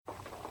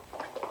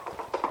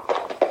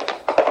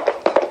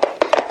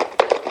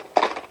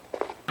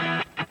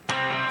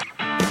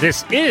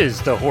This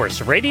is the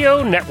Horse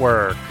Radio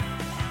Network.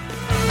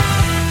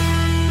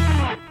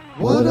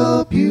 What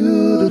a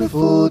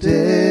beautiful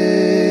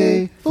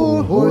day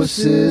for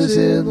horses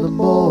in the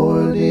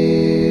morning.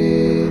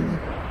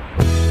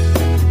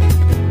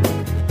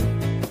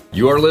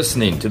 You are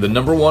listening to the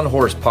number one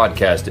horse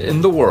podcast in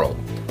the world.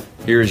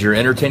 Here's your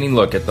entertaining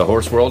look at the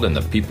horse world and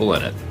the people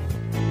in it.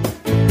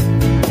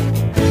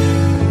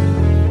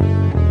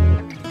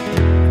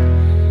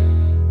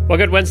 Well,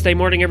 good Wednesday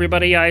morning,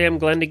 everybody. I am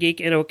Glenn the Geek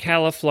in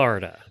Ocala,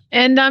 Florida.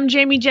 And I'm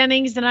Jamie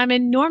Jennings, and I'm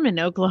in Norman,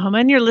 Oklahoma.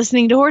 And you're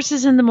listening to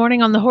Horses in the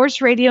Morning on the Horse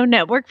Radio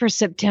Network for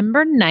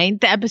September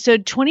 9th,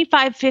 episode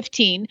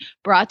 2515,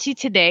 brought to you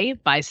today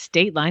by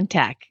State Line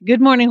Tack. Good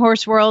morning,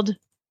 Horse World.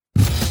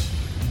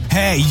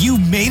 Hey, you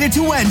made it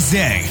to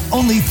Wednesday.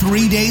 Only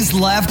 3 days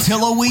left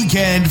till a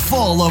weekend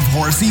full of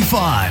horsey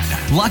fun.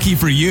 Lucky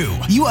for you,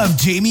 you have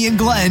Jamie and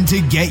Glenn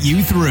to get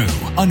you through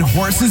on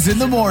Horses in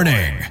the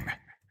Morning.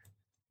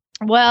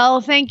 Well,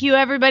 thank you,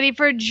 everybody,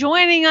 for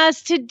joining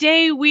us.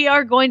 Today, we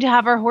are going to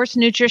have our Horse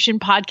Nutrition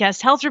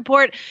Podcast Health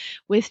Report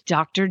with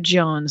Dr.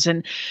 Jones.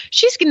 And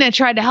she's going to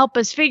try to help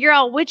us figure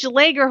out which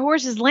leg our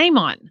horse is lame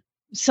on.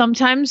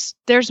 Sometimes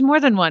there's more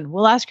than one.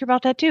 We'll ask her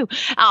about that, too.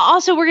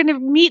 Also, we're going to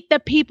meet the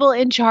people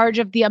in charge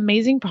of the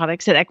amazing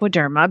products at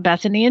Equiderma,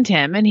 Bethany and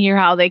Tim, and hear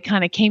how they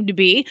kind of came to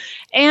be.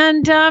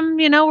 And,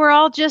 we're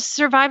all just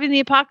surviving the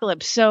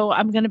apocalypse. So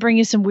I'm going to bring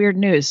you some weird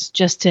news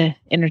just to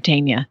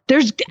entertain you.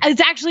 It's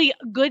actually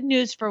good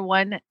news for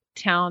one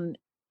town.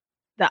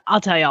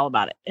 I'll tell you all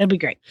about it. It'll be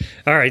great.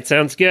 All right,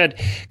 sounds good.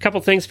 A couple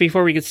things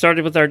before we get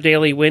started with our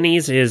daily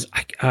Winnies is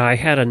I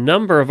had a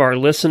number of our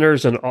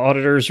listeners and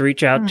auditors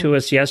reach out to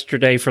us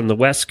yesterday from the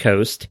West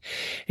Coast,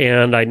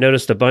 and I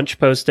noticed a bunch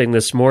posting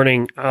this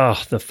morning.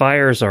 Oh, the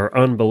fires are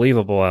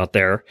unbelievable out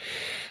there.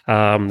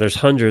 There's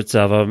hundreds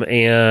of them.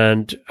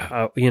 And,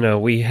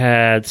 we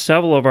had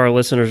several of our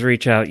listeners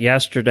reach out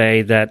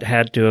yesterday that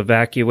had to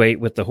evacuate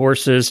with the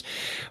horses.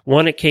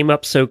 One, it came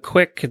up so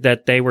quick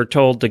that they were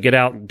told to get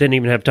out, didn't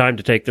even have time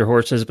to take their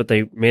horses, but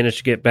they managed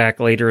to get back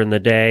later in the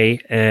day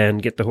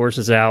and get the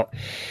horses out.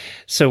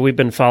 So we've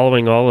been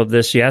following all of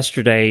this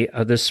yesterday.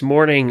 This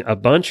morning, a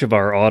bunch of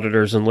our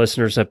auditors and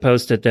listeners have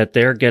posted that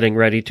they're getting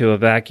ready to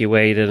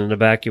evacuate in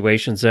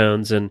evacuation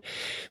zones. And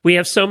we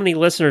have so many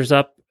listeners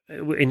up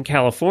in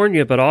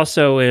California, but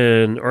also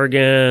in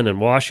Oregon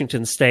and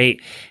Washington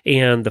State,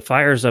 and the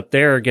fires up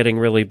there are getting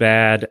really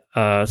bad.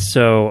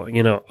 So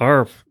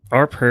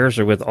our prayers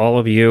are with all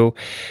of you.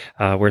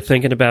 We're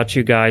thinking about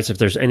you guys. If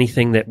there's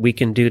anything that we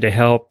can do to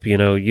help,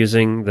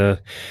 using the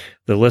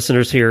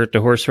listeners here at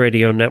the Horse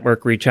Radio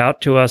Network, reach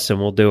out to us and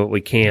we'll do what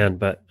we can.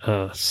 But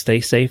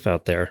stay safe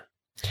out there.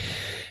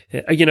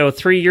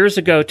 3 years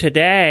ago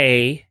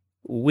today,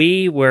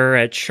 we were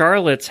at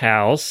Charlotte's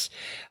house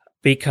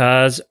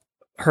because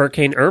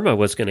Hurricane Irma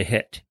was going to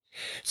hit.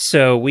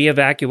 So we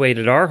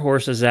evacuated our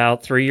horses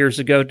out 3 years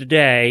ago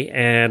today,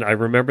 and I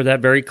remember that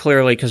very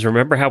clearly because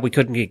remember how we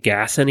couldn't get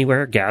gas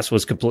anywhere? Gas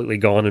was completely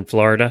gone in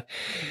Florida.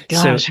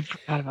 Gosh, I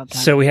forgot about that.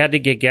 So we had to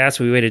get gas.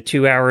 We waited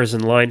 2 hours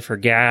in line for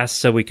gas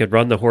so we could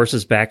run the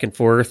horses back and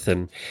forth.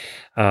 And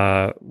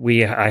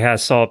I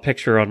saw a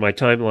picture on my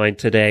timeline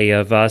today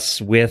of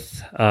us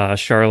with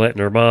Charlotte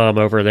and her mom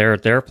over there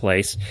at their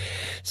place.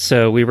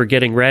 So we were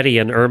getting ready,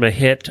 and Irma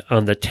hit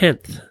on the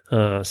 10th.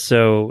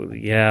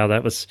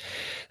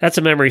 That's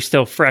a memory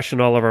still fresh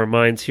in all of our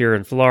minds here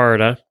in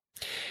Florida.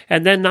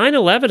 And then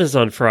 9/11 is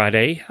on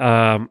Friday.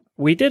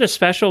 We did a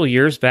special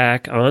years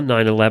back on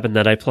 9/11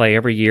 that I play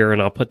every year,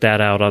 and I'll put that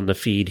out on the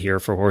feed here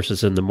for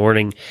Horses in the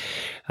Morning.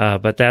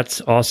 But that's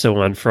also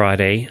on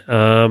Friday.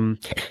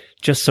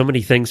 Just so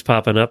many things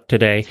popping up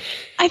today.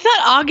 I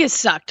thought August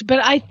sucked, but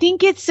I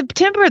think it's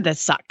September that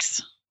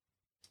sucks.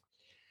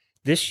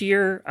 This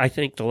year, I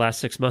think the last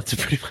 6 months are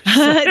pretty much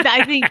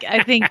I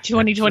think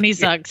 2020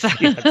 sucks.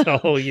 Yeah, the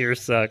whole year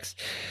sucks.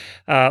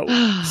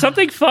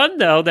 Something fun,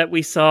 though, that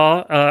we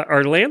saw,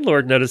 our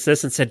landlord noticed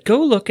this and said,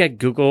 go look at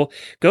Google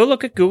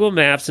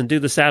Maps and do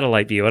the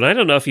satellite view. And I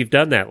don't know if you've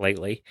done that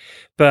lately,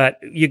 but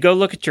you go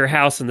look at your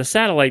house in the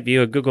satellite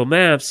view of Google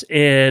Maps,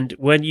 and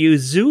when you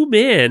zoom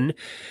in,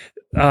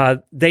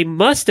 they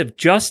must have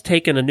just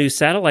taken a new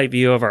satellite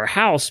view of our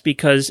house,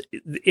 because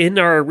in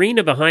our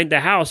arena behind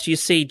the house, you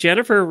see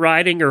Jennifer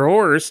riding her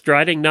horse,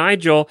 riding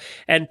Nigel,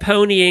 and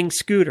ponying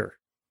Scooter.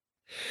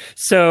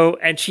 So,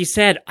 and she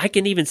said, I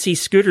can even see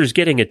Scooter's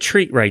getting a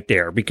treat right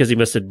there because he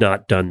must have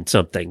not done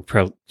something.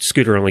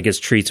 Scooter only gets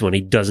treats when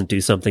he doesn't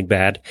do something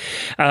bad.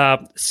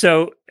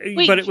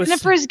 Wait, but it was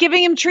Jennifer's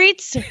giving him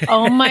treats?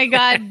 Oh my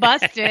God,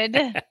 busted.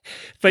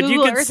 But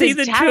you can see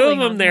the two of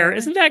them there.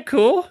 Isn't that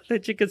cool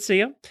that you could see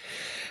them?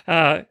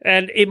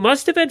 And it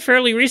must have been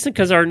fairly recent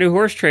because our new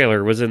horse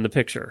trailer was in the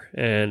picture,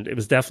 and it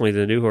was definitely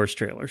the new horse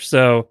trailer.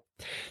 So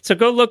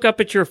go look up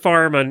at your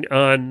farm on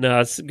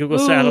Google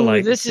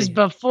Satellite. This is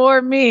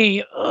before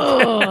me.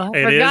 Oh,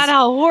 I forgot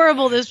how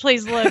horrible this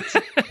place looked.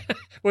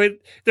 Well,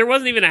 there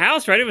wasn't even a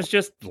house, right? It was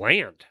just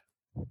land.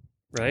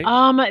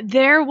 right?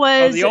 There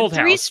was the old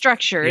three house.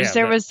 structures. Yeah,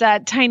 there was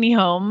that tiny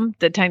home,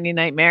 the tiny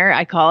nightmare,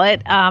 I call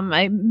it,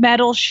 a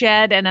metal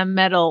shed and a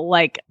metal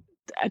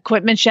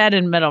equipment shed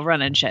and metal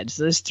run-in shed.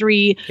 So there's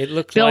three It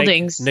looked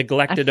buildings. like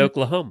neglected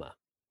Oklahoma.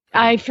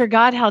 I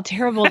forgot how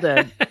terrible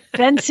the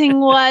fencing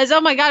was.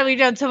 Oh my God, we've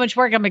done so much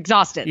work. I'm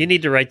exhausted. You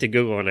need to write to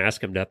Google and ask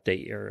them to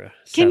update your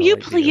Can you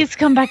satellite view. please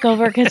come back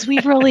over? Because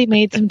we've really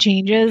made some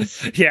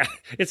changes. Yeah,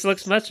 it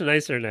looks much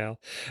nicer now.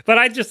 But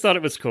I just thought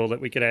it was cool that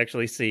we could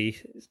actually see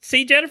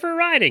Jennifer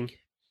riding.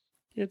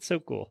 It's so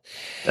cool.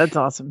 That's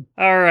awesome.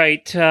 All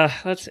right.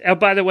 Let's. Oh,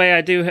 by the way,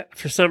 I do,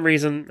 for some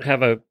reason,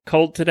 have a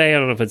cold today. I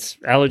don't know if it's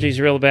allergies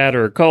real bad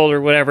or a cold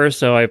or whatever,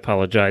 so I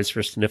apologize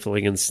for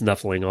sniffling and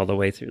snuffling all the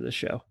way through the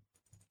show.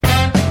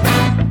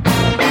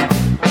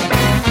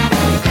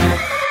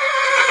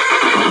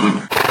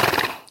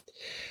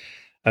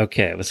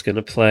 Okay, I was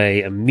going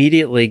to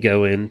immediately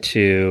go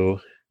into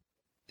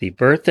the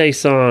birthday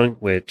song,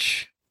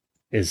 which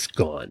is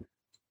gone.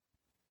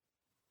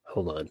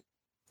 Hold on.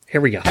 Here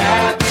we go.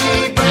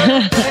 Happy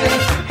birthday,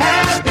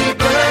 happy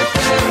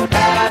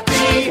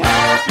birthday,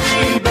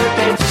 happy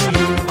birthday to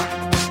you.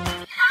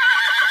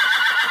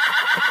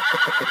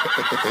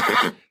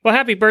 Well,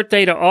 happy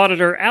birthday to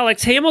Auditor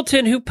Alex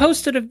Hamilton, who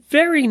posted a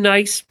very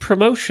nice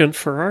promotion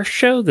for our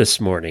show this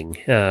morning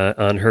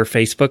on her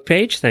Facebook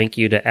page. Thank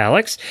you to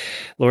Alex.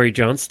 Lori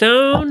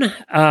Johnstone,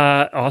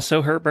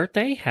 also her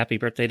birthday. Happy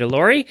birthday to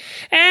Lori.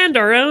 And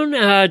our own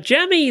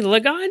Jemmy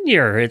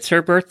Lagonier. It's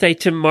her birthday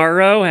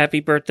tomorrow.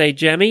 Happy birthday,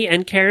 Jemmy.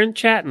 And Karen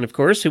Chatton, of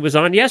course, who was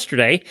on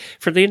yesterday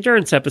for the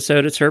Endurance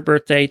episode. It's her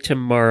birthday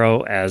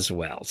tomorrow as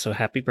well. So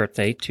happy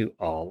birthday to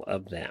all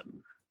of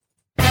them.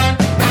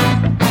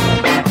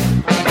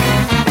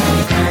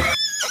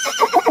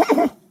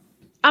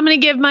 I'm going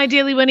to give my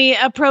Daily Winnie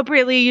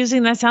appropriately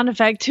using that sound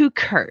effect to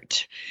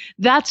Kurt.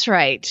 That's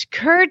right.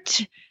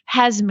 Kurt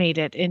has made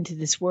it into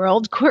this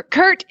world.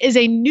 Kurt is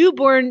a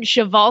newborn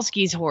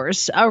Przewalski's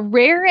horse, a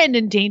rare and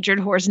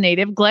endangered horse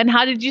native. Glenn,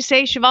 how did you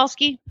say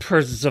Przewalski?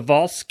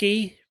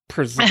 Przewalski.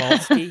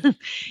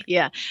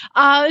 Yeah.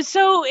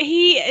 So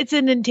it's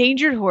an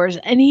endangered horse,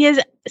 and he has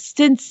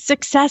since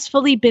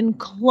successfully been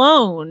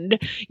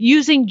cloned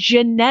using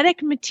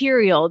genetic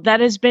material that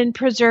has been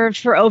preserved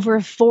for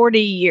over 40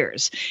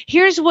 years.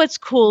 Here's what's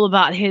cool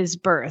about his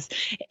birth.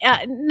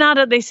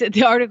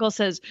 The article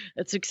says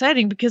it's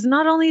exciting because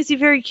not only is he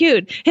very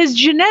cute, his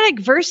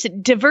genetic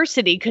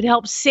diversity could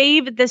help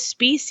save the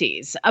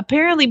species.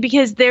 Apparently,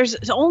 because there's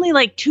only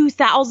like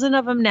 2,000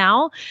 of them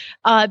now.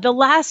 The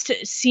last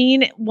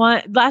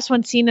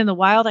one seen in the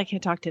wild. I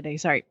can't talk today.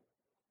 Sorry.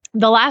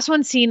 The last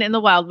one seen in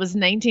the wild was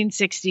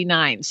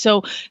 1969.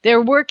 So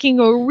they're working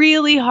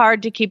really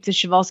hard to keep the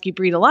Przewalski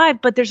breed alive,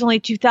 but there's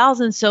only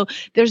 2,000, so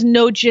there's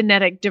no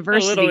genetic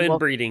diversity. A little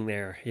inbreeding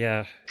there,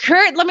 yeah.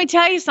 Kurt, let me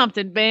tell you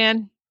something,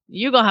 man.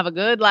 You're going to have a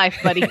good life,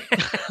 buddy.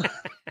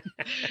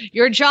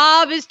 Your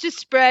job is to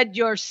spread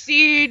your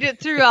seed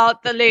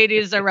throughout the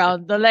ladies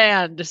around the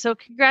land. So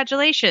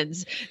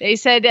congratulations. They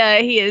said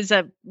he is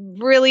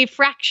really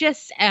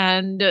fractious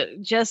and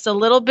just a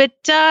little bit,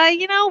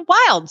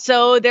 wild.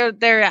 So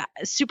they're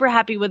super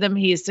happy with him.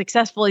 He's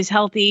successful. He's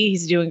healthy.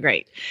 He's doing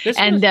great.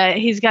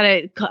 He's got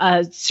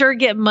a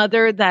surrogate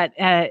mother that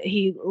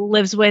he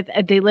lives with.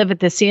 They live at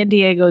the San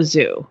Diego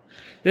Zoo.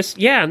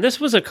 And this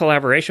was a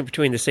collaboration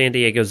between the San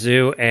Diego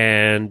Zoo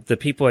and the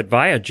people at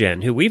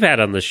Viagen, who we've had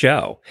on the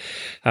show.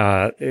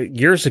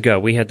 Years ago,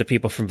 we had the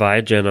people from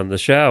Viagen on the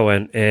show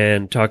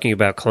and talking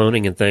about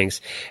cloning and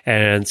things.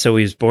 And so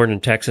he was born in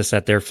Texas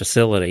at their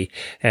facility.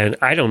 And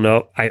I don't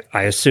know,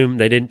 I assume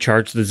they didn't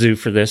charge the zoo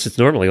for this. It's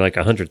normally like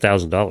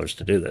 $100,000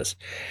 to do this.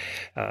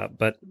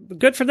 But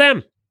good for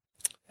them.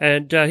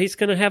 And he's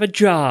going to have a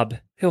job.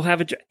 He'll have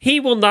a job. He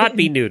will not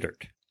be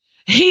neutered.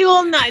 He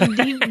will not.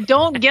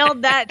 Don't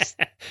geld that.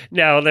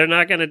 No, they're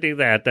not going to do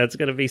that. That's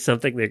going to be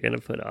something they're going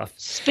to put off.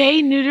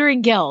 Spay, neuter,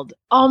 and geld.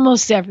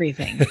 Almost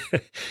everything.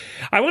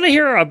 I want to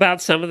hear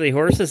about some of the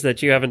horses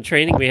that you have in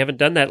training. We haven't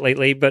done that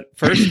lately. But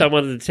first, I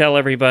wanted to tell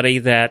everybody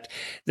that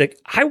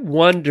I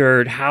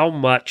wondered how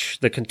much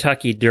the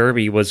Kentucky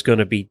Derby was going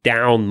to be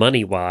down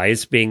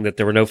money-wise, being that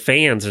there were no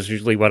fans. There's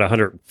usually,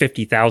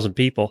 150,000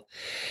 people.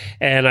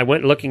 And I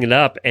went looking it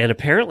up, and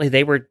apparently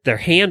their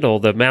handle,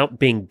 the amount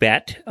being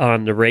bet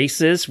on the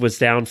races, was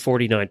down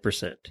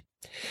 49%.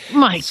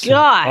 My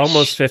gosh.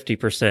 Almost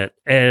 50%.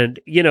 And,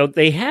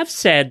 they have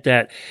said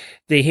that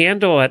the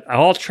handle at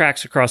all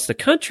tracks across the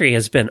country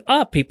has been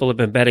up. People have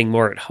been betting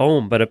more at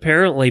home, but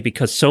apparently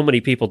because so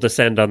many people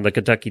descend on the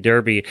Kentucky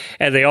Derby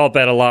and they all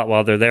bet a lot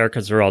while they're there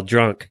because they're all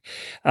drunk,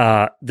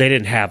 they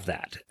didn't have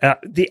that.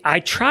 I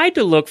tried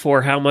to look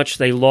for how much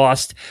they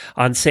lost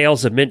on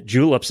sales of mint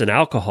juleps and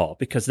alcohol,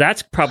 because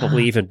that's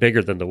probably even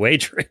bigger than the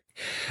wagering.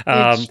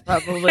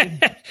 Probably.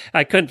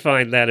 I couldn't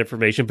find that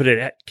information,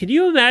 but can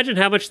you imagine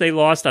how much they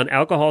lost on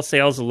alcohol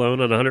sales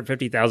alone on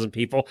 150,000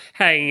 people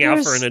hanging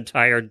out for an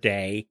entire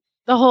day?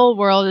 The whole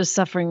world is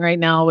suffering right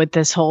now with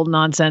this whole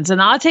nonsense. And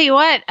I'll tell you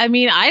what, I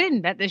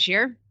didn't bet this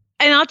year.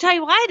 And I'll tell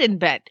you why I didn't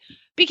bet.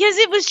 Because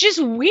it was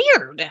just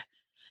weird.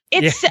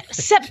 It's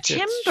It's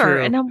September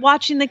true. and I'm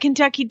watching the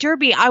Kentucky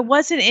Derby. I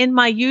wasn't in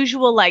my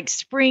usual like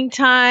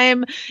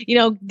springtime,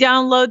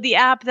 download the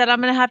app that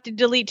I'm going to have to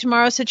delete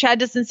tomorrow so Chad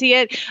doesn't see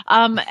it.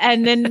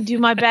 And then do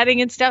my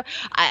betting and stuff.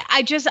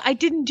 I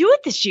didn't do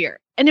it this year.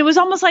 And it was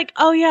almost like,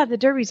 oh yeah, the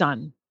Derby's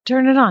on.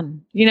 Turn it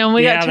on. And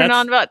we got to turn it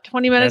on about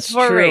 20 minutes That's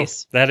before true. a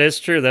race. That is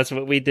true. That's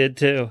what we did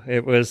too.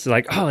 It was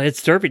like, oh,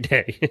 it's Derby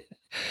Day.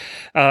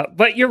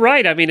 But you're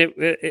right. I mean,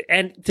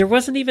 and there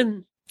wasn't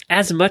even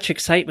as much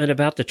excitement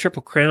about the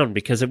Triple Crown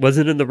because it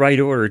wasn't in the right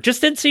order. It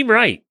just didn't seem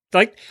right.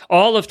 Like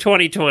all of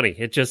 2020,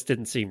 it just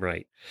didn't seem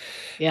right.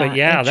 Yeah, But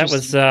yeah, that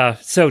was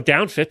so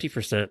down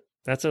 50%.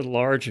 That's a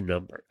large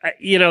number.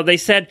 They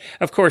said,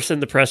 of course,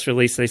 in the press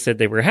release, they said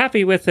they were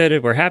happy with it,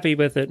 and we're happy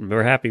with it, and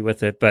we're happy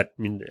with it. But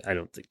I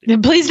don't think they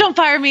Please don't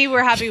fire me.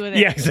 We're happy with it.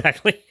 Yeah,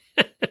 exactly.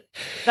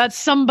 That's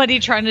somebody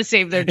trying to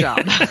save their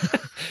job.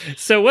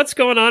 So what's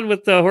going on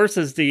with the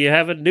horses? Do you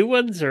have new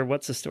ones, or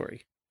what's the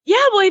story? Yeah,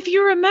 well, if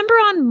you remember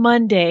on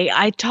Monday,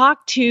 I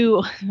talked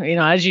to,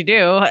 as you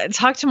do,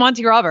 talked to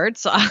Monty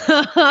Roberts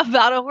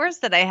about a horse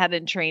that I had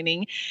in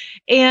training.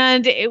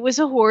 And it was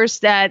a horse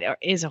that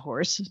is a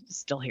horse,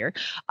 still here,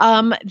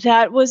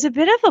 that was a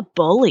bit of a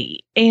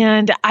bully.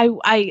 And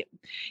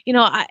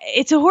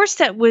it's a horse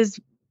that was,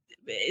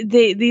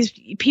 these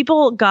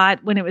people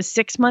got when it was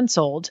 6 months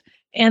old.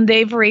 And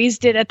they've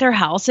raised it at their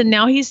house. And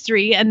now he's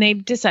 3, and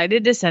they've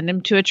decided to send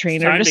him to a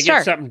trainer Time to to start.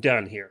 get something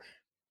done here.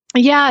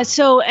 Yeah.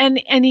 So,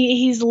 and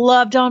he's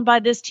loved on by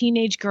this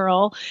teenage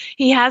girl.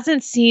 He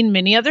hasn't seen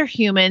many other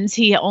humans.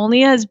 He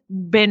only has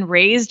been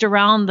raised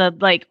around the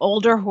like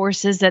older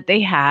horses that they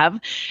have.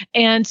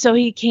 And so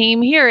he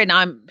came here, and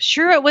I'm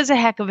sure it was a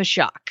heck of a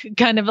shock,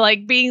 kind of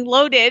like being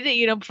loaded,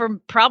 for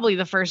probably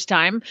the first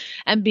time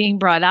and being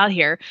brought out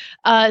here.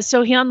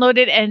 So he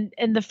unloaded, and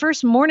the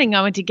first morning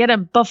I went to get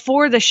him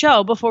before the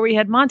show, before we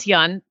had Monty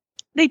on,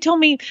 they told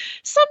me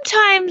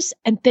sometimes,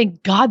 and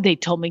thank God they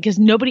told me, because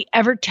nobody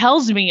ever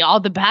tells me all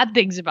the bad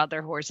things about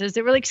their horses.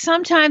 They were like,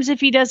 sometimes if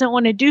he doesn't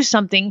want to do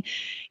something,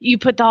 you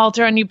put the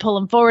halter on, you pull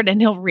him forward, and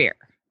he'll rear.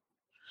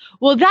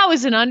 Well, that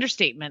was an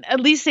understatement.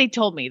 At least they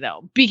told me,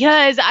 though,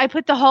 because I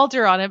put the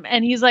halter on him,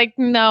 and he's like,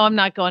 no, I'm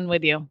not going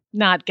with you.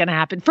 Not going to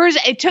happen. First,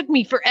 it took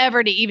me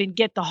forever to even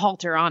get the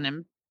halter on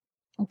him.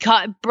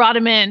 Brought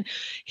him in.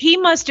 He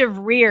must have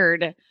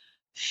reared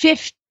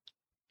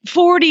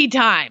 40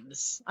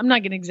 times. I'm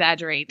not going to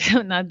exaggerate,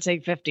 not say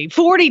 50,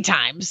 40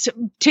 times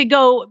to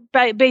go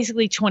by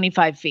basically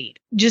 25 feet.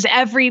 Just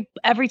every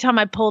time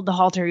I pulled the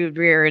halter, he would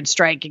rear and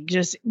strike.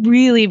 Just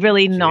really,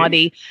 really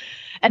naughty.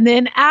 And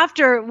then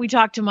after we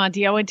talked to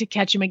Monty, I went to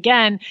catch him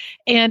again,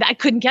 and I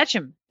couldn't catch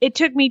him. It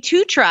took me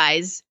 2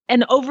 tries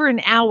and over an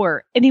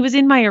hour, and he was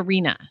in my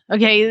arena.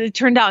 Okay. It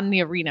turned out in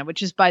the arena,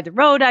 which is by the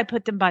road. I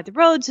put them by the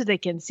road so they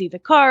can see the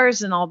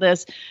cars and all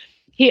this.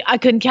 I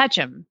couldn't catch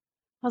him.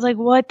 I was like,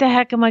 what the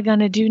heck am I going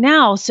to do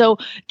now? So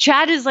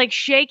Chad is like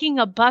shaking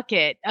a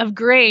bucket of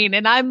grain,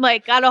 and I'm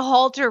like got a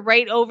halter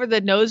right over the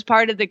nose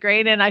part of the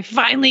grain. And I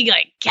finally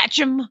like catch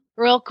him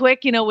real quick,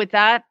 with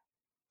that,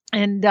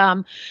 and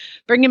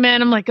bring him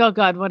in. I'm like, oh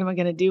God, what am I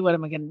going to do? What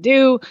am I going to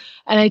do?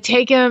 And I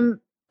take him.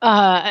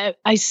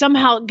 I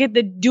somehow get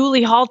the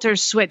dually halter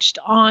switched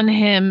on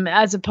him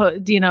as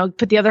opposed,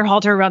 put the other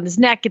halter around his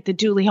neck, get the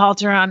dually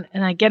halter on,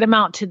 and I get him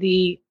out to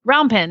the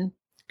round pen.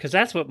 Because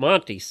that's what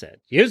Monty said.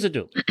 Use a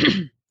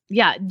dually.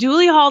 Yeah,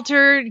 dually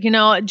halter,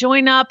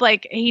 join up.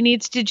 Like he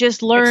needs to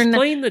just learn.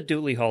 Explain the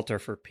dually halter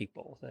for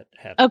people that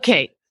have.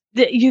 Okay.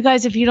 You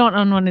guys, if you don't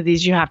own one of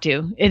these, you have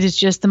to. It is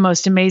just the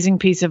most amazing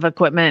piece of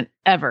equipment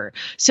ever.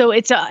 So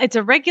it's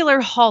a regular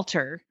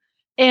halter,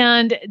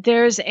 and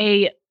there's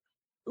a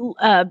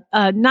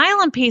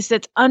nylon piece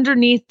that's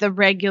underneath the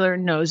regular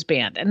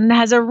noseband, and it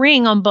has a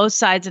ring on both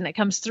sides, and it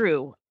comes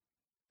through.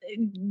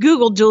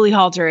 Google dually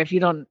halter if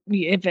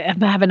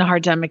I'm having a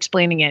hard time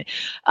explaining it.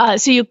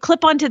 So you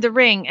clip onto the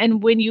ring,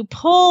 and when you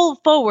pull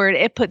forward,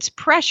 it puts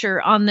pressure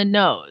on the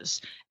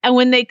nose. And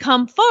when they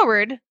come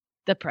forward,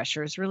 the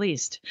pressure is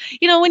released.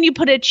 When you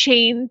put a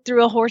chain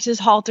through a horse's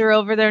halter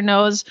over their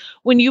nose,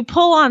 when you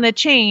pull on the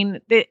chain,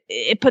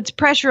 it puts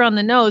pressure on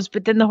the nose,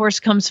 but then the horse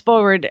comes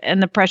forward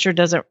and the pressure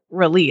doesn't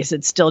release.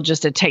 It's still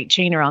just a tight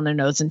chain around their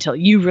nose until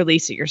you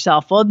release it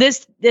yourself. Well,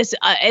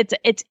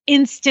 it's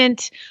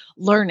instant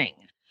learning.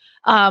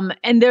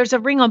 And there's a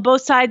ring on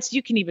both sides.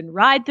 You can even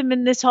ride them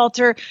in this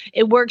halter.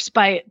 It works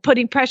by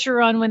putting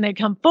pressure on when they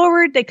come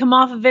forward. They come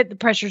off of it, the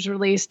pressure's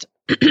released.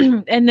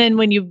 And then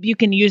when you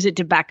can use it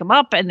to back them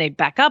up, and they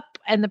back up,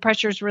 and the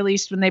pressure's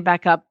released when they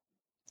back up.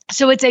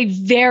 So it's a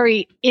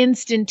very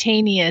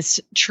instantaneous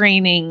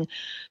training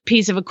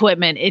piece of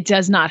equipment. It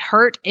does not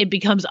hurt. It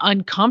becomes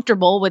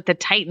uncomfortable with the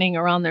tightening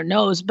around their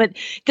nose, but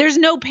there's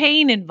no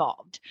pain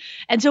involved.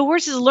 And so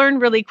horses learn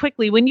really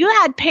quickly. When you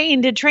add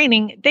pain to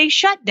training, they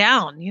shut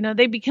down.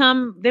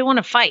 They want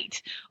to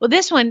fight. Well,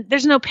 this one,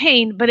 there's no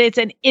pain, but it's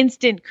an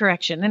instant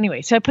correction.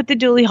 Anyway, so I put the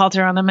dually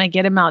halter on him. I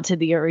get him out to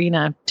the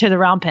arena, to the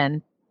round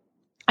pen.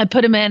 I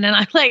put him in and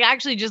I like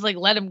actually just like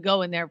let him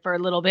go in there for a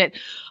little bit. I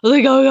was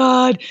like, oh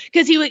God.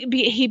 Cause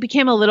he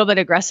became a little bit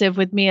aggressive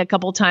with me a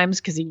couple times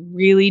cause he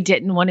really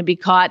didn't want to be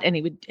caught. And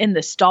he would in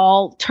the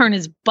stall turn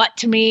his butt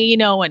to me,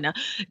 and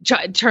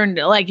turned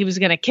like he was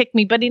going to kick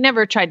me, but he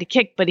never tried to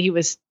kick, but he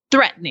was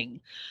threatening.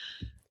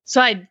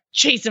 So I'd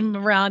chase him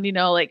around,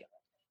 like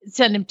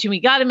send him to me,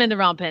 got him in the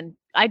round pen.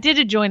 I did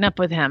a join up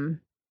with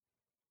him,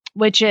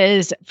 which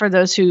is for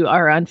those who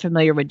are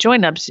unfamiliar with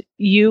join ups,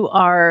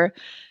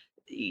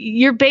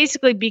 you're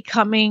basically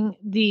becoming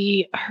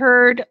the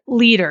herd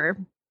leader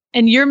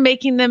and you're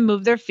making them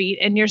move their feet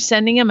and you're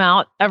sending them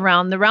out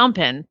around the round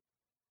pen.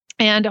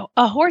 And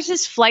a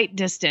horse's flight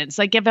distance,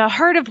 like if a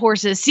herd of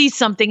horses sees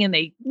something and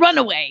they run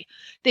away,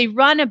 they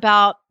run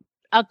about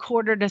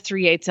 1/4 to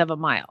 3/8 of a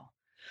mile.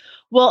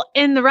 Well,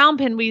 in the round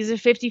pen, we use a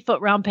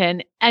 50-foot round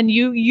pen and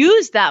you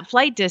use that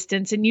flight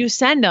distance and you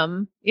send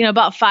them,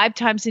 about 5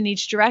 times in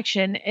each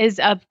direction is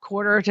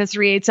 1/4 to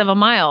 3/8 of a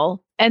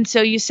mile. And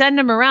so you send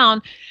them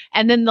around.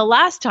 And then the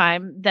last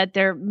time that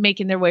they're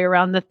making their way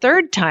around, the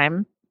third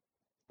time,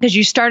 because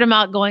you start them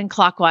out going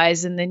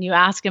clockwise and then you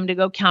ask them to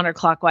go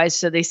counterclockwise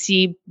so they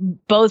see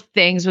both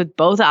things with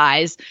both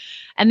eyes.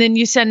 And then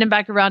you send them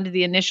back around to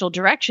the initial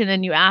direction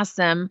and you ask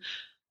them,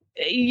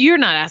 you're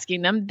not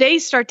asking them. They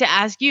start to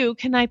ask you,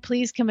 can I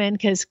please come in?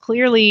 Because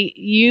clearly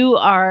you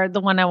are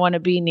the one I want to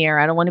be near.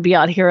 I don't want to be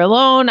out here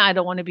alone. I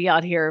don't want to be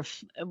out here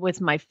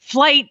with my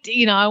flight.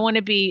 I want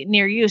to be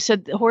near you. So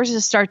the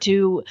horses start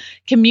to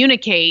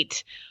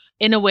communicate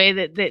in a way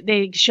that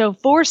they show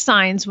 4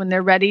 signs when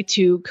they're ready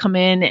to come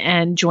in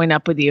and join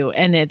up with you.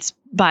 And it's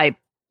by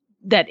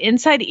that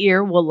inside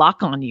ear will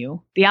lock on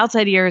you. The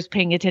outside ear is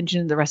paying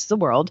attention to the rest of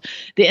the world.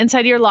 The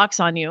inside ear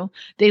locks on you.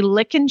 They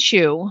lick and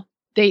chew.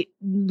 They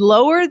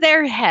lower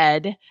their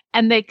head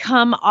and they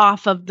come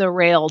off of the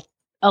rail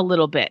a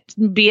little bit,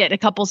 be it a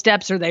couple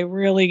steps or they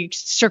really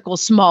circle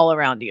small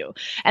around you.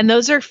 And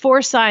those are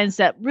 4 signs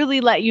that really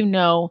let you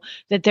know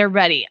that they're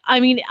ready. I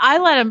mean, I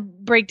let them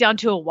break down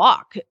to a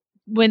walk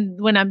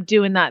when I'm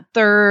doing that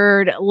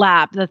third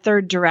lap, the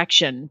third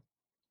direction,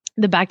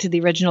 the back to the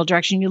original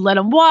direction. You let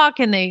them walk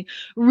and they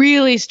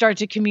really start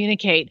to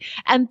communicate.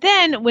 And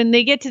then when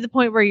they get to the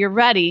point where you're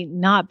ready,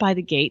 not by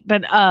the gate,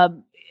 but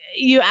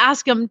you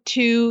ask them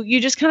to, you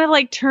just kind of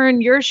like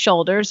turn your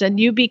shoulders and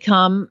you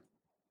become,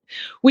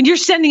 when you're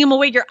sending them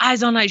away, your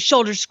eyes on eyes,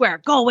 shoulders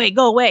square, go away,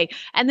 go away.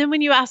 And then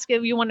when you ask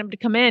if you want them to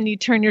come in, you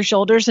turn your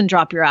shoulders and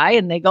drop your eye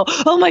and they go,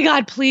 oh my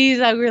God, please,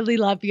 I really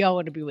love you. I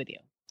want to be with you.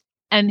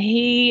 And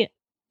he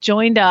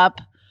joined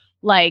up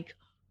like,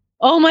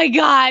 oh my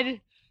God,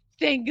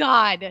 thank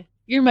God,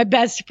 you're my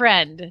best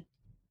friend.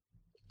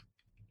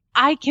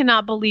 I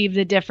cannot believe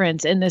the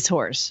difference in this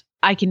horse.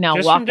 I can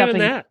now walk up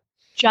and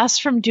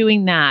just from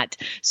doing that.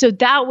 So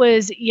that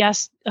was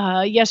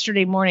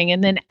yesterday morning.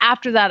 And then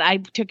after that, I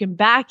took him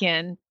back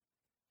in,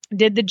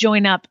 did the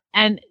join up.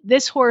 And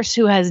this horse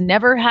who has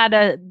never had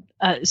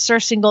a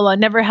surcingle,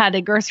 never had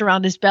a girth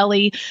around his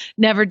belly,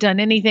 never done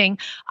anything,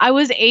 I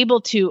was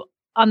able to,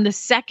 on the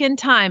second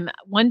time,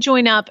 one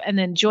join up and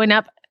then join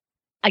up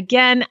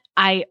again,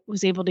 I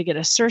was able to get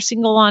a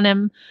surcingle on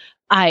him.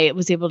 I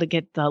was able to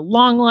get the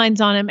long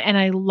lines on him and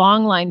I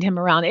long lined him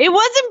around. It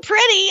wasn't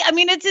pretty. I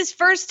mean, it's his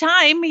first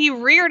time. He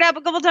reared up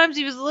a couple times.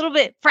 He was a little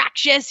bit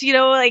fractious,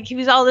 like he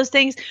was all those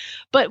things.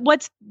 But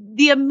what's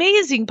the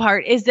amazing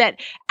part is that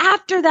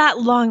after that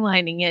long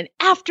lining and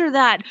after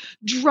that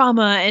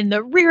drama and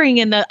the rearing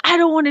and the, I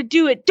don't want to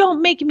do it,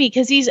 don't make me,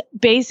 because he's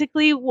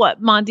basically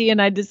what Monty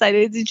and I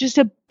decided is just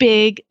a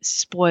big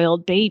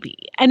spoiled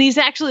baby. And he's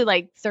actually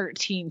like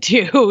 13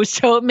 too.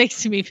 So it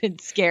makes him even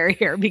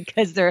scarier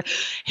because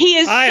he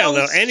is I so don't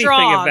know anything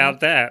strong. about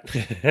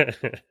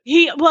that.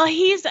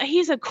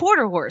 He's a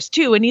quarter horse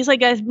too. And he's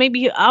like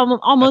maybe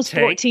almost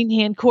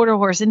 14-hand quarter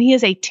horse. And he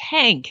is a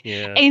tank.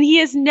 Yeah. And he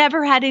has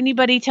never had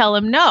anybody tell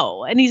him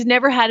no. And he's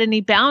never had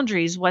any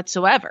boundaries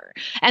whatsoever.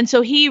 And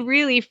so he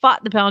really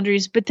fought the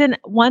boundaries. But then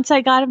once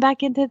I got him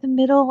back into the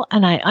middle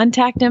and I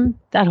untacked him,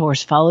 that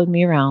horse followed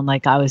me around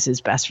like I was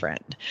his best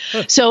friend.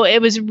 So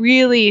it was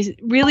really,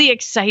 really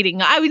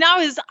exciting. I mean,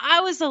 I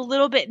was a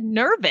little bit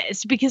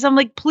nervous because I'm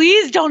like,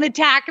 please don't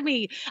attack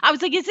me. I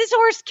was like, is this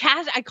horse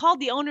I called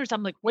the owners.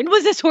 I'm like, when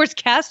was this horse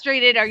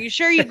castrated? Are you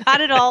sure you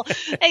got it all?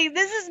 Hey,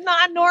 this is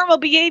not normal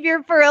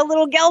behavior for a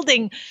little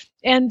gelding.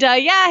 And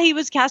he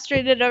was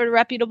castrated at a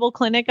reputable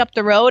clinic up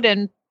the road.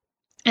 And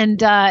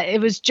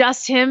it was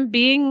just him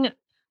being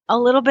a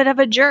little bit of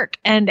a jerk.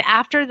 And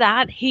after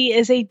that, he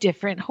is a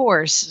different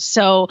horse.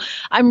 So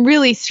I'm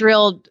really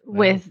thrilled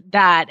with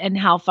that and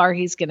how far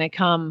he's going to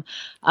come.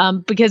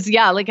 Because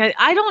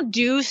I don't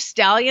do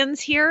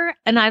stallions here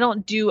and I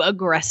don't do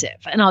aggressive.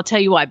 And I'll tell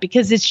you why,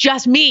 because it's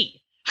just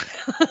me.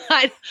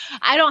 I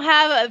don't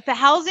have a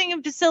housing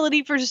and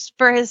facility for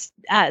his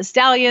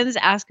stallions.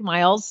 Ask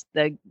Miles,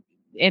 the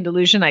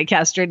Andalusian I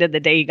castrated the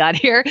day he got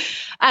here.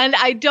 And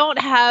I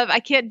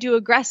can't do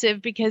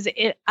aggressive because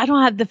I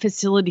don't have the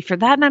facility for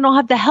that and I don't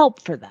have the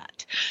help for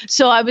that.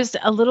 So I was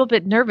a little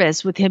bit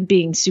nervous with him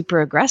being super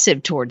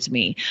aggressive towards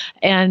me.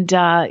 And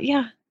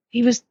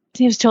he was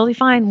He was totally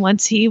fine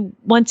once he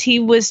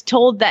was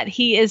told that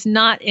he is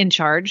not in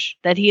charge,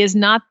 that he is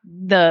not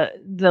the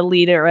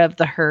leader of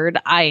the herd.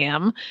 I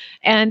am,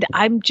 and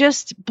I'm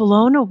just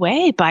blown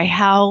away by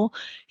how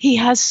he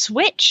has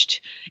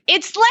switched.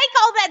 It's like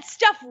all that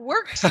stuff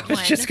works. I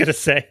was just gonna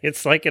say,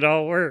 it's like it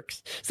all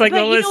works. It's like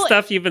all this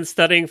stuff you've been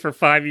studying for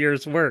 5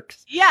 years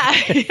works. Yeah,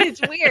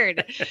 it's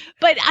weird.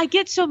 But I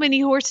get so many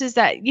horses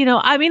that,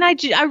 I mean, I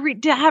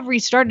have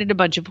restarted a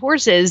bunch of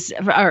horses,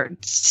 or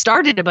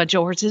started a bunch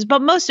of horses,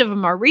 but most of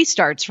them are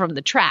restarts from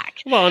the track.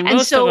 Well, and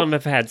most of them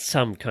have had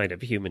some kind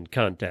of human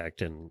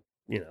contact, and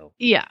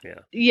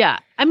Yeah.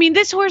 I mean,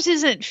 this horse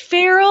isn't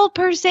feral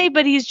per se,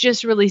 but he's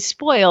just really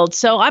spoiled.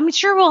 So I'm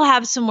sure we'll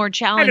have some more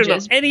challenges. I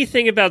don't know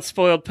anything about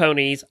spoiled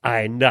ponies.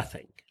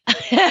 Nothing.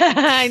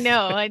 I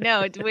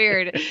know. It's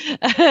weird.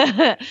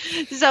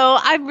 So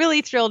I'm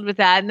really thrilled with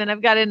that. And then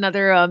I've got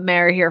another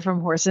mare here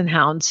from Horse and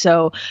Hound.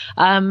 So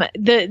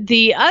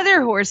the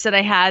other horse that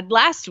I had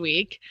last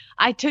week,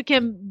 I took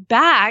him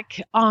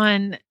back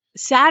on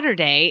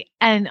Saturday,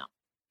 and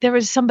there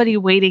was somebody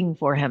waiting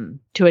for him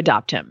to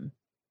adopt him.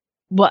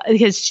 Well,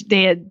 because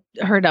they had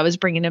heard I was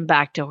bringing him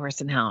back to Horse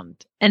and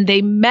Hound, and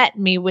they met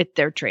me with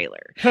their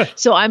trailer.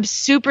 So I'm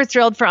super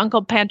thrilled for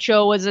Uncle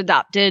Pancho was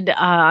adopted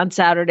on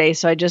Saturday.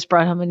 So I just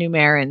brought him a new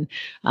mare, and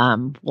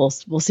we'll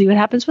see what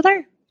happens with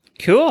her.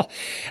 Cool.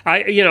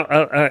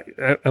 I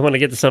want to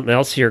get to something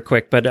else here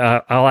quick, but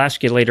I'll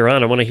ask you later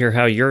on. I want to hear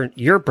how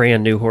your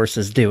brand new horse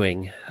is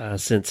doing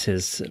since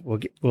his.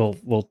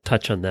 We'll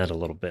touch on that a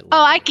little bit later.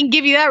 Oh, I can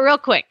give you that real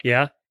quick.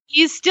 Yeah.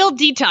 He's still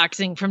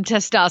detoxing from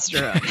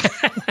testosterone.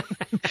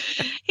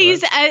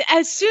 He's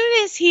as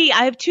soon as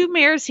I have two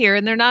mares here,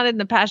 and they're not in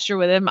the pasture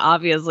with him,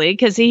 obviously,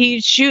 because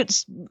he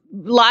shoots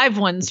live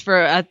ones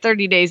for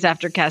 30 days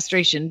after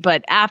castration.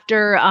 But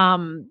after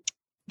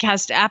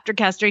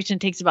castration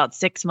takes about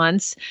 6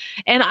 months,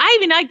 and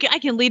I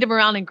can lead him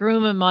around and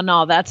groom him on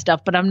all that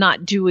stuff, but I'm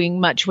not doing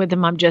much with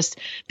him. I'm just,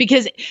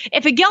 because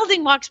if a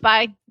gelding walks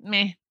by,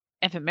 meh.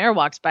 If a mare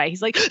walks by,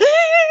 he's like,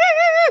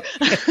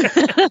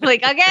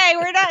 like, okay,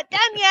 we're not done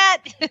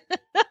yet.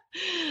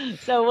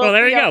 So well,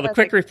 there you go. The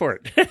quick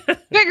report.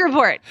 Quick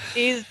report.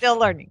 He's still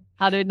learning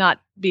how to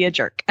not be a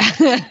jerk.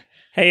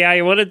 Hey,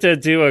 I wanted to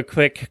do a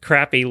quick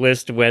crappy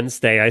list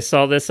Wednesday. I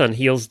saw this on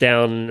Heels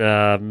Down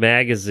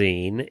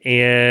magazine,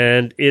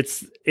 and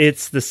it's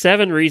the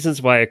 7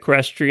 reasons why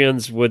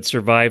equestrians would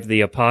survive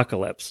the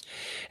apocalypse.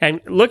 And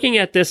looking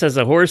at this as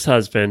a horse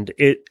husband,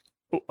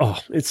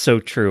 it's so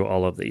true,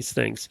 all of these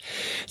things.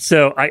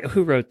 So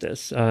who wrote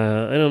this?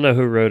 I don't know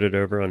who wrote it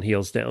over on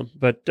Heels Down,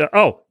 but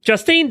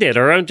Justine did,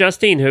 our own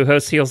Justine, who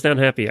hosts Heels Down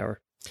Happy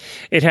Hour.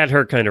 It had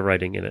her kind of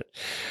writing in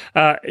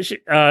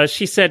it.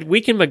 She said,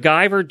 we can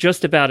MacGyver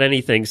just about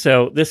anything.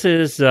 So this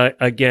is,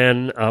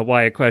 again,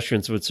 why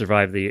equestrians would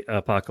survive the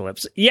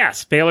apocalypse.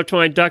 Yes, baler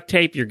twine, duct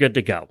tape, you're good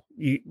to go.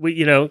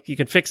 You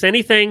can fix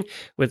anything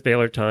with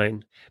baler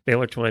twine,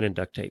 and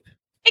duct tape.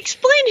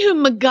 Explain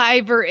who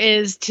MacGyver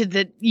is to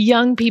the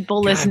young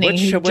people listening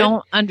who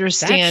don't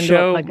understand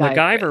what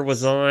MacGyver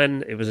was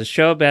on. It was a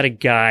show about a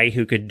guy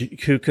who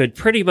could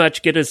pretty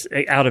much get us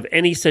out of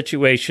any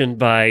situation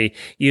by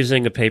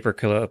using a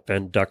paperclip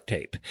and duct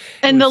tape.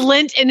 And the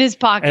lint in his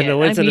pocket. And the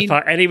lint in his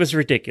pocket. And he was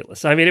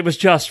ridiculous. I mean, it was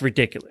just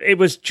ridiculous. It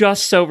was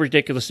just so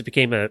ridiculous it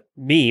became a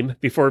meme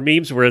before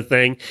memes were a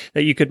thing,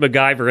 that you could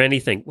MacGyver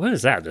anything. What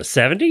is that, in the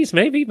 70s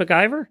maybe,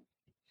 MacGyver?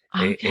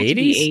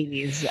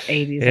 80s.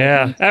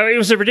 Yeah. It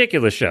was a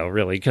ridiculous show,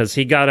 really, because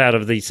he got out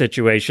of the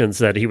situations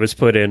that he was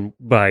put in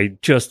by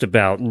just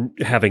about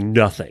having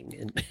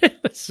nothing.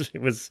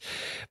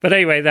 But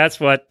anyway, that's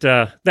what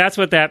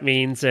that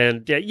means.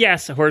 And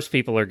yes, horse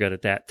people are good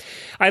at that.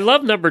 I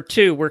love number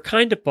 2. We're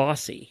kind of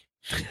bossy.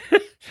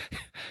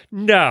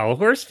 No,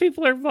 horse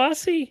people are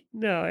bossy.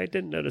 No, I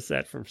didn't notice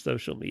that from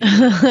social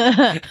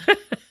media.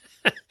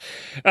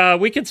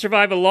 We can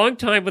survive a long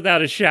time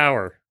without a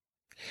shower.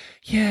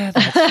 Yeah,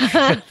 that's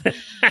true.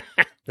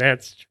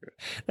 That's true.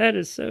 That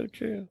is so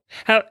true.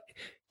 How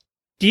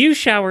do you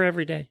shower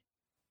every day?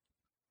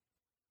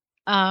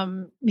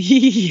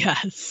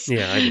 Yes.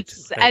 Yeah, I do.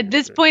 At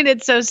this point,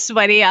 it's so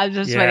sweaty. I'm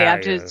so sweaty. I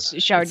have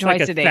to shower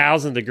twice a day.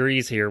 1,000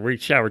 degrees here. We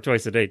shower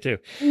twice a day too.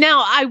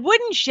 Now, I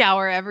wouldn't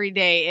shower every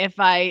day if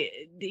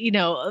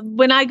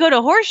when I go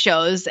to horse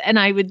shows and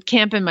I would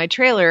camp in my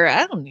trailer.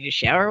 I don't need a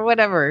shower.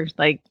 Whatever.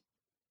 Like,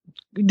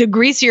 the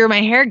greasier my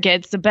hair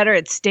gets, the better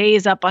it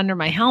stays up under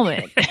my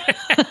helmet.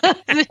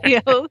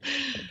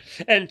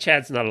 And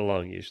Chad's not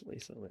along usually,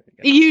 so there you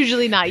go.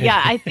 Usually not.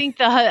 Yeah, I think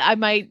I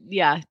might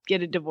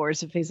get a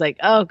divorce if he's like,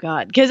 oh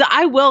God, because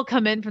I will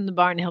come in from the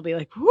barn and he'll be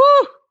like,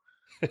 whoo,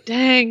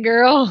 dang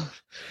girl.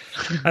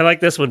 I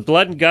like this one.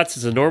 Blood and guts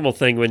is a normal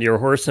thing when you're a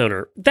horse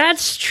owner.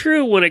 That's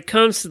true when it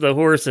comes to the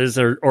horses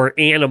or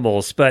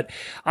animals, but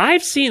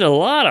I've seen a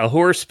lot of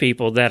horse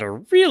people that are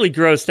really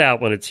grossed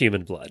out when it's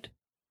human blood.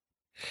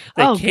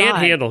 They can't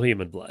handle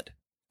human blood.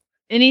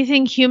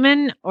 Anything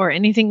human or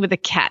anything with a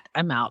cat,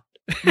 I'm out.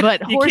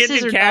 But you horses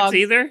can't do or cats dogs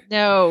either?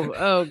 No.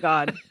 Oh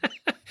God.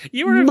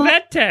 You were a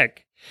vet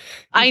tech.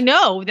 I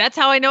know. That's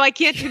how I know I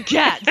can't do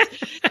cats.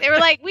 They were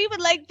like, we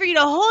would like for you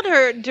to hold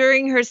her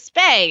during her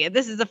spay.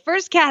 This is the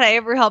first cat I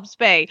ever helped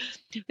spay.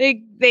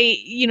 They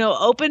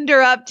opened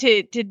her up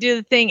to do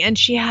the thing, and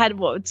she had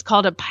what's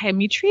called a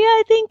pyometria,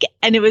 I think,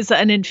 and it was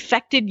an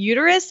infected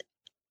uterus.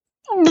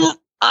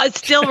 I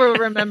still will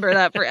remember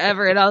that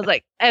forever. And I was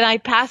like, and I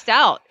passed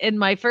out in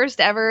my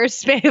first ever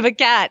spay of a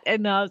cat,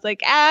 and I was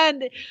like,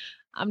 and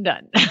I'm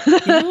done. You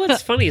know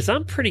what's funny is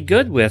I'm pretty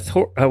good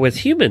with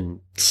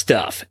human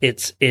stuff.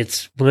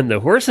 It's when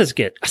the horses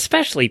get,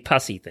 especially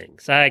pussy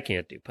things. I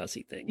can't do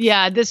pussy things.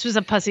 Yeah, this was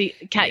a pussy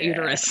cat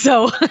uterus,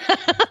 so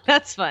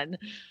that's fun.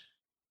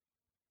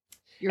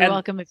 You're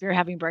welcome if you're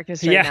having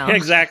breakfast right now. Yeah,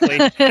 exactly.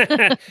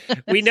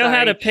 We know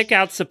how to pick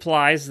out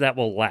supplies that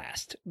will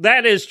last.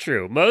 That is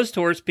true. Most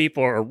horse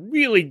people are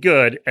really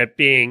good at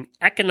being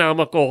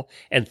economical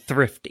and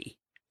thrifty.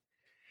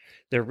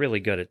 They're really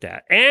good at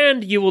that.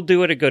 And you will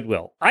do it at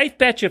Goodwill. I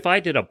bet you if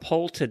I did a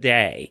poll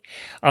today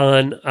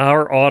on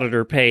our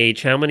auditor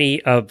page, how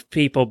many of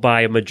people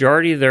buy a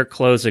majority of their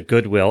clothes at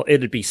Goodwill,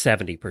 it'd be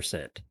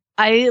 70%.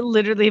 I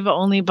literally have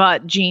only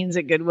bought jeans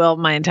at Goodwill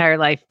my entire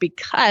life,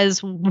 because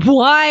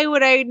why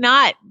would I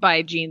not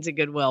buy jeans at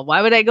Goodwill?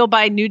 Why would I go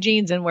buy new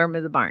jeans and wear them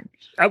in the barn?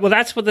 Well,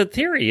 that's what the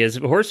theory is.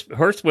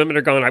 Horse women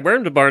are going, I wear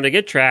them to the barn, they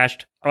get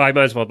trashed. Oh, I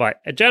might as well buy.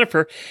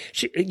 Jennifer,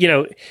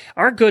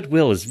 our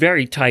Goodwill is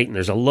very tight, and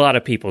there's a lot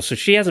of people. So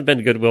she hasn't been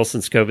to Goodwill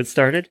since COVID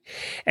started,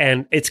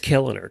 and it's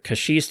killing her because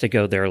she used to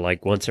go there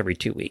like once every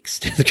 2 weeks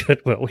to the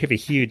Goodwill. We have a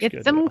huge Get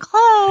Goodwill. some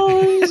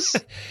clothes.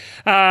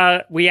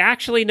 We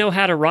actually know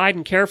how to ride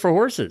and care for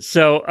horses.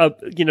 So,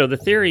 the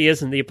theory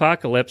is in the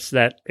apocalypse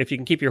that if you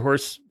can keep your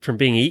horse from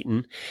being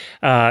eaten,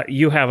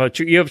 you have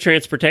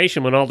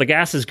transportation when all the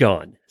gas is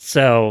gone.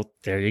 So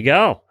there you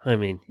go. I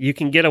mean, you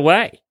can get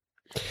away.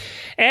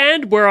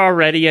 And we're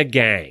already a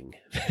gang.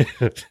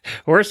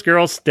 Horse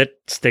girls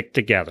stick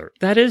together.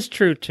 That is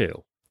true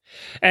too.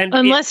 And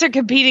unless they're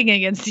competing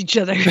against each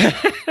other.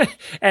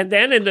 And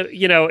then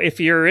if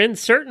you're in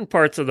certain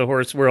parts of the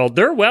horse world,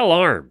 they're well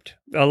armed.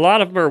 A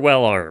lot of them are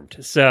well armed.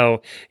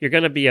 So you're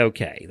going to be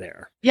okay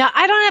there. Yeah,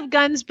 I don't have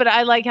guns, but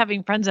I like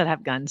having friends that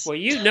have guns. Well,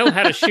 you know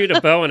how to shoot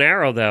a bow and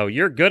arrow, though.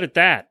 You're good at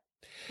that.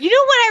 You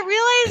know what I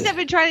realized? I've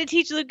been trying to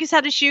teach Lucas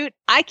how to shoot.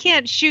 I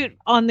can't shoot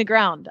on the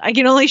ground. I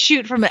can only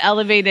shoot from an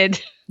elevated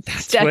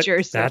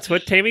stature. That's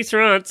what Tammy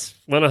Srance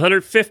won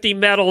 150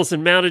 medals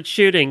in mounted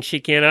shooting. She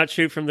cannot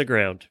shoot from the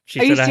ground. She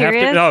Are said, you "I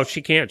serious? have to." No,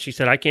 she can't. She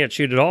said, "I can't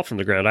shoot at all from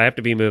the ground. I have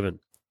to be moving."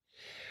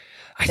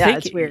 I think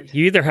it's weird.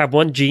 You either have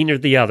one gene or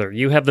the other.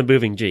 You have the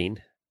moving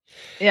gene.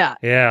 Yeah.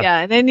 Yeah. Yeah.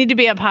 And they need to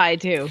be up high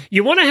too.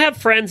 You want to have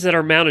friends that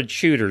are mounted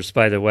shooters,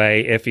 by the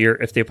way, if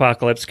the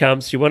apocalypse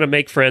comes. You want to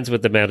make friends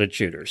with the mounted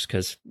shooters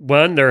because,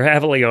 one, they're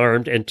heavily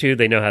armed, and two,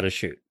 they know how to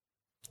shoot.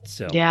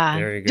 So yeah.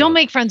 there you go. Don't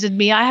make friends with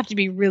me. I have to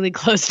be really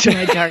close to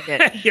my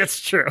target. That's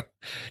true.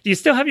 Do you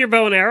still have your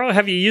bow and arrow?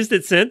 Have you used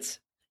it since?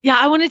 Yeah,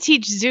 I want to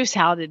teach Zeus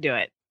how to do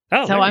it.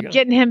 Oh, so I'm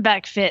getting him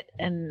back fit,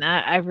 and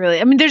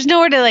there's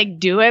nowhere to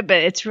do it, but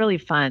it's really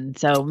fun.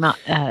 So bow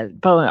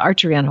and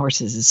archery on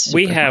horses is super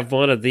We fun. have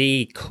one of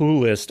the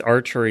coolest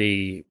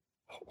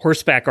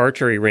horseback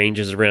archery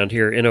ranges around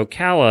here in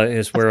Ocala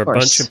is where a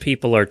bunch of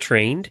people are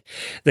trained.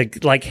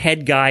 The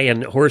head guy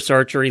in horse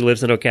archery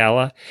lives in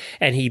Ocala,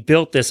 and he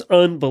built this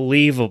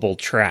unbelievable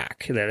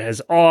track that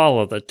has all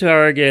of the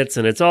targets,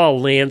 and it's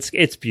all landscape.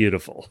 It's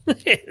beautiful.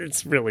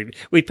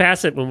 We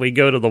pass it when we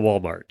go to the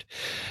Walmart.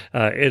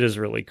 It is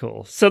really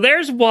cool. So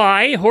there's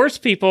why horse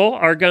people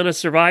are going to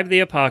survive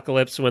the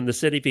apocalypse when the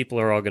city people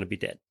are all going to be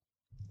dead.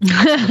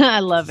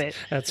 I love it.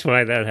 That's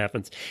why that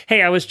happens.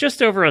 Hey, I was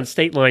just over on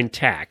State Line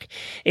Tack,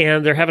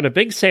 and they're having a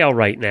big sale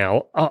right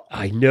now. Oh,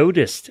 I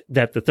noticed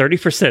that the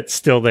 30%'s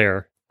still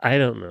there. I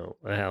don't know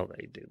how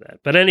they do that.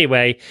 But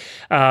anyway,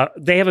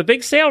 they have a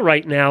big sale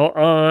right now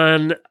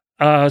on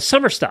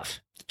summer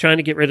stuff. Trying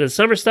to get rid of the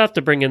summer stuff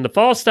to bring in the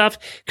fall stuff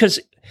because,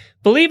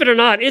 believe it or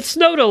not, it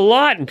snowed a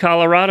lot in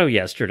Colorado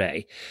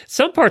yesterday.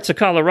 Some parts of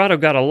Colorado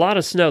got a lot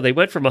of snow. They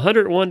went from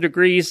 101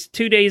 degrees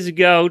 2 days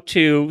ago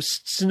to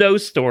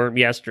snowstorm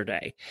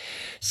yesterday.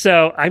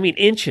 So,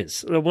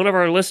 inches. One of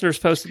our listeners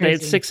posted they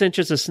had 6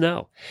 inches of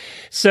snow.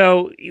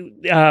 So,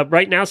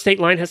 right now, State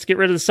Line has to get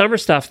rid of the summer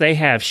stuff. They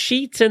have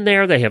sheets in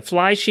there. They have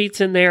fly sheets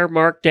in there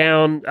marked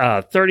down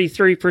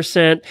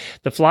 33%.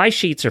 The fly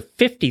sheets are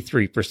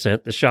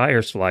 53%, the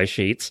Shire's fly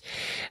sheets.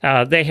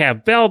 They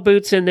have bell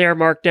boots in there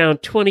marked down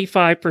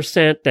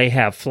 25%. They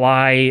have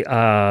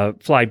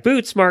fly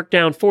boots marked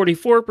down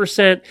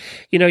 44%.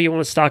 You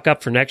want to stock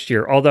up for next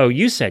year. Although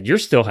you said you're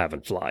still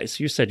having flies.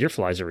 You said your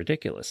flies are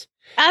ridiculous.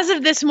 As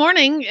of this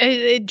morning,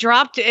 it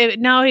dropped.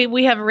 Now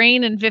we have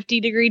rain and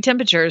 50-degree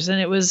temperatures,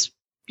 and it was,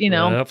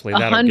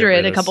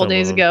 100 a couple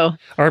days ago.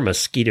 Our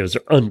mosquitoes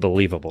are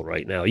unbelievable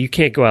right now. You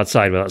can't go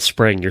outside without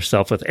spraying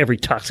yourself with every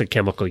toxic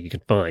chemical you can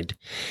find.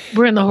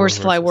 We're in the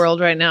horsefly world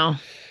right now.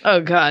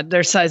 Oh, God,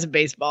 they're size of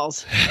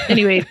baseballs.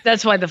 Anyway,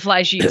 that's why the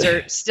fly sheets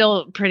are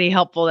still pretty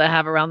helpful to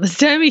have around this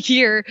time of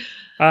year.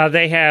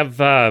 They have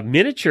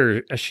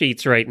miniature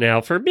sheets right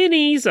now for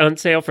minis on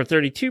sale for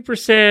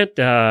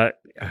 32%.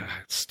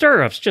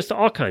 stirrups, just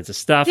all kinds of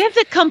stuff. They have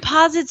the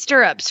composite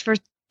stirrups for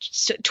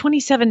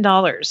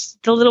 $27.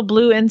 The little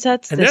blue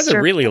insets. And they're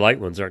the really light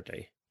ones, aren't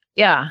they?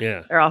 Yeah.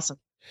 Yeah. They're awesome.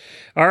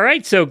 All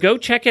right. So go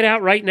check it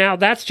out right now.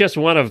 That's just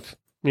one of,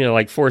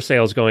 like 4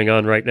 sales going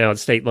on right now at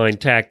State Line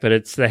Tack, but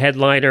it's the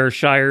headliner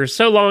Shire's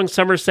So Long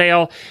Summer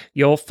Sale.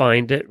 You'll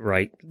find it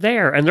right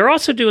there. And they're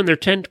also doing their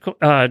 10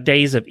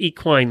 days of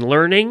equine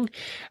learning.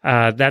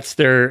 That's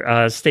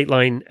their State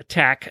Line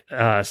Tack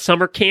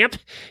summer camp.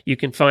 You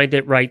can find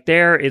it right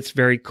there. It's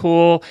very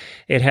cool.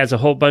 It has a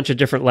whole bunch of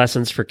different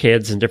lessons for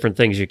kids and different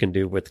things you can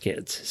do with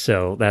kids.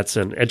 So that's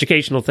an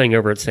educational thing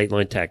over at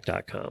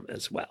statelinetack.com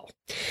as well.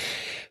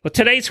 Well,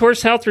 today's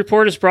Horse Health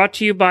Report is brought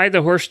to you by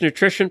the Horse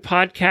Nutrition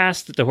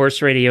Podcast at the Horse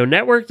Radio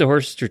Network. The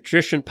Horse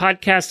Nutrition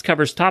Podcast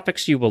covers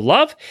topics you will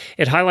love.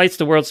 It highlights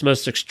the world's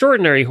most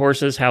extraordinary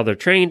horses, how they're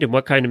trained, and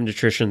what kind of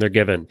nutrition they're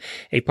given.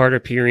 A part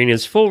of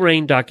Purina's Full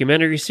Rein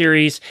documentary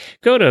series.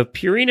 Go to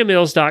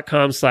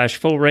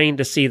purinamills.com/full rein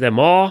to see them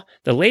all.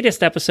 The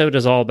latest episode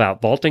is all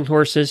about vaulting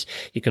horses.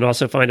 You can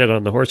also find it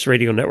on the Horse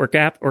Radio Network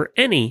app or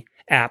any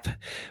app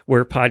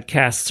where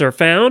podcasts are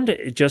found.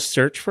 Just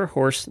search for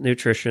Horse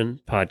Nutrition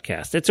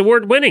Podcast. It's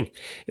award-winning.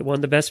 It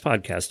won the Best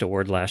Podcast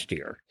Award last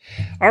year.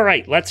 All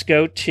right, let's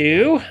go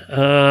to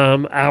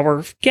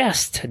our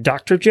guest,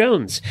 Dr.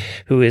 Jones,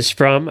 who is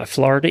from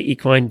Florida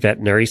Equine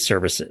Veterinary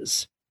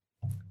Services.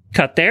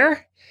 Cut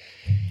there.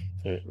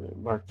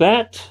 Mark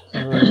that.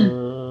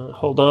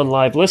 Hold on,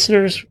 live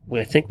listeners.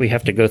 I think we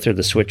have to go through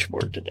the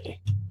switchboard today.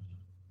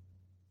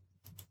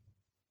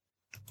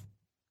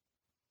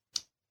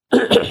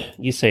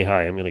 You say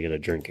hi. I'm going to get a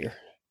drink here.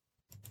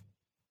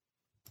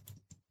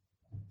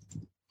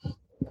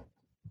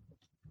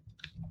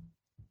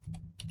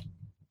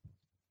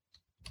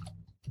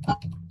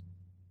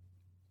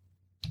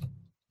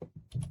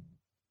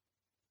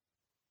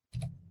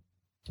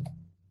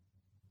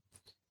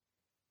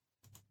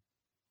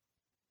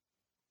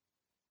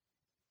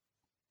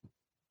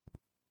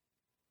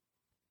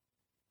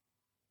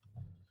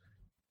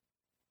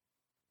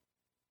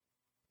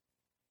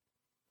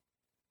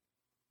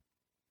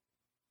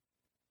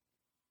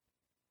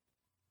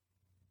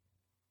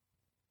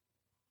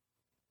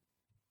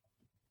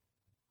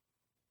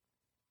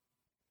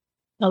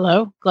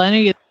 Hello, Glenn. Are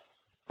you?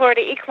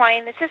 Florida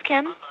Equine, this is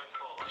Kim.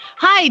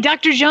 Hi,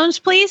 Dr. Jones,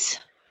 please.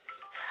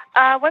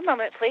 1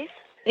 moment, please.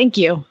 Thank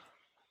you.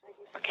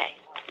 Okay.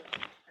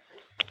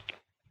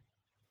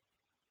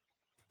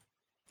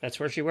 That's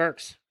where she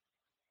works.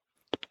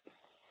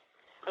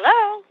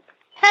 Hello.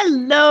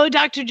 Hello,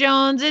 Dr.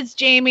 Jones. It's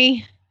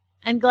Jamie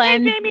and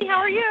Glenn. Hey, Jamie, how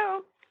are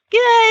you?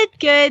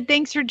 Good.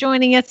 Thanks for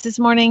joining us this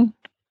morning.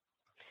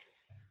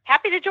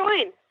 Happy to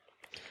join.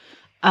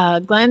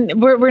 Glenn,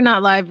 we're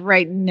not live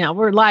right now.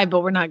 We're live,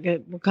 but we're not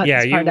good. We'll cut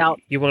this part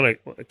out. You want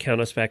to count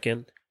us back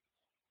in?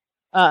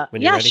 Yeah,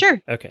 ready? Sure.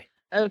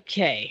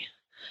 Okay.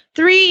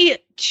 3,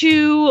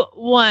 2,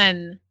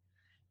 1.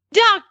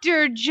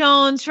 Dr.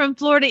 Jones from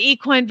Florida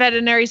Equine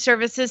Veterinary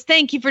Services.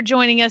 Thank you for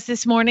joining us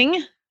this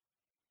morning.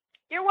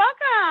 You're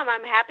welcome.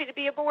 I'm happy to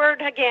be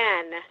aboard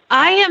again.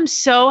 I am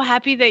so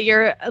happy that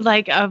you're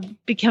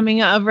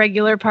becoming a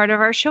regular part of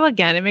our show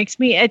again. It makes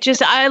me,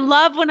 I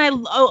love when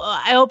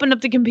I open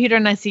up the computer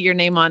and I see your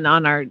name on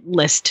our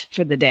list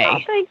for the day.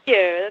 Oh, thank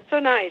you. That's so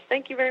nice.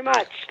 Thank you very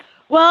much.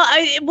 Well,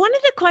 one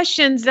of the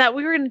questions that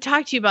we were going to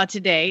talk to you about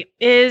today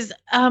is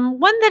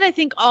one that I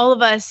think all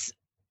of us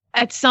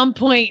at some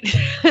point,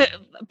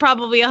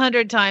 probably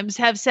 100 times,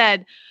 have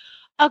said,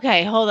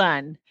 okay, hold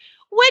on.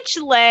 Which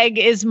leg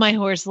is my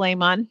horse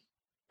lame on?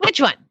 Which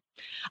one?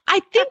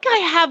 I think I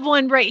have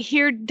one right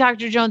here,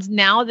 Dr. Jones,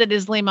 now that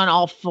is lame on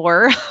all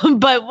 4,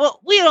 but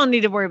we don't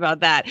need to worry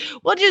about that.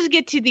 We'll just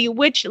get to the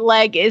which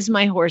leg is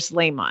my horse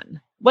lame on.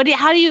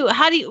 How do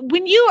you,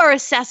 when you are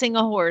assessing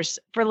a horse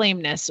for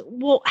lameness,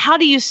 how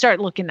do you start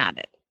looking at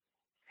it?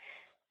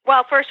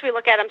 Well, first we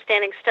look at them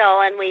standing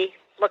still and we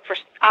look for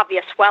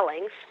obvious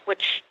swellings,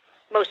 which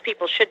most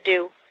people should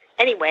do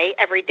anyway,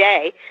 every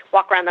day,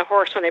 walk around the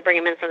horse when they bring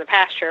him in from the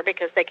pasture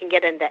because they can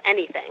get into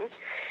anything.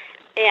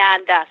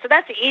 And so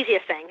that's the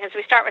easiest thing, is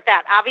we start with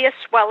that. Obvious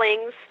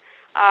swellings,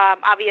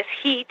 obvious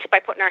heat by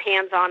putting our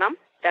hands on them.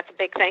 That's a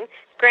big thing.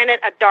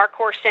 Granted, a dark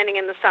horse standing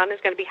in the sun is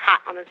going to be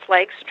hot on its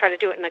legs. So try to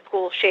do it in a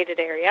cool,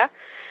 shaded area.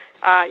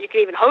 You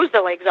can even hose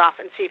the legs off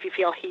and see if you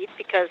feel heat,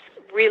 because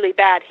really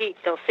bad heat,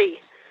 they'll see.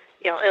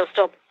 It'll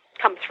still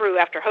come through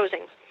after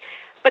hosing.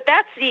 But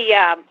that's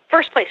the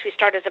first place we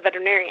start as a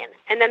veterinarian.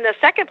 And then the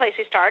second place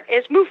we start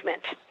is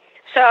movement.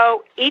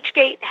 So each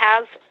gait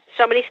has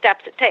so many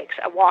steps it takes.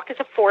 A walk is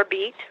a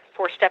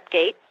 4-step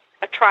gait.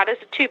 A trot is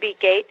a 2-beat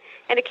gait.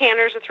 And a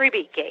canter is a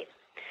 3-beat gait.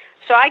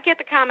 So I get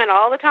the comment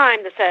all the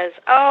time that says,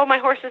 oh, my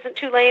horse isn't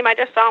too lame. I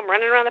just saw him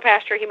running around the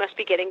pasture. He must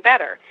be getting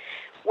better.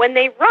 When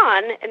they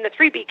run in the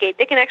 3-beat gait,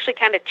 they can actually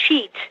kind of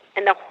cheat.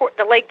 And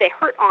the leg they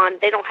hurt on,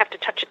 they don't have to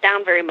touch it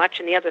down very much,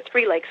 and the other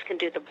 3 legs can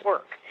do the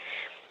work.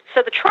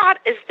 So the trot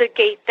is the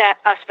gait that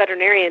us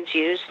veterinarians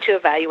use to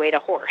evaluate a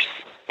horse.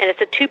 And it's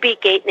a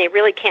 2-beat gait, and they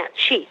really can't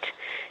cheat.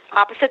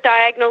 Opposite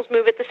diagonals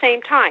move at the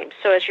same time.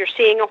 So as you're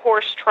seeing a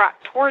horse trot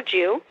towards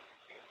you,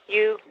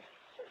 you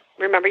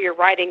remember you're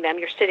riding them,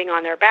 you're sitting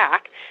on their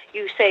back,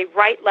 you say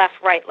right, left,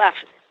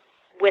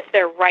 with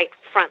their right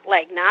front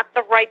leg, not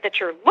the right that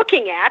you're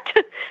looking at,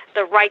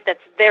 the right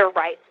that's their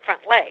right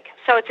front leg.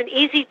 So it's an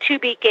easy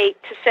two-beat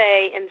gait to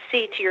say and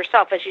see to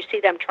yourself as you see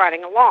them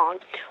trotting along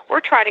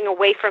or trotting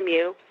away from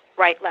you,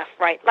 right, left,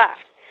 right,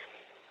 left.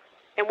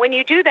 And when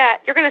you do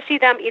that, you're going to see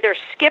them either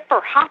skip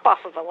or hop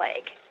off of a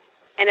leg.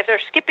 And if they're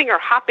skipping or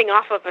hopping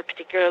off of a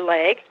particular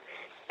leg,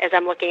 as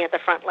I'm looking at the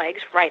front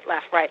legs, right,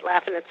 left,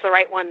 and it's the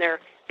right one, they're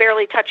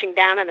barely touching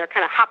down and they're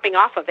kind of hopping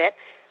off of it,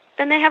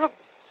 then they have a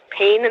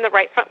pain in the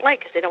right front leg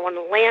because they don't want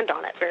to land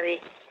on it very,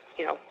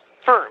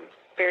 firm,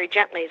 very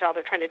gently is all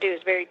they're trying to do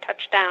is very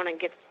touch down and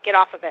get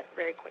off of it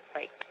very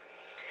quickly.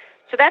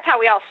 So that's how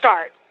we all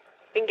start.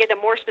 We can get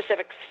into more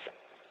specifics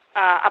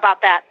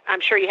about that.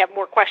 I'm sure you have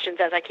more questions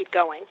as I keep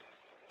going.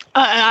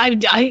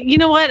 You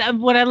know what?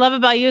 What I love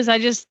about you is I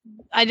just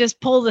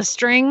pull the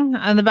string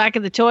on the back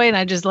of the toy and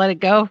I just let it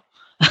go.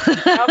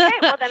 Okay,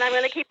 well then I'm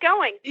going to keep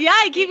going. Yeah,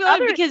 I keep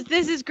going because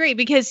this is great.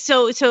 Because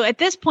so at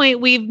this point,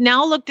 we've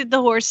now looked at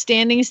the horse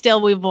standing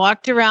still. We've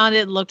walked around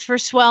it, looked for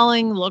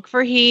swelling, looked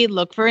for heat,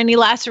 looked for any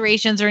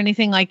lacerations or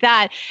anything like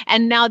that.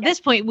 And now at this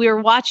point, we are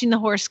watching the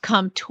horse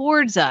come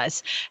towards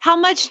us. How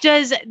much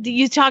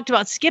you talked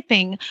about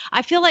skipping?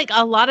 I feel like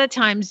a lot of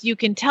times you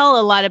can tell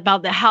a lot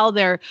about how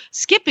they're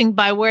skipping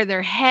by where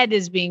their head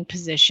is being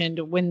positioned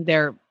when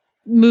they're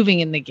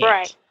moving in the gait.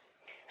 Right.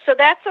 So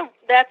that's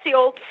the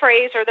old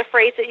phrase, or the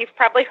phrase that you've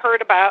probably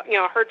heard about,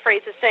 heard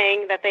phrases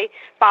saying that they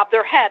bob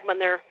their head when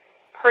they're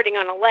hurting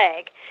on a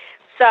leg.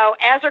 So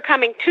as they're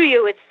coming to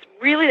you, it's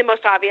really the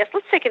most obvious.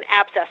 Let's take an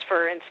abscess,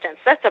 for instance.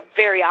 That's a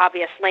very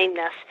obvious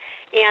lameness.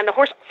 And the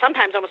horse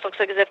sometimes almost looks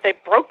like as if they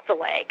broke the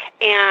leg,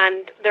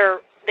 and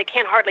they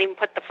can't hardly even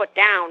put the foot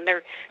down.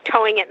 They're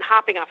towing it and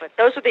hopping off it.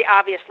 Those are the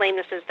obvious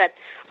lamenesses that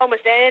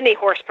almost any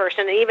horse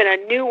person, and even a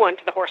new one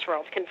to the horse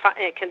world, can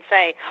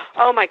say,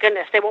 oh my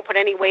goodness, they won't put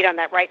any weight on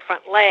that right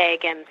front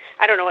leg, and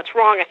I don't know what's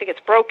wrong, I think it's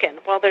broken.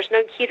 Well, there's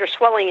no heat or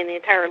swelling in the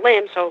entire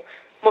limb, so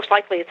most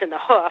likely it's in the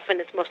hoof, and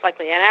it's most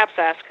likely an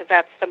abscess because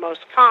that's the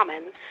most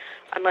common,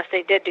 unless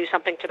they did do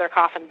something to their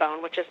coffin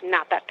bone, which is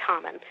not that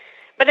common.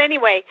 But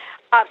anyway,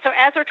 so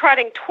as they're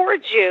trotting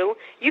towards you,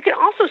 you can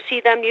also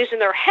see them using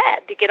their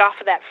head to get off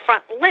of that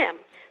front limb.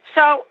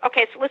 So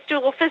let's do a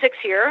little physics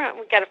here.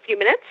 We've got a few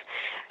minutes.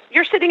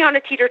 You're sitting on a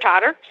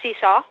teeter-totter,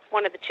 seesaw,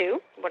 one of the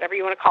two, whatever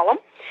you want to call them.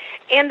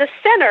 And the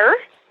center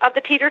of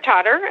the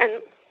teeter-totter,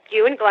 and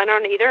you and Glenn are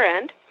on either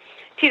end,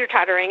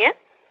 teeter-tottering it,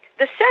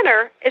 the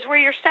center is where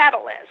your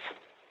saddle is.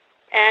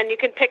 And you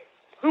can pick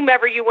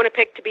whomever you want to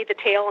pick to be the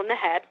tail and the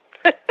head.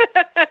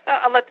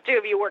 I'll let the two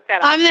of you work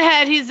that out. I'm the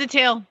head, he's the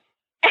tail.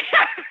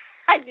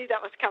 I knew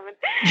that was coming.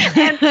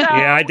 And so,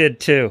 yeah, I did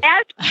too.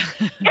 And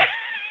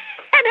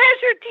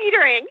as you're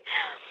teetering,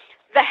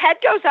 the head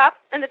goes up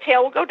and the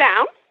tail will go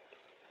down,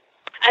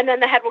 and then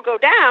the head will go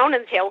down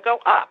and the tail will go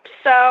up.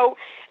 So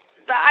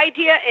the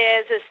idea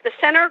is the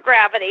center of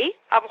gravity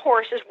of a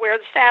horse is where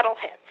the saddle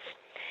hits.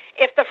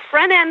 If the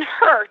front end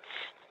hurts,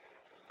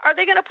 are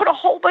they going to put a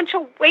whole bunch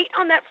of weight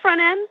on that front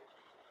end,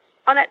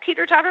 on that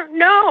teeter-totter?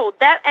 No,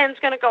 that end's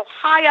going to go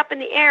high up in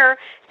the air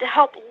to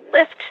help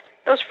lift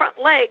those front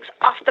legs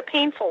off the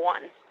painful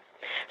one.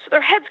 So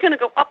their head's going to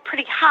go up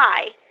pretty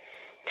high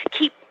to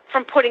keep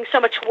from putting so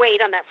much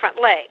weight on that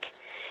front leg.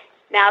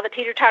 Now the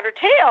teeter-totter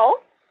tail,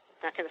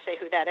 not going to say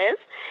who that is,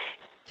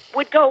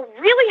 would go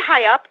really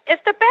high up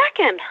if the back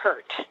end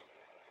hurt.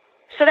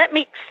 So that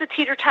makes the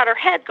teeter-totter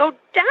head go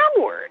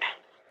downward.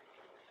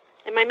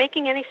 Am I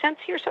making any sense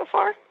here so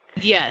far?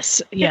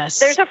 Yes.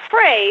 There's a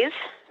phrase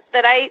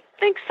that I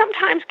think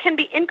sometimes can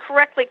be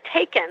incorrectly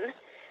taken,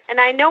 and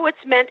I know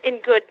it's meant in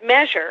good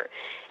measure,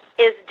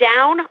 is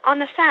down on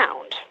the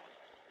sound,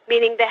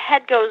 meaning the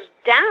head goes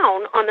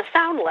down on the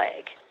sound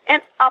leg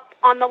and up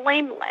on the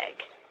lame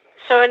leg.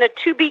 So in a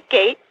two-beat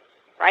gait,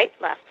 right,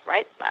 left,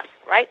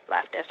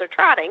 as they're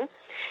trotting,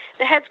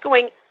 the head's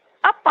going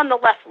up on the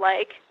left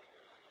leg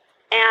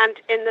and,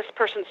 in this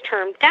person's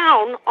term,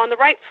 down on the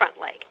right front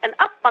leg, and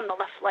up on the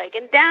left leg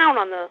and down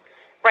on the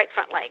right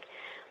front leg.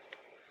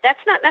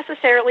 That's not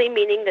necessarily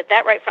meaning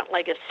that right front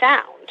leg is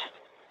sound.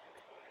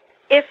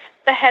 If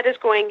the head is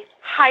going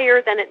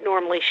higher than it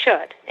normally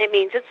should, it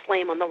means it's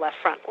lame on the left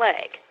front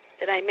leg.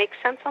 Did I make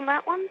sense on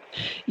that one?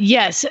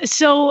 Yes.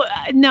 So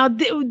now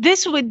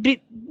this would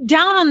be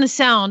down on the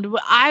sound.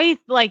 What I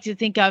like to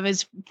think of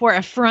as for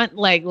a front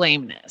leg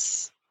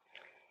lameness.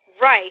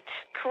 Right.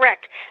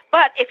 Correct.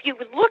 But if you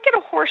look at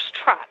a horse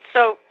trot,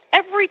 so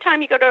every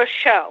time you go to a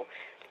show,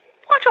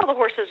 watch all the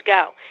horses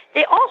go.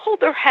 They all hold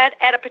their head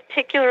at a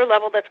particular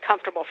level that's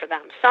comfortable for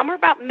them. Some are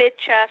about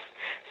mid-chest,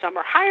 some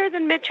are higher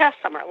than mid-chest,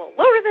 some are a little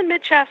lower than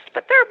mid-chest,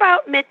 but they're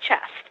about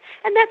mid-chest,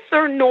 and that's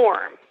their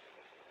norm.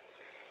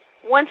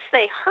 Once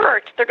they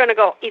hurt, they're going to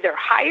go either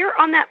higher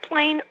on that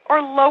plane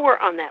or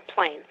lower on that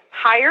plane.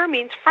 Higher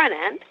means front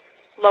end,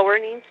 lower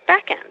means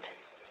back end.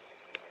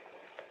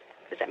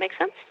 Does that make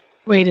sense?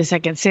 Wait a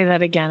second. Say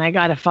that again. I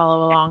got to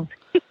follow along.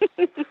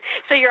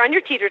 So you're on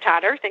your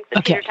teeter-totter, think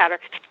the teeter-totter,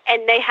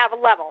 and they have a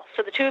level.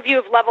 So the two of you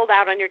have leveled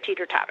out on your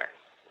teeter-totter.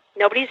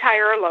 Nobody's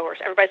higher or lower.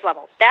 Everybody's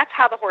level. That's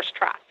how the horse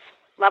trots.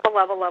 Level,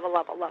 level, level,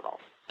 level, level.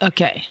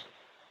 Okay.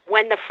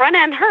 When the front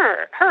end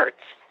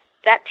hurts,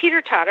 that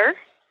teeter-totter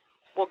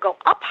will go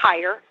up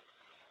higher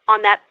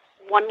on that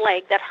one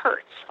leg that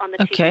hurts on the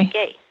teeter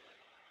gait.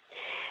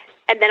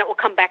 And then it will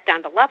come back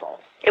down to level.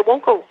 It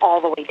won't go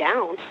all the way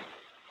down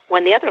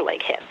when the other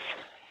leg hits.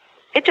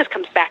 It just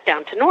comes back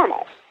down to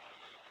normal.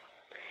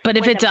 But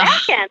if when it's the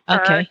back end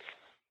hurts,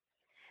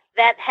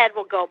 that head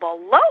will go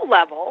below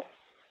level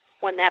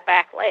when that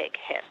back leg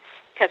hits,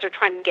 because they're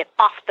trying to get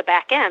off the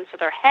back end, so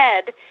their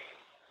head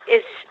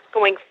is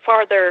going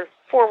farther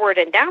forward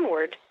and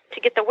downward to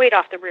get the weight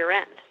off the rear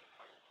end.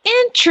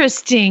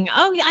 Interesting.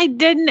 Oh, I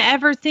didn't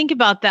ever think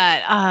about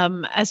that.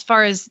 As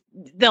far as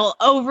they'll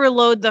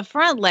overload the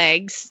front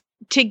legs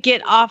to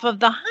get off of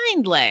the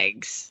hind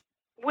legs.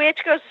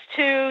 Which goes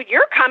to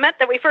your comment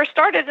that we first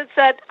started that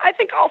said, I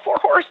think all four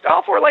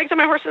legs of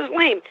my horse is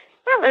lame.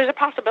 Well, there's a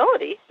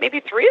possibility. Maybe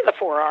 3 of the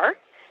 4 are,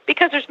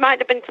 because there might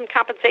have been some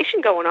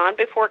compensation going on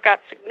before it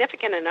got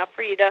significant enough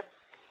for you to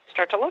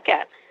start to look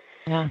at.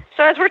 Yeah.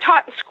 So as we're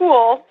taught in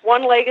school,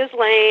 one leg is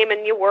lame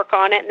and you work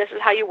on it, and this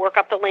is how you work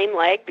up the lame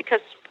leg,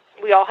 because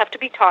we all have to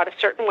be taught a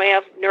certain way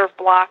of nerve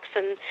blocks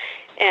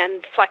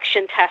and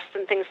flexion tests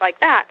and things like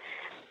that.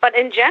 But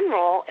in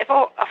general, if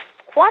a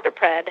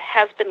quadruped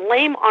has been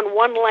lame on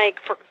one leg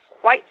for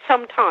quite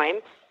some time,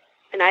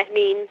 and I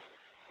mean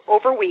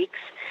over weeks,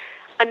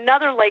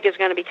 another leg is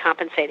going to be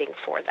compensating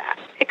for that.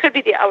 It could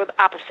be the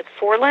opposite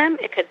forelimb,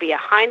 it could be a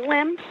hind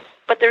limb,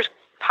 but there's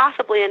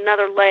possibly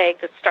another leg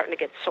that's starting to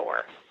get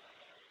sore.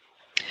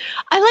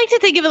 I like to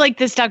think of it like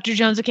this, Dr.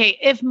 Jones. Okay,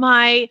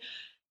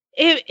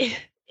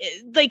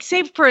 like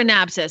say for an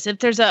abscess, if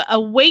there's a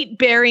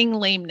weight-bearing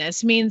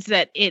lameness, means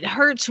that it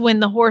hurts when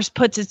the horse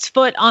puts its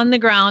foot on the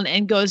ground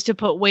and goes to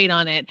put weight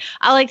on it.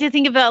 I like to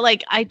think of it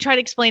like, I try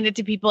to explain it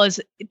to people as,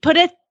 put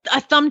a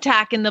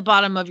thumbtack in the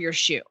bottom of your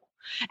shoe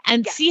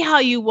and see how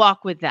you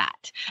walk with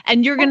that.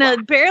 And you're going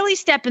to barely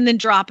step and then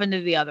drop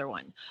into the other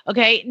one.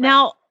 Okay. Right.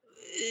 Now,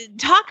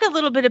 talk a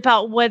little bit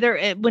about whether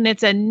when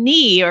it's a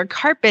knee or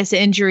carpus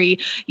injury,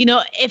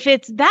 if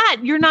it's that,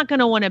 you're not going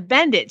to want to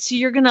bend it. So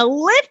you're going to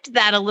lift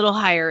that a little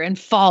higher and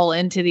fall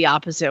into the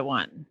opposite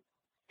one.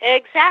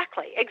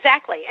 Exactly.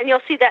 And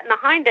you'll see that in the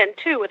hind end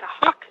too with a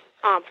hock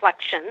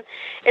flexion,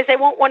 is they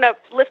won't want to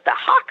lift the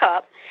hock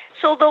up.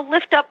 So they'll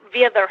lift up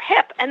via their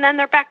hip, and then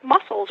their back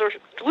muscles or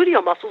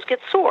gluteal muscles get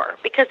sore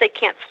because they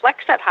can't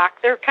flex that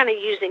hock. They're kind of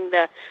using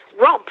the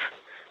rump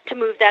to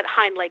move that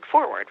hind leg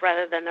forward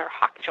rather than their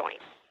hock joint.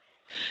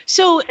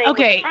 So, same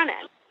okay. with the front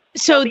end.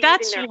 So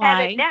that's their why.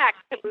 Head and neck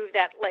to move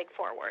that leg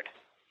forward.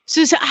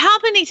 So how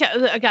many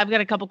times? Okay, I've got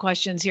a couple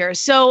questions here.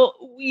 So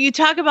you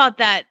talk about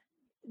that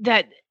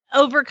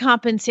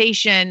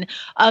overcompensation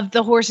of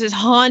the horse's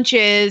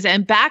haunches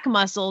and back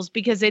muscles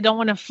because they don't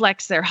want to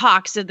flex their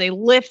hock, so they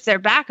lift their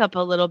back up a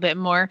little bit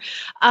more.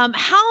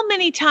 How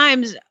many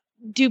times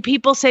do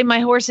people say my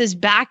horse's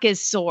back is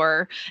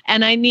sore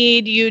and I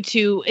need you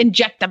to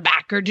inject the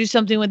back or do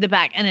something with the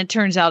back, and it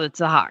turns out it's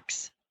the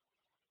hocks?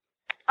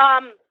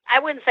 I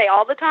wouldn't say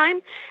all the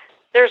time.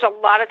 There's a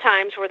lot of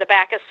times where the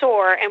back is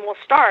sore, and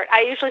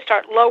I usually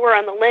start lower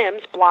on the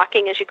limbs,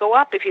 blocking as you go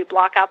up. If you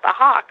block out the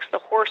hocks, the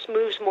horse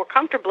moves more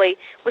comfortably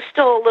with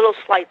still a little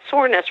slight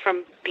soreness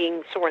from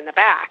being sore in the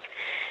back.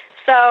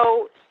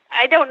 So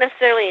I don't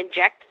necessarily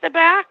inject the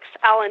backs.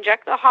 I'll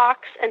inject the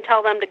hocks and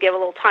tell them to give a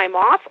little time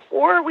off,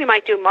 or we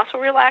might do muscle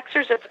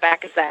relaxers if the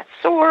back is that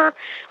sore,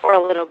 or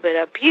a little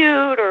bit of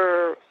bute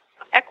or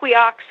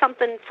Equiox,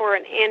 something for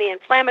an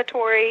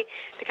anti-inflammatory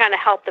to kind of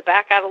help the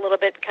back out a little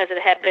bit because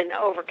it had been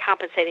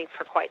overcompensating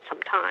for quite some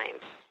time.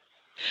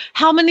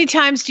 How many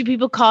times do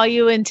people call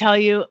you and tell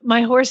you,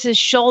 my horse's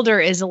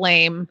shoulder is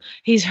lame,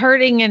 he's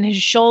hurting in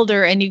his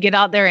shoulder, and you get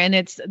out there and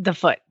it's the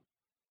foot?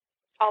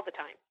 All the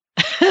time.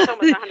 It's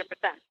almost 100%.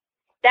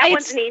 That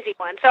one's an easy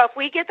one. So if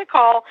we get the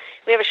call,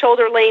 we have a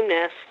shoulder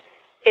lameness,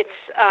 it's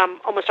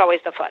almost always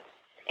the foot.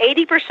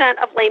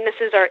 80% of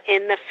lamenesses are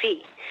in the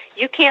feet.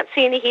 You can't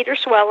see any heat or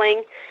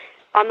swelling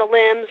on the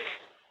limbs.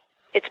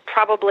 It's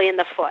probably in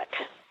the foot.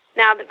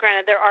 Now,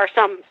 granted, there are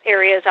some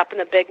areas up in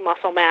the big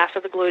muscle mass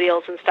of the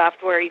gluteals and stuff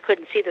where you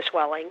couldn't see the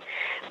swelling.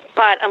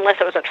 But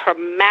unless it was a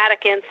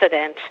traumatic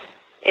incident,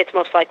 it's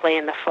most likely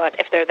in the foot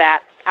if they're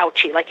that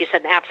ouchy, like you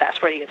said, an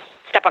abscess, where you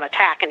step on a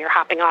tack and you're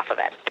hopping off of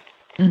it.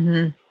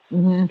 Mm-hmm.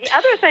 Mm-hmm. The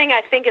other thing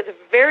I think is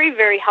very,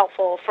 very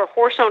helpful for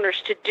horse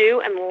owners to do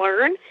and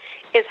learn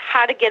is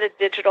how to get a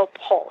digital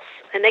pulse.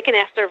 And they can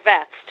ask their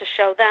vets to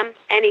show them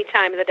any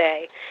time of the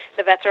day.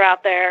 The vets are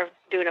out there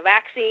doing a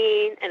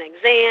vaccine, an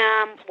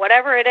exam,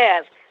 whatever it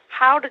is,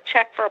 how to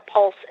check for a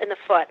pulse in the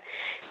foot.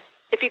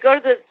 If you go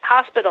to the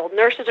hospital,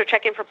 nurses are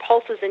checking for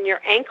pulses in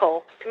your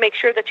ankle to make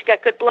sure that you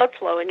got good blood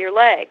flow in your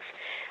legs.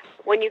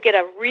 When you get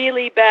a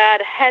really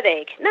bad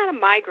headache, not a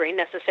migraine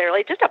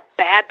necessarily, just a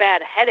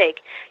bad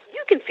headache,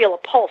 you can feel a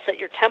pulse at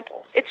your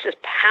temple. It's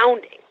just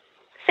pounding.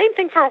 Same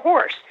thing for a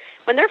horse.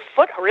 When their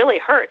foot really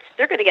hurts,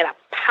 they're going to get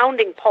a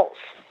pounding pulse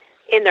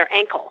in their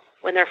ankle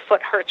when their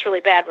foot hurts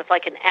really bad with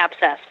like an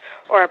abscess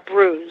or a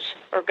bruise,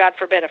 or God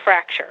forbid, a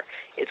fracture.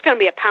 It's going to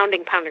be a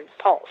pounding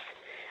pulse.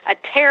 A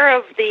tear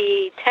of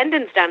the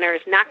tendons down there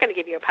is not going to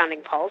give you a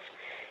pounding pulse.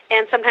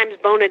 And sometimes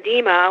bone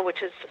edema,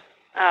 which is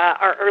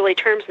our early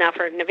terms now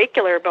for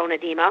navicular bone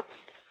edema,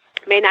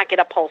 may not get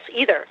a pulse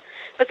either.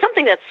 But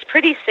something that's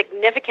pretty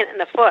significant in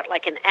the foot,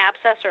 like an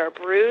abscess or a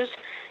bruise,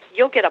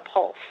 you'll get a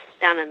pulse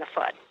down in the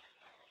foot.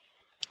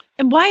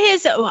 And why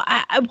is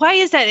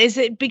that? Is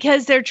it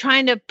because they're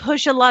trying to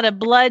push a lot of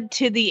blood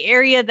to the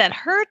area that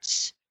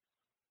hurts?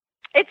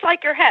 It's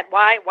like your head.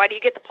 Why do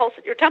you get the pulse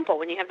at your temple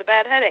when you have the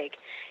bad headache?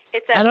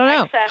 It's that I don't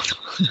know. excess.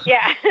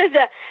 Yeah,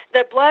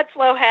 the blood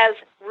flow has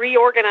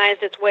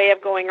reorganized its way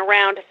of going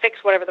around to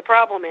fix whatever the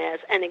problem is,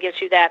 and it gives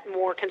you that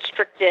more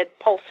constricted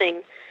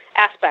pulsing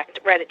aspect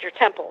right at your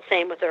temple.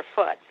 Same with their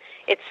foot.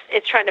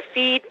 It's trying to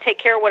take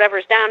care of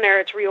whatever's down there.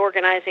 It's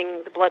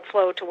reorganizing the blood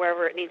flow to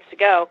wherever it needs to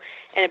go,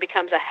 and it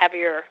becomes a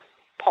heavier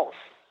pulse.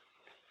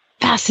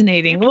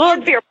 Fascinating. You Well,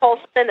 can feel your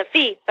pulse in the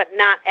feet, but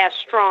not as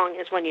strong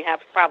as when you have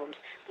problems.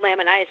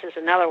 Laminitis is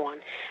another one.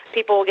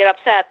 People will get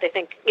upset. They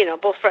think,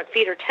 both front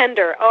feet are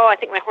tender. Oh, I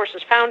think my horse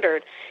is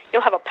foundered.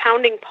 You'll have a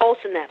pounding pulse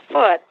in that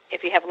foot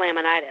if you have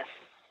laminitis.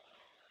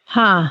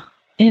 huh.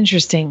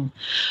 Interesting.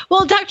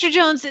 Well, Dr.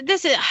 Jones,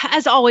 this is,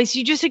 as always,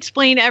 you just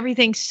explain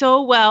everything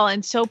so well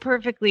and so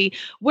perfectly.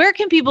 Where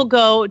can people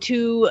go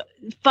to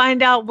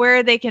find out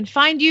where they can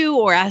find you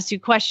or ask you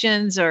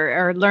questions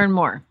or learn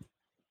more?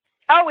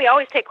 Oh, we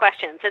always take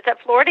questions. It's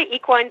at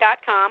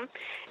floridaequine.com,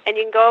 and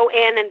you can go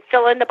in and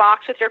fill in the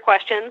box with your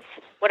questions,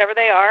 whatever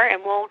they are,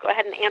 and we'll go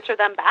ahead and answer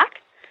them back.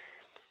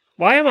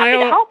 Why am Happy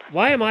to help.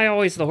 Why am I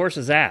always the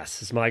horse's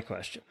ass? Is my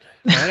question.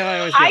 Why do I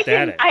always get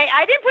that?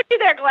 I didn't put you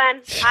there,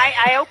 Glenn.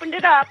 I opened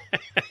it up.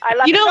 I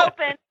left it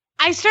open.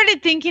 I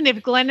started thinking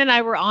if Glenn and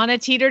I were on a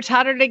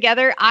teeter-totter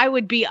together, I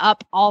would be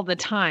up all the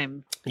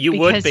time. You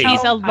would be. Because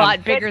he's a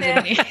lot bigger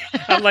than me.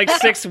 I'm like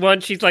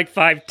 6'1", she's like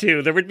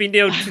 5'2". There would be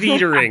no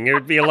teetering. It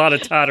would be a lot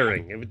of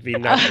tottering. It would be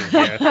nothing.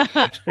 Yeah.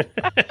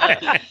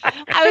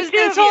 I was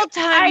this whole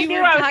time I knew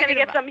I was going to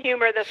get some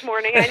humor this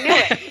morning. I knew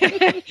it.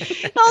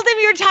 The whole time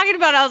you were talking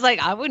about it, I was like,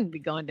 I wouldn't be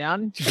going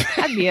down.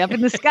 I'd be up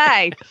in the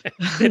sky.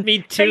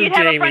 Me too, so you'd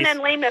have Jamie. a front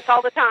end lameness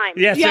all the time.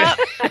 Yes, Yep.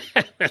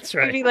 right. That's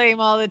right. I'd be lame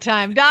all the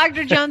time.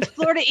 Dr. Jones,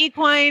 Florida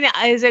Equine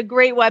is a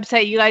great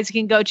website. You guys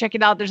can go check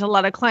it out. There's a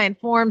lot of client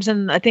forums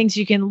and things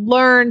you can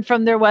learn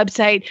from their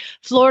website,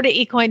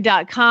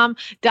 floridaequine.com.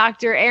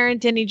 Dr. Erin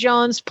Denny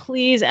Jones,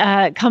 please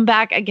come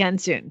back again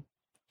soon.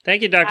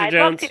 Thank you, Dr. I'd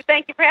Jones. love to.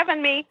 Thank you for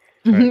having me.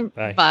 All right,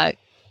 bye. Bye.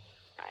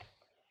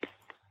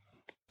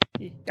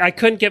 I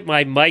couldn't get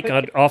my mic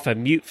off of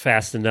mute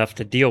fast enough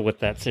to deal with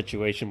that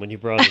situation when you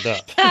brought it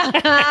up.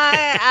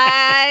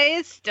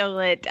 I stole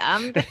it.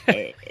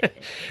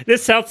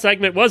 This health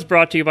segment was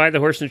brought to you by the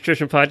Horse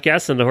Nutrition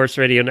Podcast and the Horse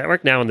Radio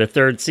Network, now in the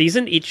third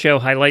season. Each show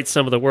highlights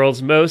some of the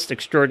world's most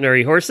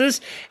extraordinary horses,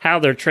 how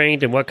they're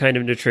trained, and what kind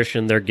of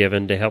nutrition they're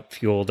given to help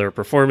fuel their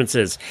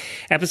performances.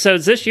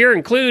 Episodes this year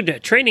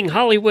include training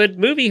Hollywood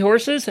movie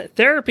horses,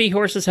 therapy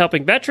horses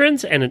helping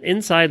veterans, and an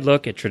inside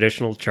look at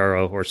traditional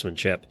Charro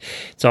horsemanship.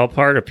 It's all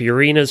part of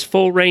Purina's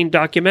Full Reign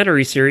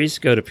documentary series.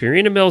 Go to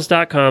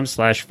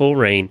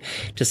purinamills.com/fullreign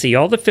to see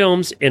all the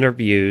films,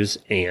 interviews,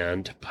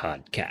 and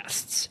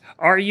podcasts.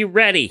 Are you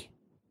ready?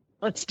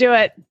 Let's do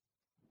it.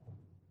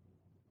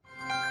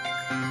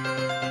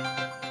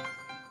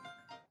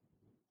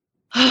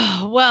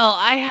 Well,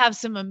 I have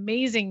some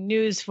amazing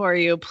news for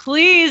you.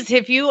 Please,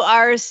 if you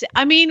are,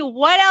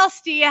 what else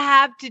do you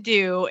have to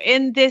do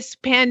in this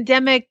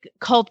pandemic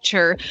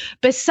culture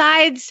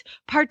besides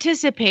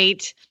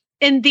participate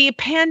in the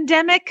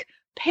Pandemic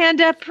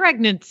Panda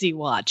Pregnancy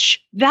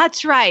Watch?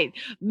 That's right.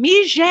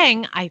 Mi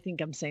Zhang, I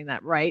think I'm saying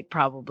that right,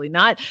 probably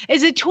not,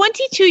 is a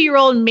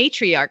 22-year-old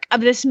matriarch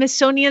of the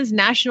Smithsonian's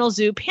National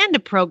Zoo Panda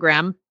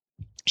Program.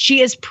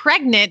 She is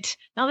pregnant.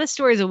 Now, this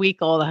story is a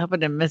week old. I hope I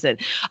didn't miss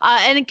it.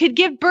 And it could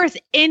give birth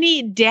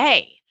any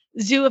day,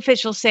 zoo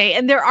officials say.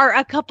 And there are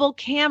a couple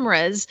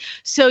cameras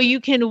so you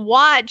can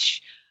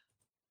watch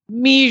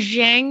Mi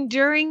Zhang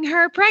during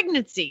her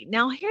pregnancy.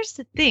 Now, here's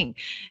the thing.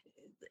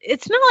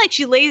 It's not like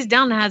she lays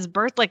down and has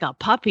birth like a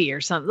puppy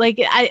or something, like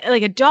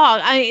a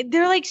dog.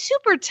 They're like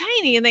super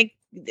tiny, and I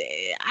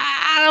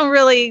don't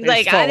really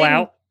like.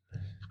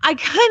 I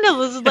kind of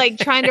was like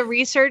trying to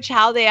research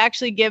how they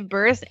actually give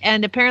birth,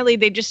 and apparently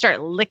they just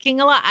start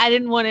licking a lot. I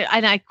didn't want to,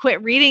 and I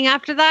quit reading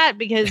after that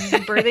because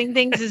birthing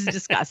things is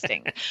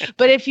disgusting.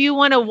 But if you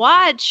want to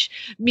watch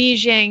Mi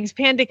Zhang's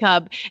Panda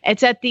Cub,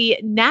 it's at the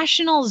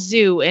National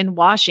Zoo in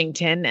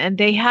Washington, and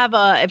they have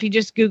if you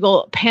just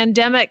Google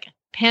Pandemic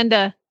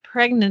Panda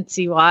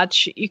Pregnancy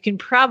Watch, you can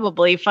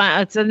probably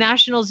find it's a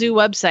National Zoo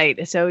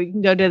website, so you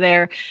can go to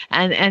there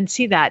and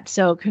see that.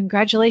 So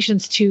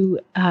congratulations to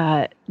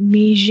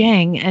Mi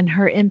Zhang and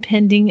her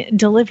impending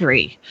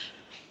delivery.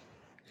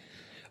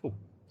 Oh,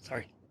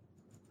 sorry.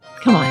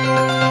 Come on.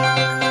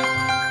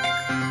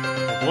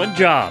 One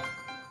job.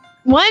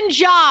 One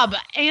job.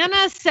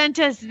 Anna sent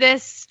us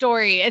this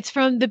story. It's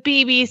from the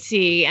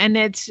BBC, and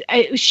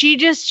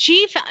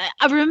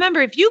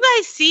remember, if you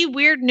guys see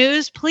weird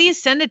news,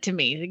 please send it to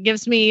me. It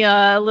gives me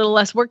a little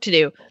less work to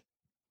do.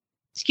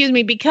 Excuse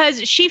me,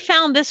 because she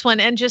found this one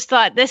and just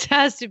thought this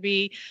has to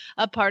be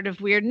a part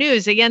of weird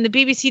news. Again, the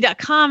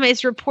BBC.com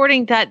is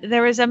reporting that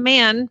there is a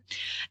man,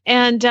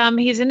 and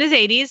he's in his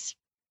 80s,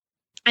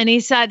 and he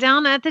sat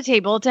down at the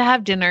table to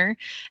have dinner,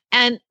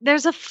 and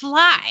there's a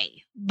fly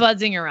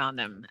buzzing around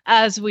him,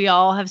 as we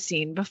all have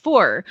seen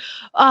before.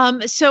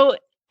 And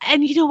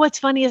you know what's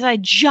funny is I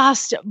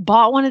just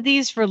bought one of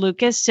these for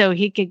Lucas so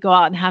he could go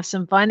out and have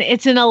some fun.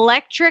 It's an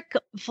electric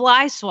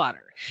fly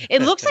swatter.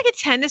 It looks like a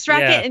tennis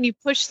racket, and you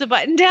push the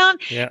button down.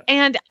 Yeah.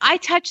 And I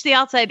touch the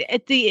outside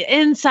at the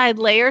inside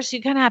layer, so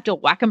you kind of have to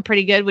whack them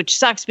pretty good, which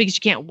sucks because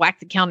you can't whack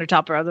the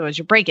countertop or otherwise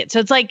you break it. So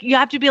it's like you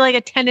have to be like a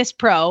tennis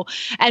pro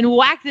and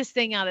whack this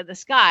thing out of the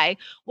sky.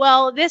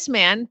 Well, this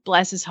man,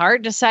 bless his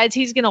heart, decides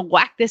he's going to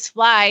whack this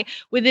fly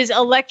with his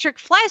electric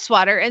fly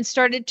swatter and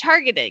started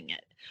targeting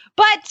it.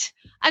 But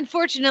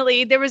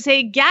unfortunately, there was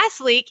a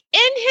gas leak in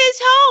his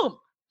home.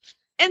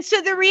 And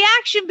so the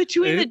reaction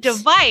between the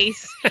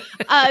device,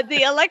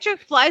 the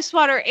electric fly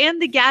swatter,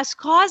 and the gas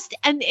caused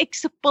an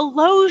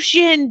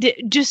explosion,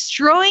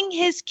 destroying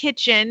his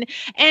kitchen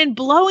and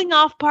blowing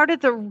off part of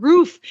the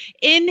roof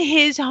in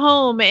his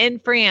home in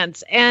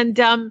France. And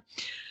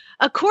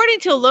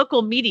according to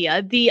local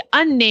media, the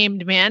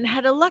unnamed man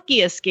had a lucky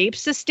escape,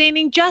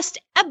 sustaining just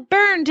a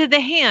burn to the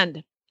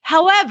hand.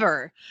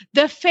 However,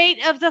 the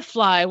fate of the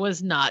fly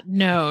was not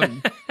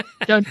known.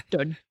 Dun,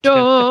 dun,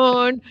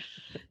 dun.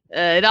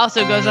 It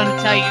also goes on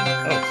to tell you.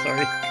 Oh,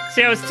 sorry.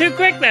 See, I was too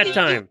quick that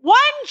time. One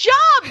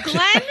job,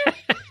 Glenn.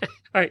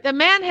 All right. The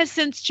man has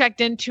since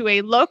checked into a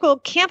local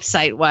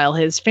campsite while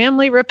his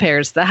family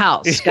repairs the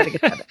house. Gotta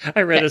get that.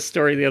 I read a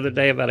story the other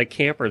day about a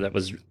camper that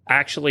was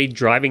actually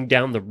driving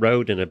down the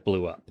road and it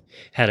blew up.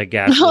 Had a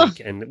gas leak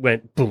and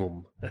went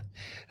boom.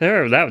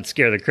 That would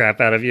scare the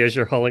crap out of you as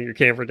you're hauling your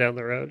camper down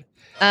the road.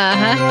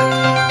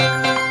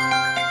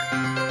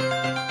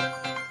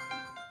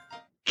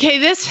 Okay,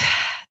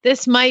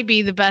 this might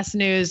be the best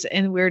news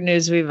and weird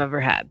news we've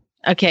ever had.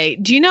 Okay,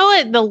 do you know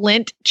what the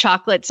Lindt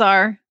chocolates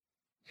are?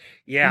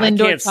 Yeah,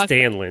 Lindor I can't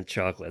stand Lindt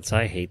chocolates.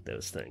 I hate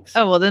those things.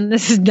 Oh, well, then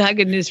this is not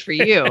good news for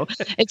you.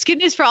 It's good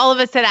news for all of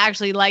us that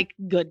actually like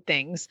good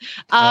things.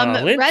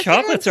 Lindt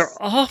chocolates are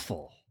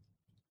awful.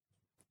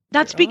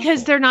 That's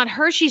because they're not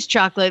Hershey's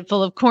chocolate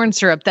full of corn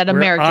syrup that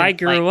Americans I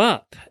grew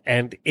up,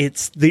 and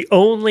it's the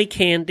only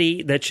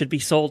candy that should be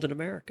sold in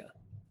America.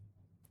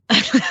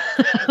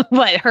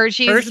 What,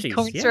 Hershey's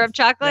corn syrup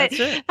chocolate? That's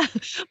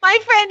it. My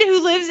friend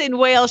who lives in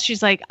Wales,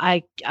 she's like,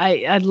 I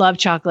love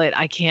chocolate.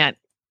 I can't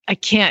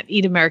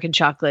eat American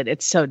chocolate.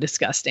 It's so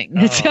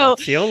disgusting. So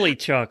it's the only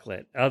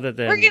chocolate other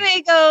than. We're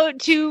gonna go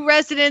to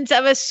residents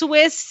of a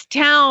Swiss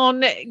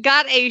town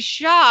got a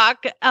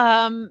shock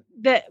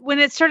that when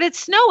it started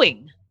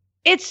snowing.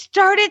 It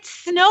started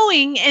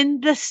snowing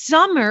in the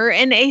summer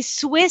in a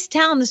Swiss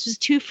town. This was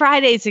 2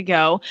 Fridays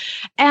ago.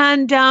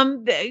 And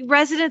the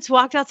residents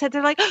walked outside.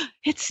 They're like, oh,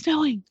 it's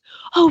snowing.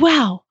 Oh,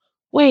 wow.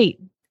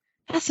 Wait,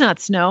 that's not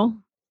snow.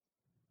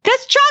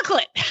 That's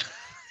chocolate.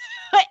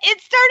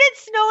 It started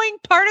snowing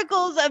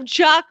particles of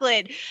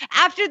chocolate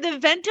after the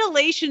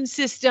ventilation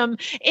system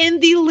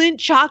in the Lindt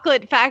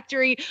chocolate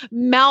factory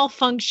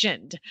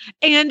malfunctioned.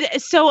 And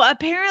so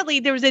apparently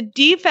there was a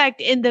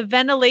defect in the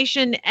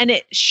ventilation and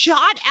it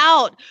shot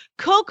out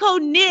cocoa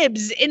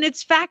nibs in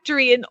its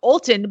factory in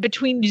Olten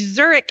between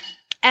Zurich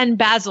and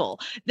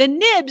Basel. The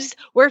nibs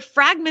were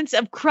fragments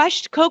of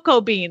crushed cocoa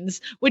beans,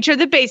 which are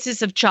the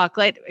basis of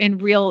chocolate, in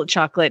real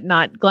chocolate,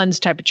 not Glenn's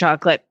type of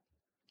chocolate.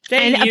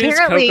 They use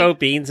cocoa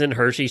beans in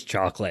Hershey's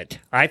chocolate.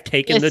 I've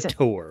taken the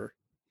tour.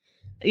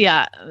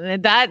 Yeah,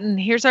 that, and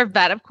here's our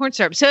vat of corn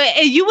syrup. So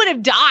you would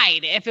have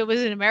died if it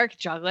was an American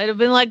chocolate. It would have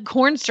been like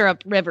corn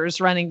syrup rivers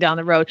running down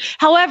the road.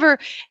 However,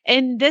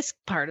 in this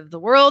part of the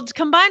world,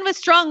 combined with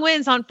strong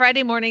winds on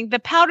Friday morning, the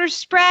powder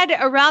spread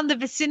around the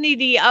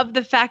vicinity of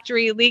the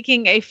factory,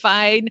 leaking a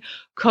fine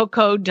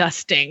cocoa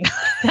dusting.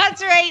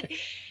 That's right.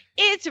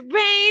 It's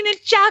rain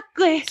and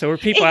chocolate. So were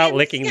people out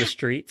licking the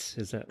streets?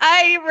 Is that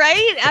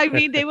right? I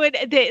mean, the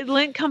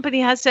Lindt company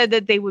has said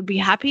that they would be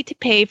happy to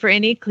pay for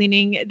any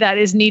cleaning that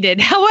is needed.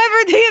 However,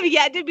 they have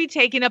yet to be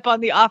taken up on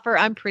the offer.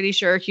 I'm pretty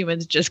sure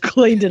humans just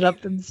cleaned it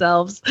up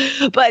themselves.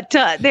 But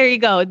there you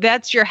go.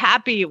 That's your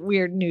happy,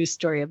 weird news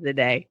story of the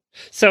day.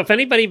 So if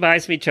anybody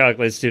buys me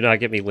chocolates, do not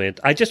get me Lindt.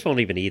 I just won't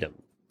even eat them.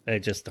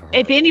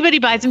 If anybody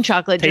buys him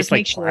chocolate, just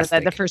make sure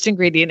that the first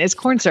ingredient is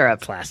corn syrup.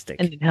 Plastic.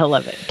 And he'll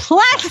love it.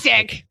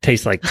 Plastic!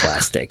 Tastes like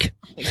plastic.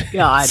 Oh my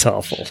God. It's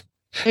awful.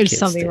 There's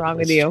something wrong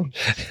with you.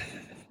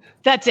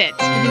 That's it.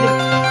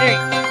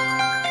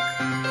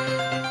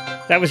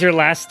 That was your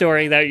last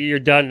story. That you're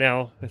done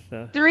now with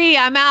 3.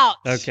 I'm out.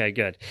 Okay,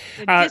 good.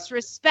 The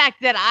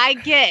disrespect that I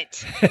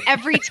get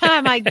every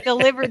time I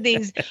deliver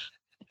these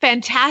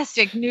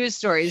fantastic news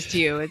stories to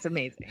you. It's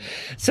amazing.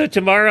 So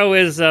tomorrow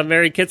is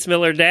Mary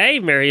Kitzmiller Day.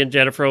 Mary and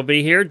Jennifer will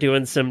be here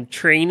doing some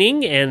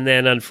training. And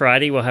then on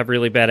Friday, we'll have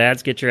really bad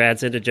ads. Get your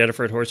ads into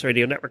Jennifer at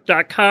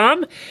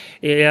horseradionetwork.com.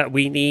 Yeah,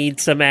 we need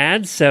some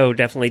ads. So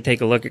definitely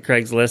take a look at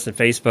Craigslist and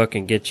Facebook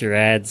and get your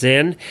ads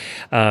in.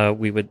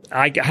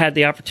 I had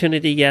the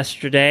opportunity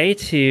yesterday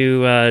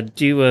to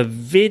do a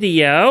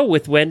video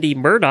with Wendy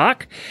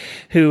Murdoch,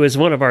 who is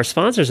one of our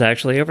sponsors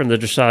actually over in the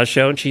Dressage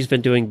Show. And she's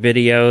been doing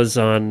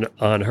videos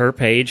on her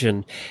page,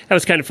 and that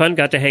was kind of fun.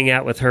 Got to hang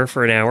out with her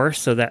for an hour,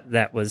 so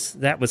that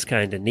was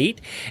kind of neat.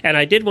 And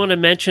I did want to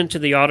mention to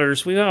the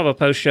auditors, we don't have a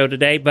post show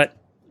today, but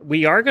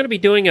we are going to be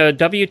doing a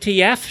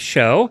WTF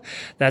show.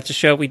 That's a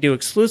show we do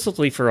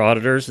exclusively for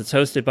auditors. It's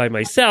hosted by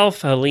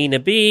myself, Helena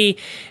B.,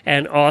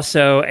 and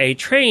also a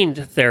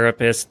trained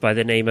therapist by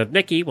the name of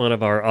Nikki, one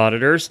of our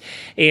auditors.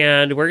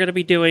 And we're going to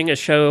be doing a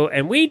show,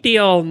 and we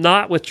deal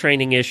not with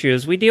training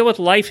issues. We deal with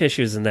life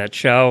issues in that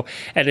show,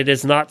 and it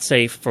is not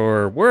safe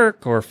for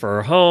work or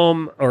for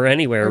home or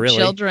anywhere, really.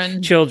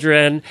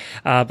 Children.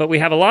 But we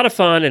have a lot of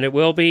fun, and it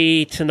will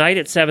be tonight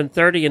at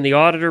 7:30 in the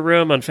Auditor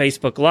Room on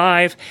Facebook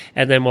Live,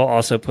 and then we'll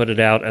also put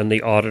it out on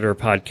the Auditor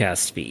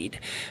podcast feed.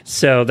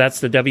 So that's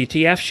the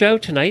WTF show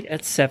tonight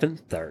at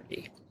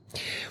 7:30.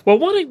 Well,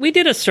 we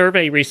did a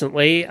survey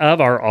recently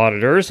of our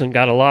auditors and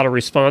got a lot of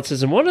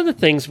responses. And one of the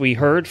things we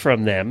heard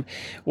from them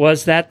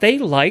was that they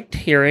liked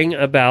hearing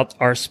about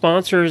our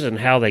sponsors and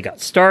how they got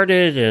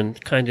started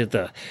and kind of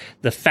the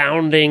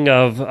founding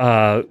of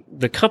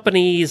the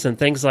companies and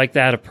things like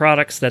that, of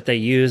products that they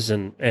use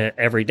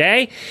every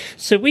day.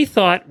 So we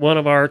thought one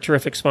of our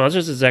terrific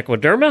sponsors is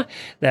Equiderma,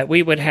 that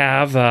we would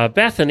have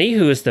Bethany,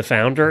 who is the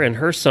founder, and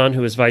her son,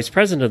 who is vice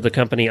president of the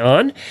company,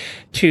 on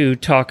to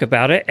talk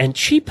about it. And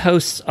she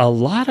posts a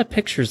lot of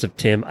pictures of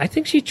Tim. I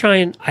think she's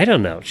trying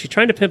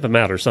to pimp him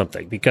out or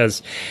something,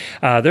 because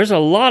there's a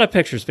lot of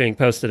pictures being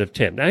posted of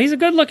Tim. Now, he's a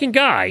good-looking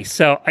guy,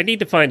 so I need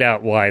to find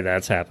out why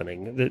that's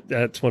happening.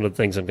 That's one of the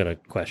things I'm going to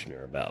question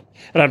her about.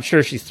 And I'm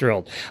sure she's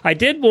thrilled. I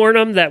did warn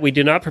him that we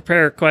do not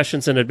prepare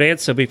questions in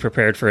advance, so be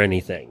prepared for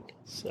anything.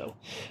 So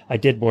I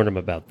did warn him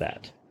about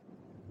that.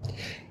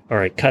 All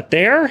right, cut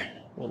there.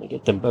 I'm going to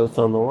get them both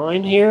on the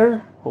line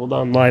here. Hold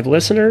on, live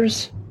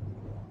listeners.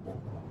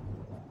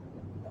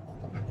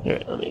 All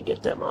right, let me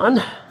get them on.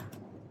 I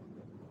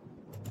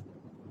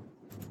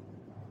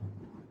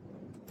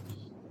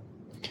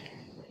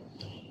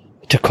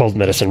took cold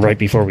medicine right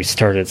before we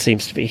started. It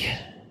seems to be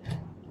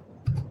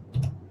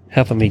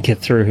helping me get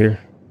through here.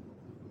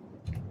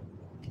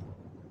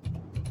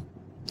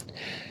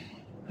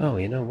 Oh,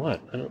 you know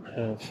what? I don't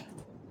have...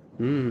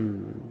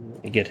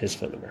 Let me get his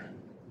phone number.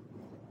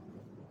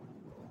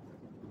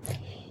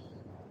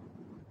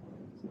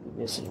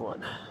 Missing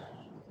one.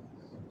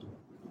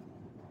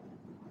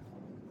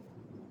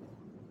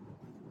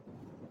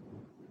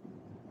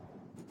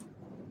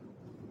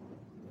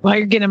 While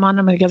you're getting him on,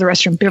 I'm going to go to the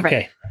restroom. Be right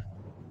back.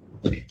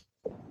 Okay.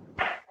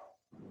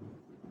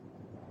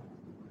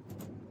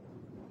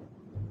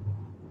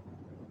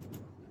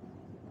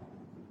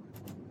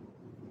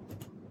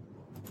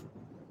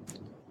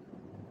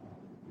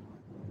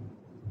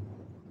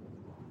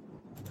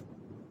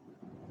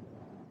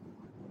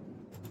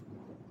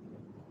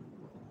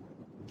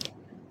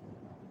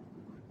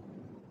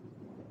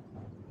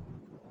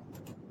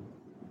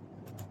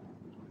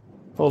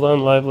 Hold on,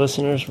 live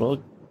listeners.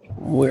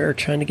 We're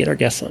trying to get our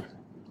guests on.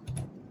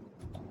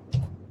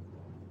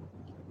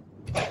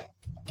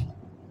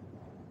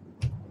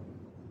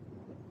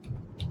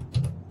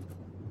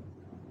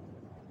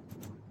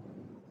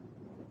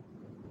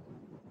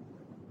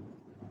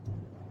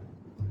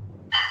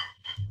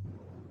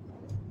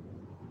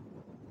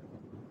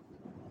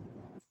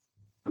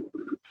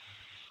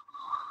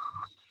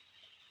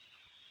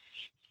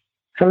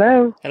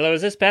 Hello. Hello,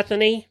 is this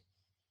Bethany?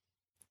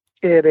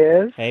 It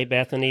is. Hey,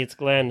 Bethany, it's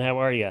Glenn. How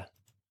are you?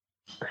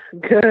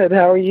 Good.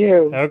 How are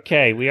you?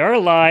 Okay, we are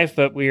live,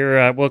 but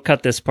we'll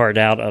cut this part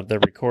out of the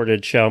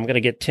recorded show. I'm going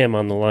to get Tim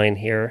on the line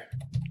here.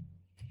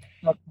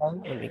 Okay.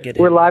 Let me get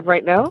We're him. live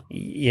right now?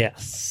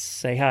 Yes.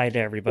 Say hi to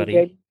everybody.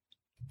 Okay.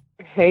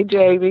 Hey,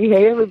 Jamie.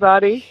 Hey,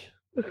 everybody.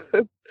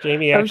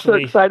 Jamie, I'm so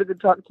excited to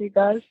talk to you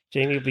guys.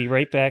 Jamie will be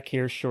right back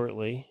here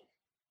shortly.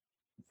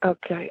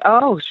 Okay.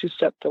 Oh, she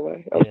stepped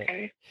away.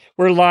 Okay.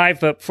 We're live,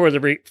 but for the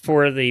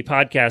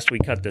podcast, we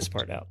cut this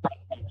part out.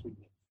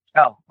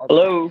 Oh,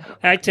 hello.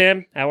 Hi,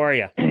 Tim. How are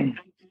you?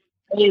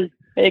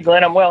 Hey,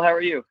 Glenn. I'm well. How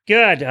are you?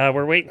 Good.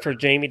 We're waiting for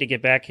Jamie to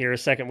get back here a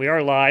second. We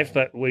are live,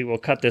 but we will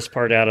cut this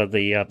part out of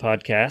the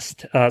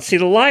podcast. See,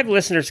 the live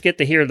listeners get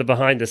to hear the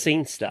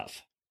behind-the-scenes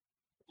stuff.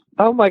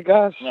 Oh, my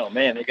gosh. Oh,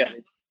 man. They got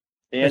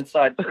the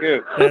inside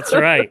scoop. That's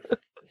right.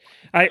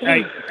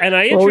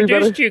 I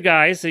introduced you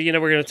guys. So, we're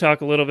going to talk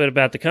a little bit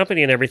about the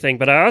company and everything,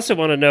 but I also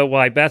want to know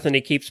why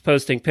Bethany keeps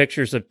posting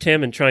pictures of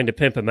Tim and trying to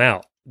pimp him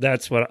out.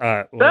 That's what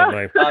my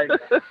wife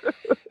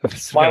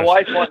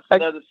wants to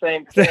know the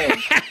same thing.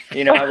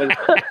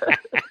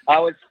 I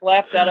was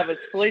slapped out of his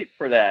sleep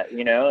for that,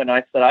 and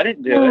I said I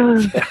didn't do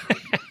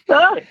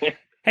it.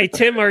 Hey,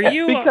 Tim, are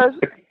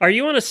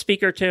you on a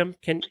speaker, Tim?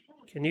 Can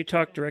Can you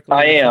talk directly?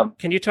 I am.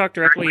 Can you talk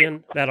directly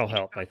in? That'll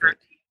help, I think.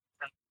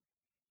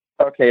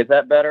 Okay, is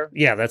that better?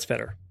 Yeah, that's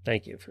better.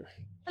 Thank you.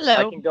 Hello.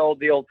 I can go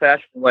the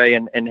old-fashioned way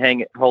and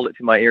hold it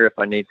to my ear if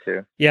I need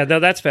to. Yeah, no,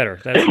 that's better.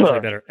 That's definitely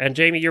better. And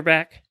Jamie, you're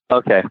back?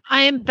 Okay.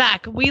 I am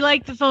back. We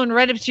like the phone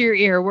right up to your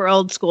ear. We're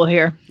old school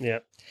here. Yeah.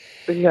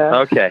 Yeah.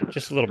 Okay.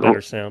 Just a little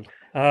better sound.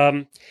 All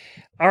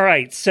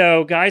right.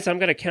 So, guys, I'm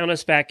going to count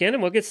us back in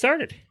and we'll get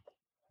started.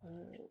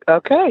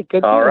 Okay.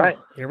 Good. All deal. right.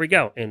 Here we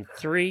go. In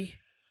 3,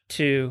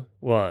 2,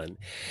 1.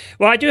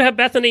 Well, I do have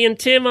Bethany and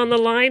Tim on the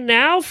line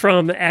now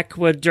from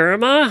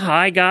Equiderma.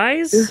 Hi,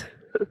 guys.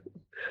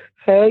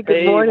 Hey. Good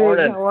Hey, morning.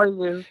 morning. How are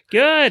you?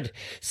 Good.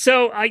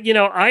 So,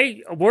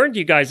 I warned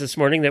you guys this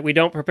morning that we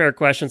don't prepare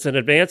questions in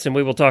advance and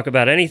we will talk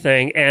about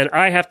anything. And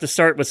I have to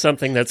start with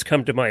something that's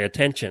come to my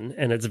attention,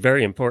 and it's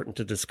very important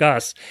to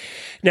discuss.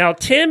 Now,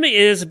 Tim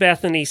is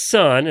Bethany's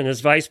son and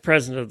is vice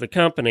president of the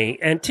company.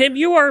 And Tim,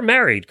 you are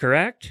married,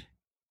 correct?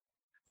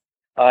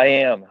 I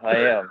am.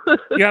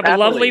 You have a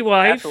lovely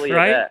wife, happily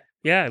right? that.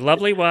 Yeah,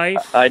 lovely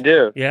wife. I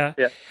do. Yeah.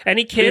 Yeah.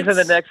 Any kids? She's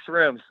in the next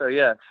room, so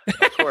yes,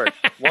 of course.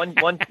 One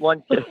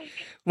kid.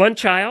 One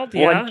child?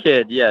 Yeah. One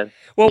kid, yes.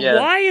 Well, Yes.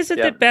 why is it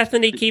Yeah. that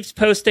Bethany keeps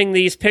posting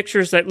these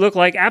pictures that look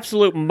like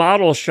absolute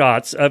model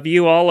shots of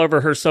you all over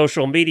her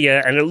social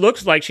media, and it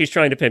looks like she's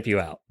trying to pimp you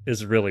out,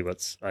 is really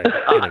what's I'm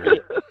getting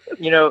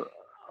at.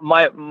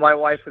 My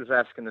wife was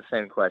asking the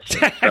same question,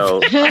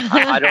 so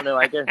I don't know.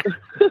 I guess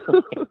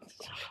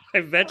I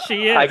bet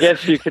she is. I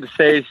guess you could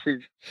say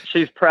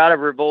she's proud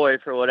of her boy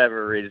for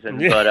whatever reason,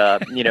 but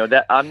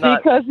that I'm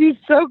not. Because he's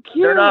so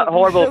cute. They're not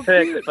horrible He's so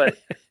pics, cute. but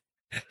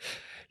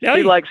No,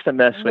 she you- likes to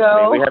mess with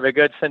No. me. We have a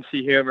good sense of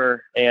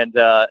humor, and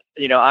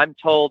I'm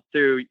told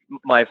through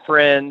my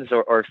friends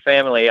or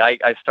family,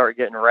 I start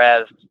getting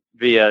razzed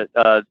via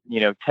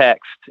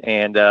text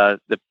and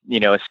a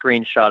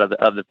screenshot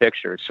of the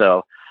picture.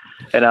 So,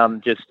 and I'm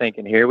just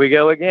thinking, here we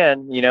go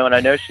again, and I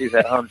know she's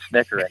at home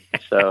snickering.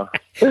 So,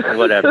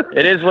 whatever.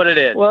 It is what it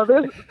is. Well,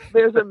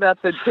 there's a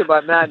method to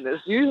my madness.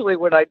 Usually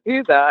when I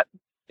do that,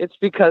 it's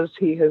because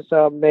he has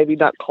maybe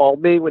not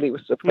called me when he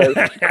was supposed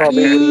to call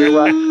me when he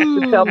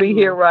arrived, to tell me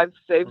he arrived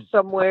safe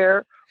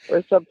somewhere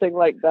or something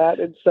like that.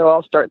 And so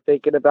I'll start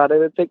thinking about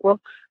it and think, well,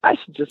 I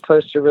should just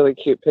post a really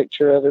cute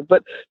picture of him.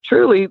 But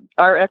truly,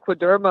 our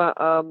Equiderma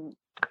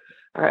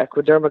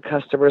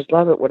customers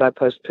love it when I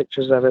post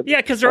pictures of him.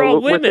 yeah, because they're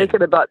all We're women.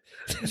 thinking about,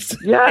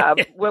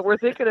 we're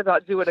thinking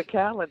about doing a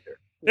calendar.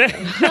 Yeah,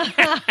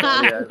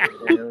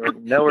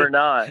 no, we're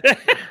not.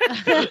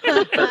 We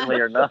certainly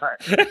are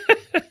not.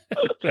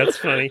 That's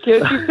funny.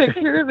 Can't you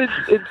picture him in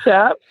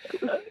chat?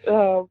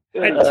 And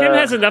Tim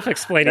has enough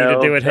explaining to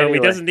no, do at home. He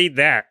anyway. doesn't need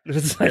that.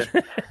 It's like-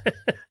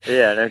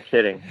 Yeah, no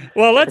kidding.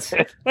 Well, let's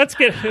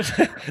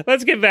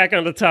get back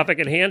on the topic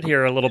at hand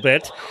here a little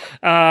bit.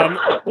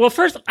 Well,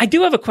 first, I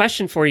do have a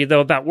question for you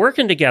though about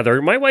working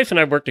together. My wife and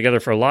I worked together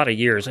for a lot of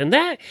years, and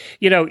that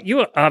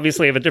you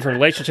obviously have a different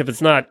relationship.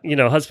 It's not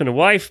husband and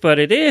wife, but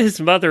it is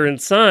mother and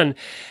son.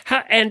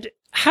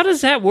 How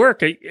does that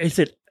work?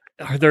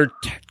 Are there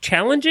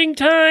challenging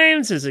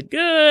times? Is it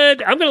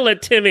good? I'm going to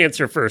let Tim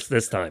answer first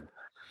this time.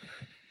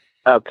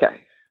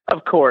 Okay.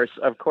 Of course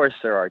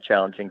there are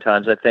challenging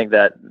times. I think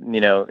that,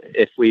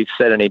 if we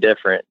said any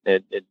different,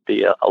 it'd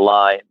be a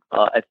lie.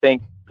 I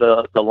think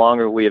the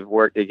longer we have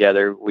worked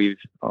together, we've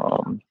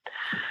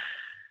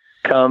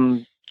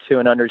come to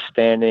an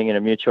understanding and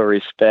a mutual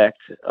respect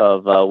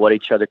of what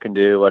each other can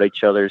do, what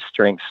each other's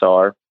strengths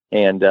are,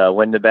 and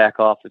when to back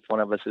off if one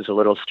of us is a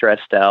little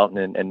stressed out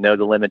and know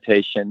the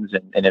limitations,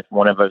 and if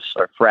one of us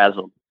are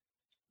frazzled,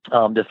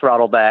 to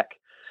throttle back.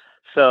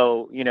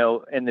 So,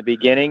 in the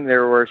beginning,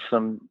 there were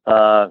some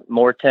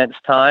more tense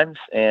times.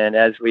 And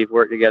as we've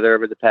worked together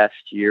over the past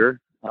year,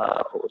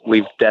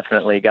 we've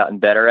definitely gotten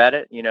better at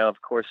it.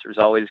 Of course, there's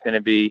always going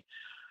to be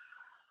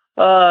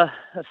a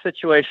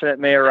situation that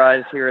may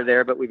arise here or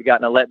there, but we've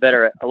gotten a lot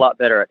better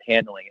at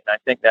handling it. And I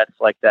think that's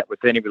like that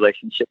with any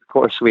relationship. Of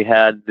course, we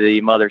had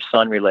the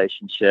mother-son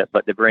relationship,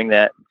 but to bring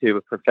that to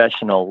a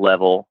professional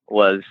level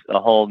was a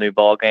whole new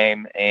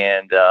ballgame.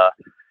 And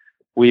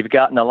we've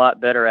gotten a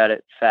lot better at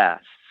it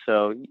fast.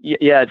 So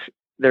yeah,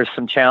 there's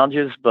some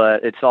challenges,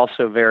 but it's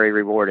also very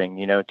rewarding,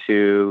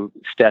 to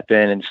step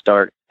in and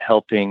start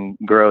helping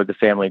grow the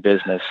family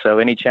business. So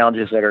any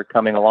challenges that are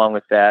coming along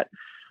with that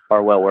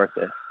are well worth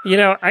it.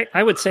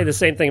 I would say the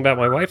same thing about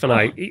my wife and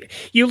I.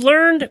 You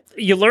learn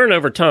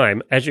over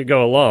time as you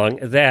go along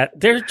that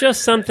there's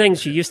just some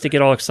things you used to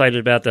get all excited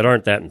about that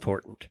aren't that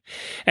important.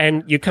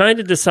 And you kind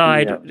of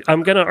decide,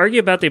 I'm going to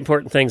argue about the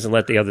important things and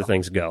let the other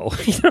things go.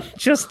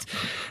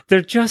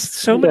 There're just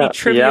so many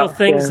trivial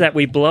things that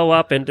we blow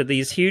up into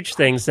these huge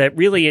things that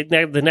really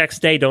the next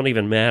day don't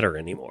even matter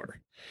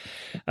anymore.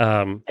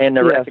 And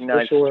to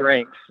recognize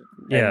strengths.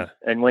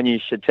 And when you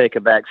should take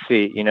a back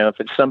seat, if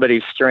it's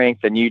somebody's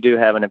strength and you do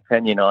have an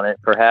opinion on it,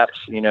 perhaps,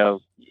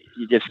 you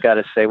just got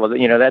to say, well,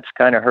 that's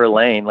kind of her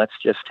lane. Let's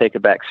just take a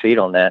back seat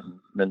on that. And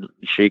then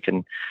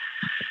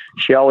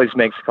she always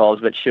makes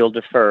calls, but she'll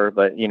defer.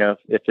 But,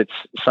 if it's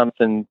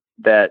something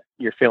that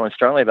you're feeling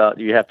strongly about,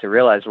 you have to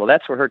realize, well,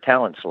 that's where her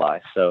talents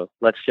lie. So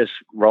let's just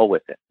roll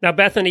with it. Now,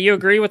 Bethany, you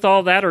agree with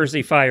all that, or is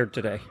he fired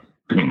today?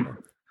 No,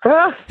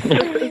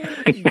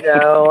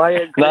 I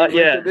agree. Not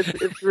yet.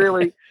 It's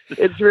really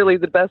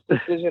the best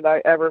decision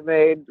I ever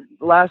made.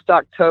 Last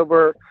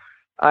October,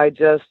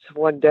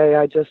 one day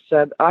I just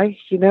said, I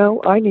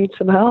need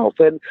some help.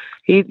 And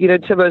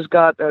Timo's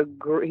got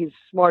he's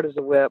smart as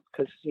a whip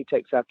because he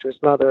takes after his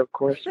mother, of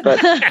course, but,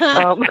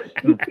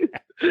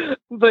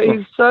 but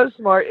he's so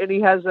smart, and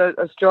he has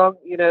a strong,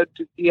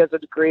 he has a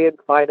degree in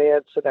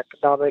finance and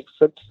economics.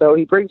 And so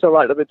he brings a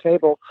lot to the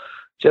table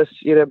just,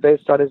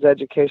 based on his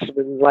education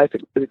and life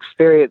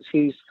experience.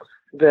 He's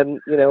been,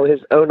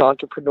 his own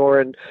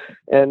entrepreneur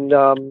and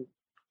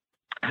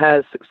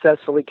has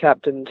successfully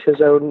captained his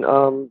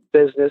own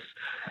business.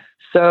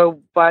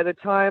 So by the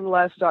time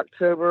last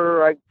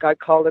October, I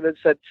called him and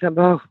said,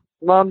 Timo,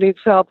 Mom needs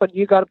help, and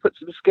you got to put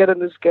some skin in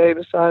this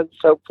game, son.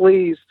 So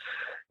please,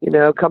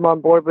 come on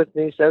board with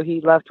me. So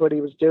he left what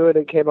he was doing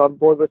and came on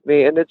board with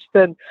me. And it's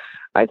been,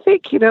 I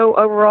think,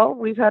 overall,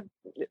 we've had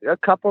a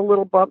couple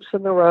little bumps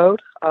in the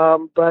road,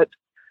 but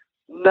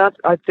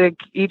I think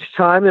each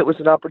time it was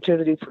an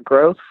opportunity for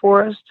growth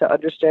for us to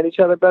understand each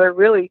other better.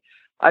 Really,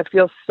 I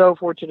feel so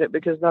fortunate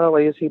because not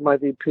only is he my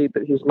VP,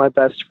 but he's my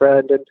best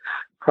friend and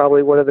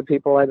probably one of the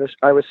people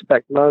I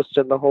respect most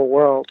in the whole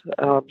world.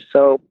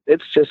 So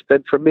it's just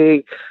been, for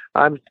me,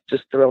 I'm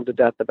just thrilled to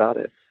death about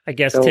it. I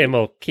guess Tim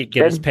will get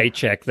his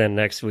paycheck then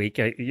next week.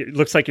 It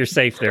looks like you're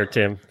safe there,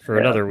 Tim, for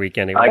another week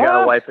anyway. I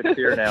got to wipe a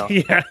tear now.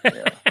 Yeah.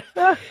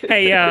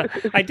 Hey,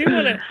 I do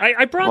want to.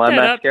 I brought My that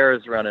up.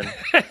 mascara's running.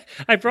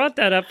 I brought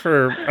that up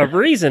for a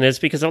reason. Is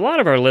because a lot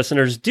of our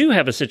listeners do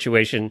have a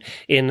situation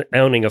in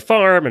owning a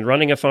farm and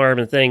running a farm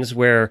and things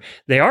where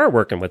they are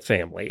working with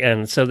family,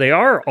 and so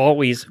we're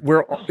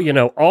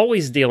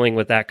always dealing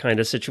with that kind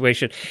of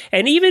situation.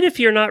 And even if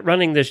you're not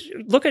running this,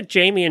 look at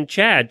Jamie and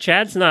Chad.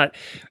 Chad's not.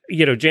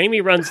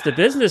 Jamie runs the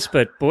business,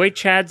 but boy,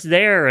 Chad's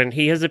there and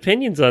he has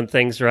opinions on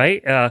things,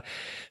 right? No,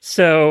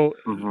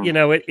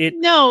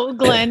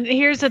 Glenn,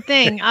 here's the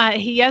thing.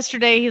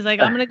 Yesterday, he's like,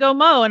 I'm going to go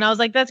mow. And I was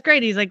like, that's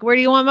great. He's like, where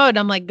do you want mowed?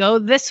 I'm like, go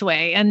this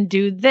way and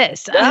do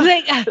this. I was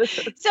like,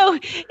 so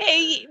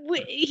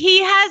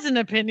he has an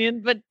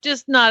opinion, but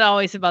just not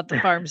always about the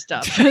farm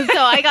stuff. So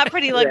I got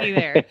pretty lucky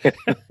there.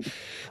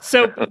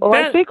 So,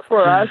 I think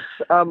for us,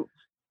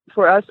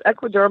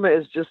 Equiderma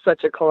is just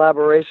such a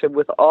collaboration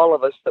with all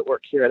of us that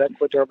work here at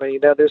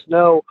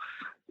Equiderma.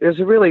 There's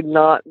really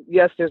not,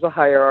 yes, there's a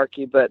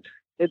hierarchy, but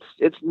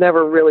it's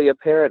never really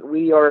apparent.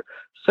 We are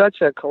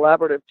such a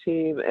collaborative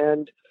team,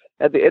 and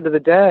at the end of the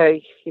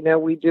day,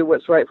 we do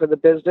what's right for the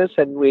business,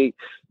 and we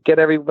get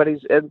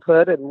everybody's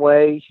input and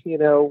weigh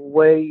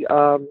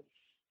the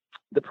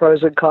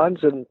pros and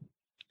cons,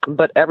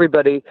 but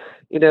everybody,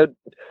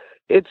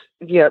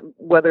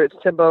 whether it's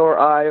Timbo or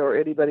I or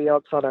anybody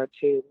else on our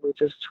team, we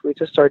just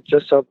are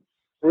just a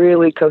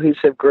really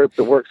cohesive group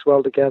that works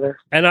well together.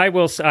 And I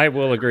will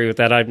agree with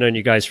that. I've known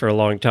you guys for a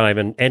long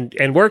time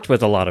and worked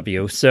with a lot of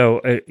you. So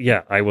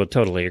I will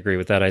totally agree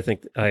with that. I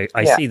think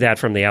I see that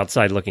from the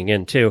outside looking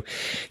in too.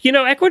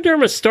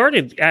 Equiderma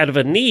started out of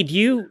a need.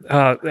 You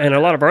and a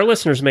lot of our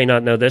listeners may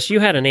not know this. You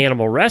had an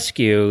animal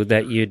rescue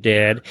that you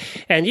did,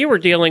 and you were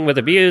dealing with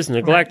abused,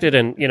 neglected,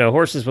 and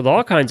horses with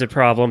all kinds of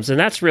problems. And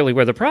that's really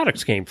where the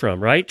products came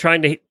from, right?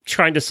 Trying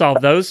to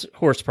solve those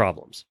horse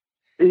problems.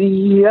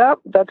 Yep,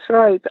 that's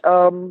right.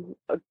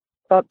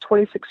 About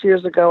 26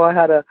 years ago, I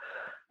had a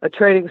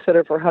training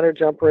center for hunter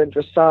jumper and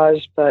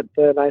dressage, but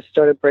then I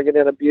started bringing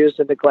in abused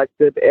and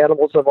neglected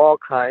animals of all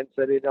kinds.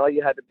 And all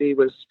you had to be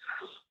was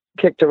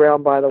kicked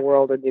around by the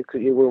world, and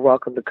you were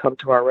welcome to come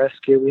to our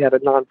rescue. We had a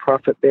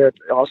nonprofit there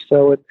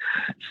also, and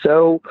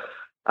so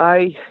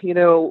I,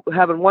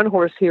 having one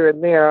horse here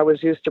and there, I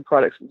was used to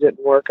products that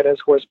didn't work, and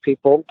as horse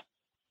people,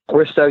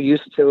 we're so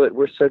used to it.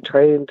 We're so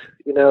trained,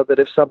 that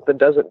if something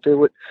doesn't do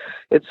what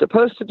it's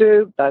supposed to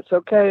do, that's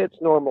okay.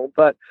 It's normal.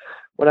 But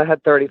when I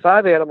had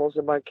 35 animals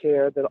in my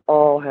care that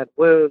all had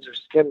wounds or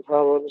skin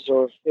problems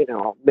or,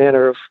 all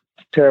manner of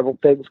terrible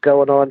things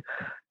going on,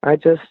 I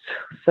just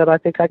said, I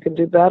think I can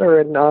do better.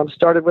 And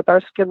started with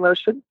our skin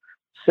lotion,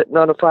 sitting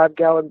on a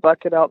 5-gallon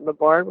bucket out in the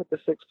barn with a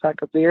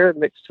 6-pack of beer, and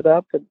mixed it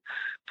up and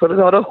put it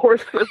on a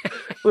horse with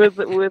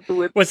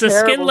Was the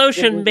skin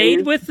lotion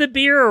made with the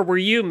beer, or were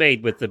you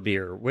made with the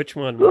beer? Which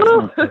one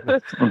was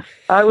it?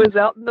 I was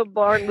out in the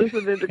barn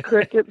listening to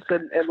crickets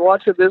and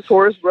watching this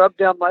horse rub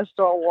down my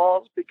stall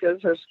walls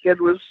because her skin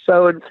was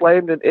so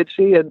inflamed and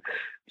itchy, and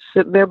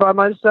sitting there by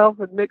myself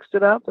and mixed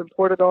it up and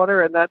poured it on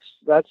her. And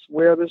that's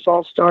where this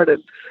all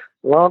started.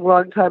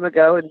 Long time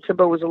ago. And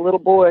Timbo was a little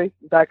boy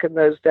back in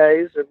those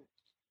days, and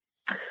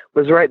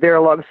was right there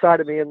alongside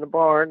of me in the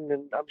barn,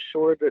 and I'm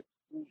sure that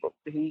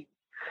he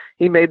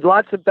made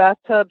lots of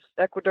bathtubs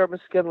Equiderma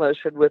skin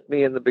lotion with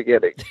me in the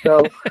beginning.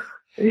 So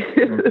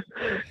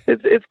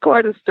it's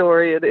quite a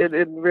story,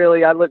 and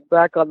really I look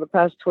back on the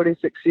past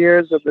 26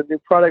 years of the new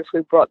products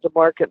we've brought to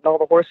market and all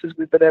the horses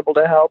we've been able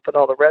to help and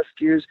all the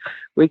rescues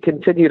we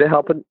continue to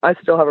help, and I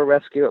still have a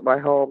rescue at my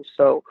home.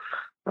 So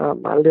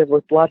I live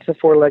with lots of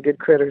four-legged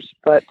critters,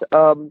 but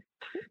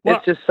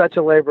it's just such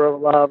a labor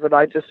of love, and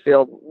I just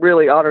feel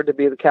really honored to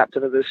be the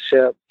captain of this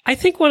ship. I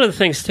think one of the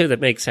things, too, that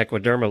makes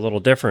Equiderma a little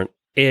different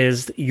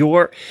is we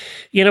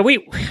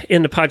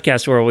in the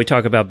podcast world, we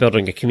talk about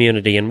building a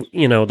community, and,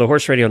 the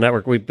Horse Radio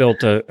Network, we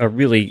built a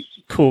really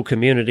cool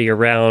community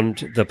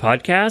around the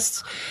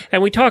podcasts.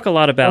 And we talk a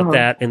lot about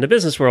that in the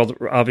business world,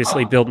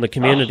 obviously building the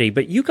community,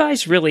 but you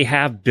guys really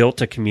have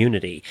built a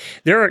community.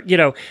 There are,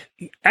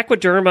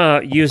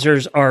 Equiderma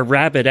users are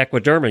rabid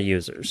Equiderma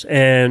users,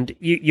 and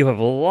you have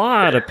a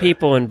lot of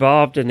people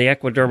involved in the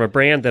Equiderma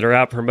brand that are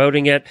out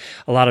promoting it,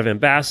 a lot of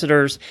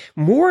ambassadors,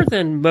 more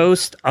than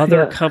most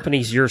other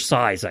companies your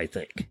size, I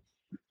think.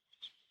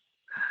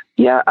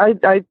 Yeah,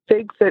 I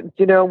think that,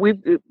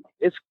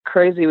 it's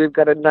crazy. We've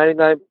got a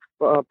 99%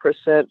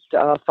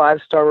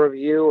 5-star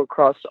review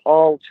across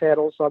all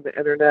channels on the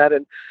internet,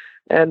 and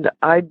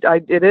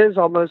it is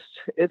almost,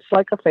 it's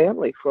like a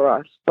family for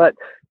us. But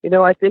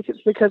I think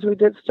it's because we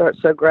did start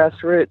so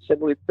grassroots,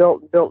 and we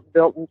built,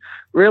 and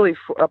really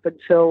up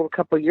until a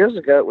couple of years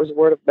ago, it was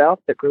word of mouth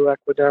that grew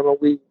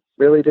Equiderma. We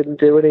really didn't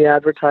do any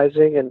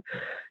advertising,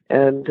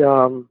 and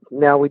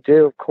now we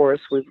do. Of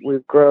course,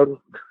 we've grown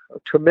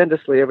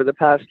tremendously over the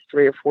past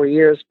 3 or 4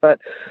 years, but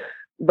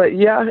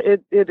yeah,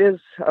 it is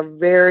a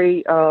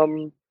very,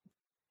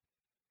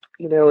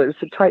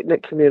 it's a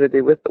tight-knit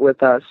community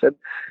with us. And,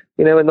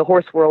 in the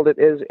horse world it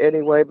is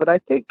anyway, but I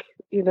think,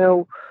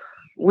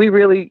 we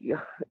really,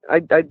 I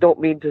don't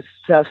mean to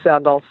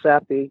sound all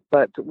sappy,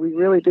 but we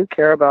really do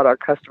care about our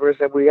customers,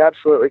 and we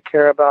absolutely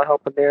care about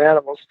helping their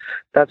animals.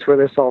 That's where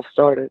this all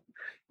started.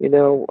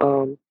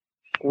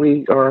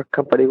 We are a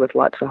company with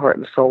lots of heart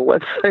and soul,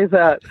 let's say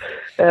that.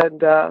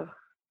 And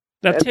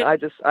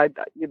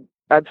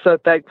I'm so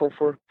thankful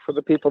for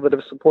the people that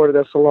have supported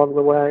us along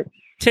the way.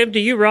 Tim, do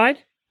you ride,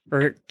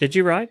 or did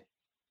you ride?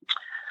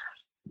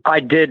 I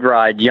did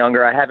ride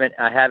younger. I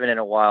haven't in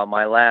a while.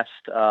 My last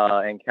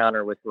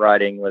encounter with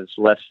riding was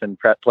less than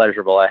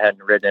pleasurable. I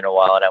hadn't ridden in a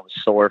while, and I was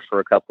sore for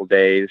a couple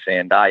days.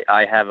 And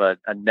I have a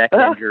neck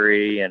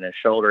injury and a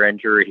shoulder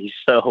injury,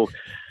 so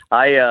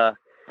I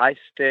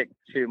stick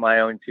to my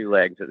own 2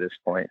 legs at this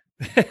point.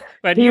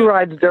 But he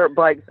rides dirt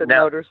bikes and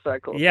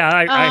motorcycles. Yeah,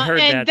 I heard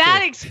that. And that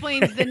too.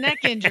 explains the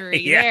neck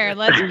injury there.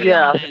 Let's be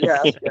Yeah.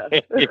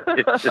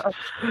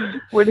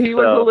 When he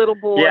was a little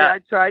boy, I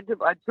tried to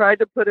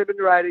put him in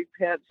riding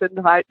pants and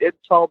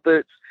tall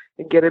boots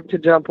and get him to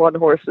jump on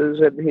horses,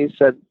 and he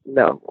said,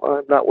 "No,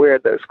 I'm not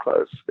wearing those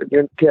clothes.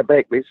 You can't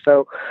make me."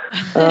 So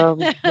we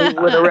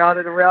went around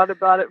and around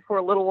about it for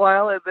a little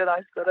while, and then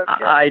I said,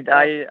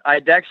 "Okay."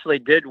 I actually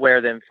did wear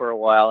them for a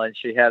while, and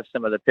she has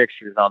some of the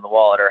pictures on the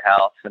wall at her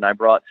house, and I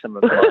brought some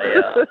of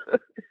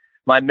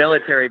my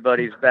military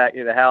buddies back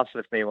to the house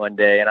with me one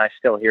day, and I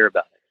still hear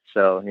about it.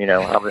 So,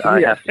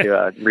 I have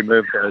to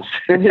remove those.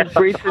 In his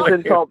breeches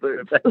and tall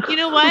boots. You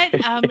know what?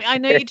 I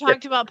know you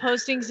talked about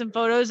posting some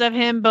photos of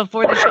him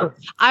before the show.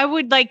 I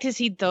would like to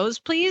see those,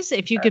 please.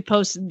 If you could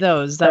post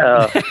those.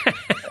 We'll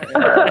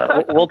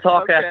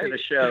talk after the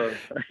show.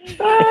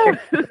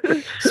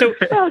 So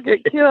I'll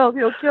get killed.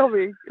 He'll kill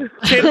me.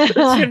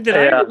 Tim,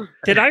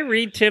 did I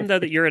read, Tim, though,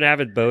 that you're an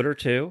avid boater,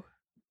 too?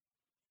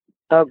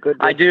 Oh,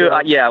 goodness. I do.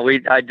 I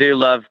do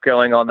love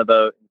going on the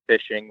boat.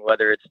 Fishing,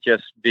 whether it's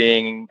just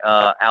being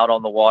out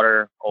on the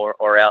water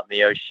or out in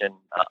the ocean,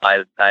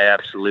 I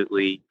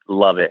absolutely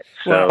love it.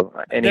 So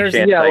there's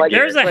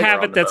a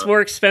habit that's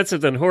more expensive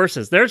than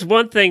horses. There's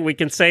one thing we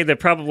can say that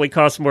probably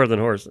costs more than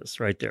horses.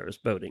 Right there is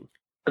boating.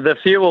 The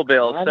fuel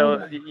bill. So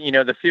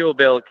the fuel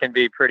bill can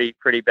be pretty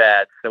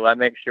bad. So I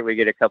make sure we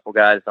get a couple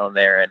guys on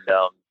there, and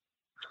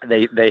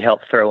they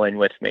help throw in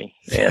with me,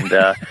 and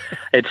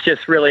it's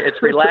just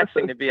it's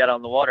relaxing to be out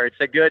on the water. It's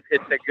a good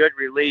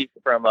relief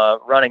from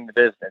running the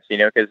business,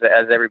 because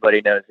as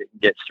everybody knows, it can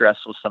get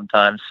stressful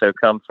sometimes. So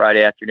come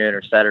Friday afternoon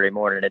or Saturday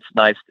morning, it's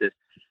nice to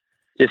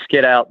just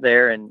get out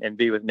there and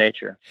be with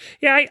nature.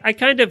 Yeah, I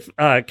kind of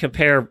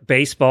compare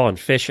baseball and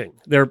fishing.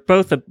 They're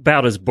both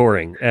about as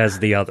boring as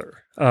the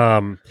other.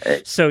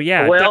 So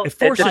yeah, it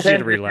forces you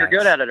to relax. If you're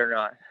good at it or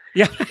not.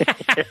 Yeah.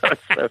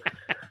 So,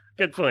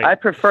 good point. I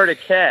prefer to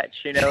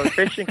catch.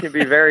 Fishing can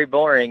be very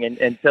boring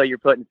until you're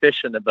putting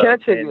fish in the boat.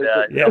 Catching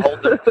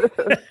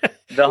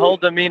the whole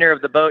demeanor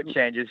of the boat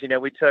changes.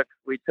 We took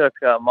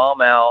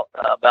Mom out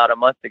about a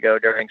month ago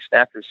during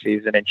snapper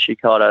season, and she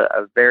caught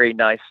a very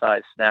nice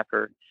sized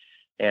snapper,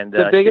 and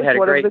she had a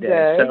great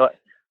day. So,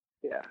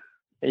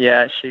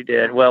 yeah, she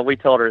did. Well, we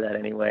told her that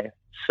anyway.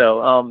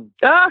 So I'm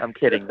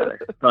kidding with her,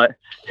 but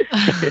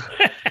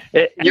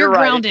you're right.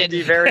 Grounded. It can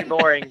be very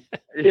boring.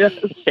 Yes.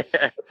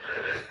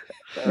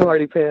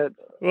 Smarty pants.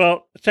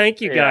 Well,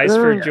 thank you guys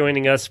for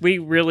joining us. We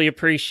really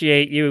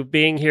appreciate you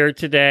being here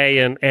today.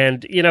 And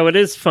it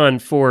is fun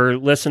for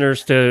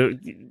listeners to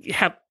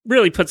have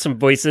really put some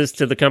voices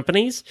to the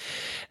companies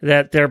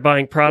that they're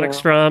buying products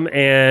from.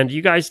 And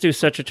you guys do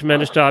such a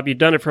tremendous job. You've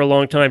done it for a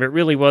long time. It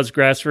really was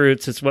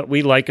grassroots. It's what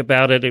we like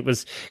about it. It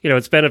was,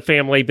 it's been a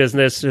family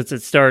business since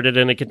it started,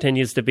 and it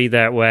continues to be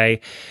that way.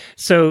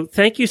 So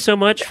thank you so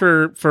much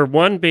for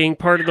one, being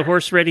part of the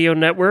Horse Radio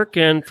Network,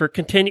 and for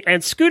continue.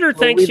 And Scooter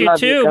thanks you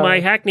too,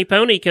 my Hackney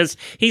pony, because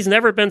he's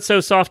never been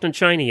so soft and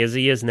shiny as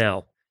he is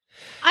now.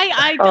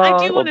 I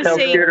do want to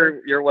say,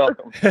 Scooter, you're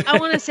welcome. I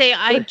want to say,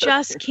 I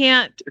just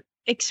can't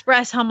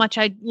express how much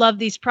I love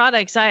these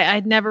products.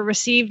 I'd never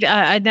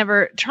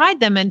tried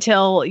them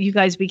until you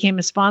guys became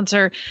a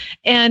sponsor,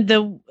 and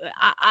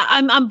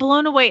I'm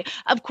blown away.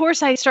 Of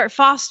course, I start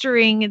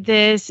fostering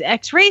this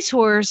ex-race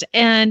horse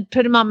and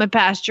put him on my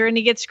pasture, and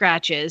he gets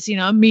scratches.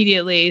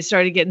 Immediately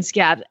started getting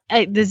scabbed.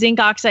 The zinc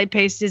oxide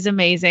paste is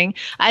amazing.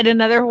 I had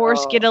another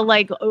horse get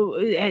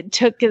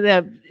took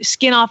the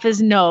skin off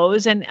his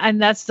nose,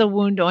 and that's the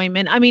wound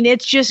ointment. I mean,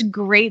 it's just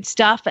great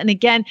stuff. And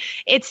again,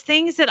 it's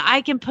things that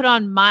I can put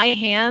on my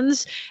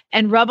hands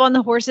and rub on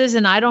the horses,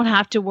 and I don't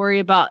have to worry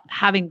about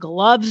having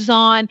gloves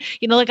on.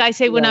 Like I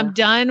say, when I'm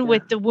done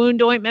with the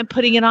wound ointment,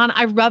 putting it on,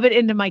 I rub it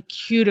into my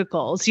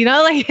cuticles.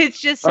 It's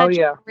just such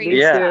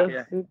great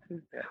stuff.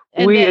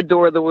 We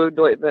adore the wound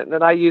ointment,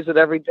 and I use it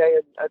every day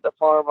at the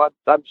farm.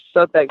 I'm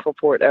so thankful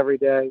for it every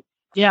day.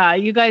 Yeah,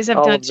 you guys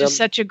have done just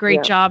such a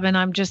great job, and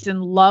I'm just in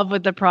love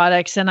with the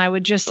products. And I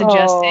would just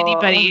suggest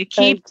anybody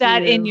keep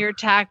that in your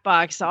tack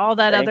box. All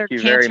that other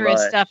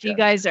cancerous stuff. You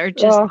guys are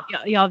just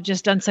y'all have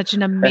just done such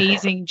an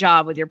amazing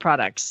job with your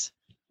products.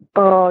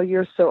 Oh,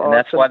 you're so awesome. And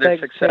that's why they're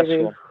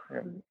successful.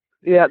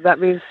 Yeah, that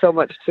means so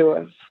much to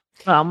us.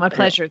 Well, my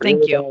pleasure.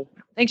 Thank you.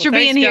 Thanks for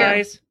being here.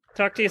 Guys.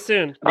 Talk to you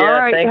soon. All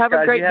right. Thanks, have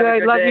a great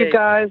day. Love you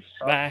guys.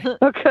 Bye.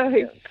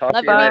 Okay. Talk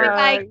Love to you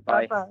later.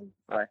 Bye.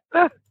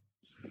 Bye.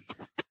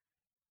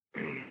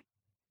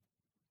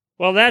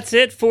 Well, that's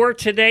it for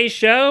today's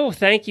show.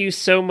 Thank you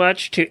so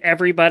much to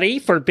everybody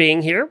for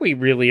being here. We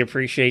really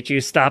appreciate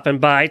you stopping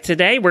by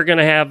today. We're going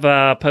to have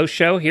a post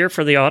show here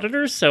for the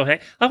auditors. So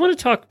I want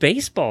to talk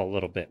baseball a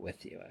little bit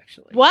with you,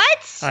 actually.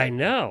 What? I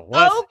know.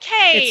 Well,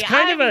 okay,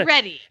 I'm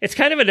ready. It's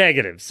kind of a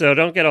negative, so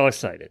don't get all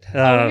excited.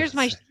 Here's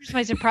my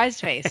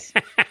surprise face.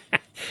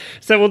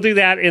 So we'll do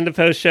that in the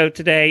post show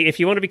today. If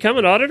you want to become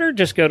an auditor,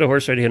 just go to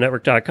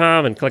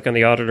horseradionetwork.com and click on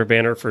the auditor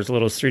banner for as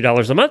little as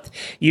 $3 a month.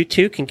 You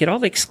too can get all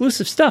the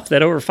exclusive stuff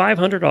that over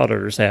 500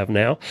 auditors have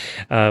now.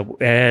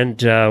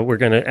 And we're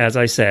going to, as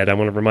I said, I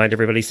want to remind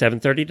everybody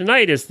 7:30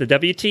 tonight is the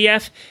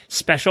WTF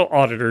Special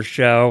Auditor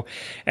Show.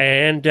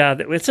 And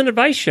it's an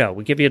advice show.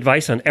 We give you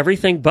advice on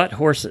everything but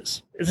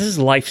horses. This is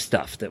life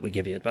stuff that we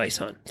give you advice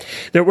on.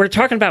 We're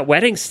talking about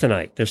weddings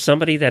tonight. There's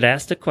somebody that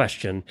asked a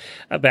question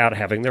about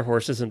having their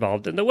horses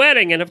involved in the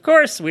wedding. And of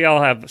course, we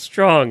all have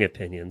strong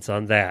opinions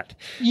on that.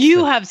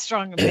 You have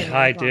strong opinions.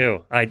 I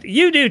do.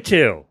 You do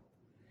too.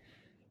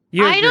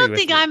 I don't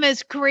think I'm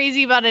as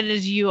crazy about it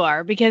as you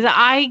are, because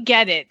I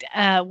get it,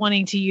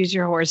 wanting to use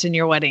your horse in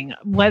your wedding.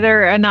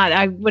 Whether or not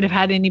I would have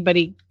had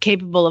anybody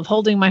capable of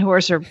holding my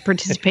horse or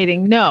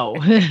participating, no.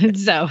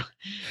 So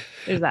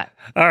there's that.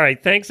 All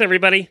right. Thanks,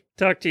 everybody.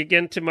 Talk to you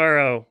again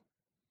tomorrow.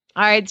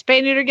 All right.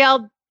 Spay Neuter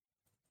Geld.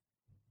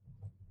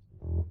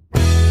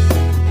 You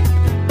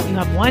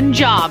have one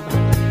job.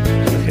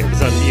 It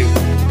was on mute.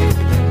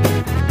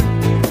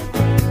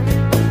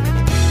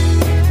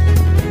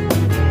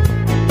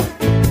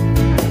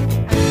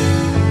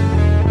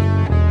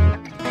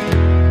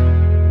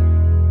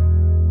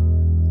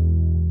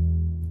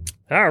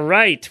 All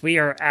right, we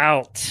are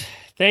out.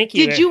 Thank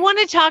you. Did you want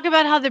to talk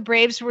about how the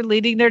Braves were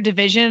leading their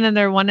division and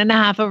they're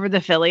 1.5 over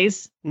the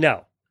Phillies?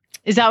 No.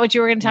 Is that what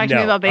you were going to talk to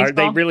me about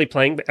baseball? Are they really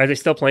playing? Are they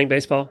still playing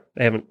baseball?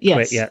 They haven't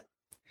quit yet?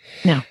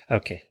 No.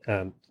 Okay.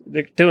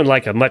 They're doing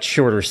like a much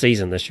shorter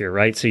season this year,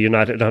 right? So you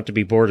don't have to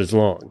be bored as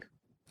long.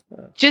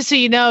 Just so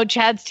you know,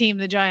 Chad's team,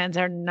 the Giants,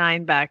 are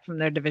 9 back from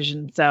their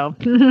division. So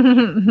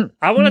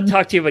I want to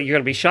talk to you about, you're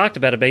going to be shocked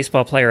about a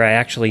baseball player. I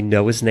actually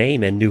know his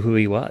name and knew who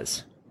he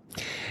was.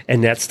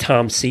 And that's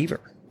Tom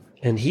Seaver.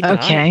 And he died.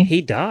 Okay. He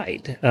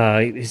died.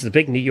 He's the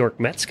big New York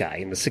Mets guy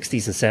in the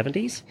 60s and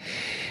 70s.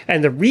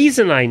 And the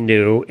reason I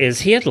knew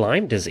is he had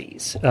Lyme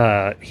disease.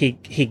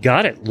 He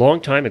got it a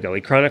long time ago,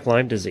 chronic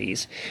Lyme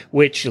disease,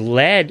 which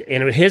led,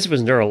 and his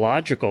was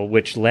neurological,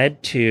 which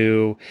led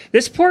to,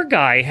 this poor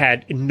guy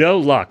had no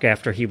luck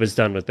after he was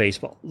done with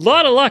baseball. A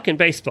lot of luck in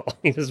baseball.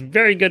 He was a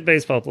very good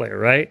baseball player,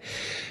 right?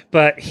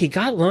 But he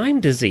got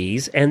Lyme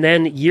disease, and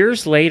then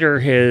years later,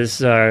 his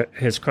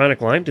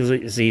chronic Lyme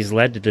disease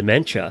led to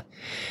dementia.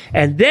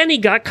 And then he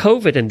got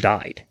COVID and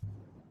died.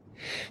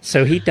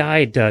 So he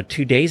died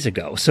 2 days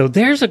ago. So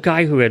there's a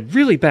guy who had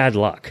really bad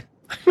luck.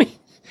 I mean,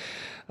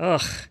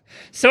 ugh.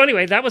 So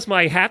anyway, that was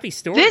my happy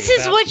story. This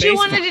is what baseball. You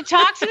wanted to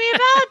talk to me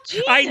about?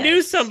 Jesus. I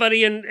knew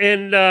somebody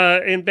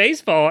in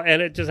baseball,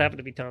 and it just happened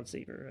to be Tom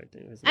Seaver.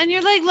 And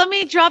you're like, let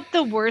me drop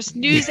the worst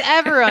news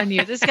ever on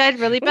you. This guy had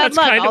really bad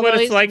luck. That's kind of what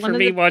it's like for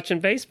me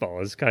watching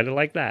baseball. It's kind of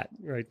like that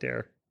right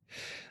there.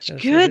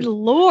 Good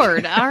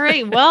Lord. All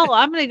right. Well,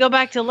 I'm going to go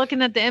back to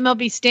looking at the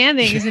MLB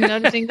standings and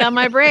noticing that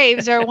my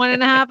Braves are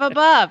 1.5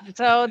 above.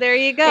 So there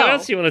you go. What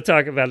else do you want to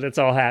talk about that's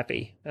all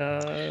happy?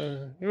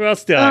 Who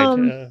else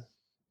died?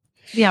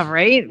 Yeah,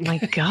 right? My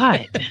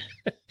God.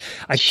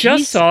 I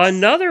just saw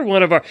another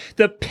one of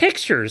the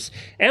pictures.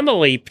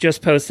 Emily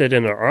just posted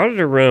in our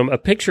auditor room a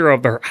picture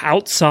of her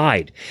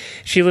outside.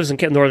 She lives in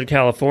Northern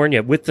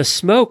California. With the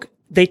smoke,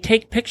 they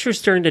take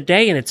pictures during the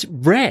day and it's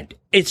red.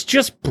 It's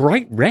just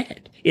bright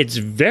red. It's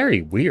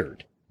very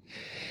weird.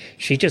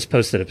 She just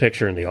posted a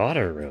picture in the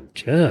auditor room.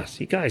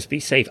 You guys be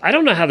safe. I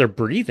don't know how they're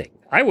breathing.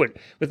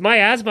 With my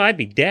asthma, I'd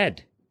be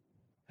dead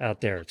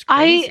out there. It's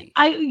crazy.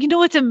 You know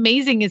what's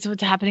amazing is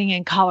what's happening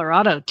in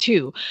Colorado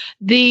too.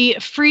 The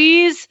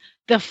freeze,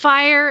 the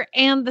fire,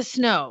 and the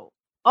snow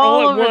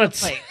all over the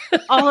place,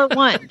 all at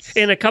once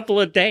in a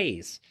couple of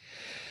days.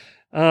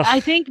 I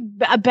think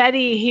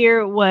Betty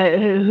here,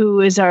 who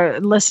is our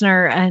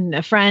listener and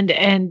a friend,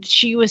 and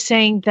she was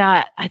saying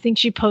that I think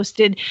she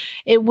posted,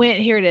 it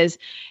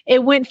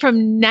went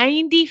from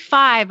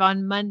 95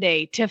 on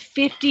Monday to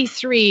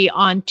 53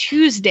 on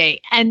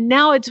Tuesday, and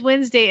now it's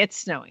Wednesday, it's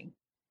snowing.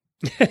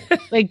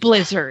 Like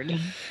blizzard.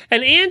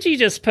 And Angie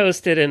just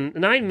posted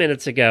 9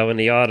 minutes ago in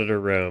the auditor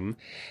room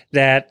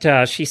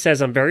that she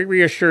says, I'm very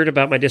reassured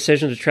about my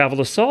decision to travel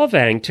to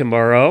Solvang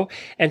tomorrow.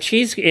 And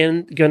she's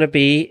going to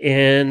be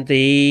in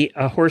the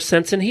Horse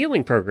Sense and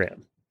Healing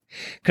program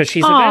because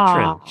she's a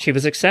veteran. She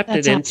was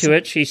accepted into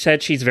it. She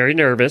said she's very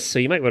nervous. So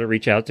you might want to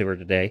reach out to her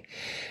today.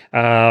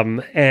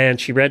 And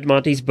she read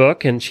Monty's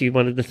book and she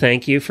wanted to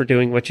thank you for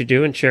doing what you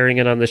do and sharing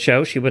it on the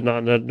show. She would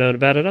not have known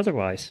about it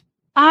otherwise.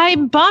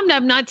 I'm bummed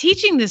I'm not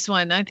teaching this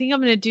one. I think I'm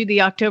going to do the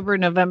October,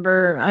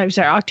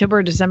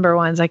 December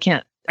ones. I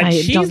can't. And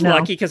she's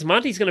lucky because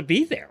Monty's going to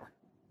be there.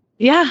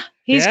 Yeah,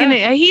 he's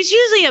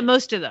usually at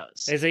most of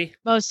those. Is he?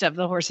 Most of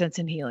the Horse Sense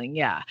and Healing.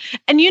 Yeah.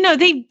 And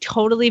they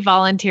totally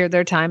volunteer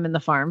their time in the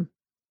farm.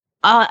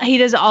 He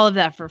does all of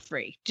that for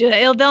free.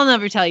 They'll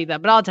never tell you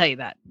that, but I'll tell you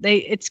that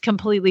it's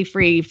completely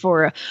free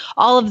for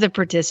all of the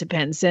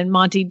participants, and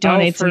Monty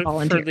donates and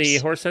volunteers for the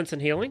Horse Sense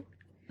and Healing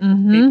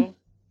people.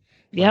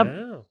 Yep.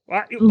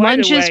 Wow. By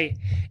the way,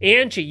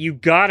 Angie, you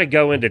got to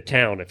go into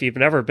town if you've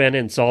never been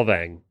in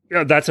Solvang.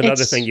 That's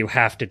another thing you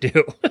have to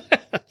do.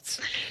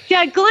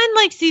 Yeah, Glenn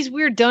likes these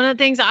weird donut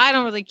things. I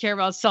don't really care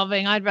about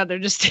Solvang. I'd rather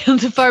just stay on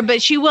the farm,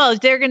 but she will.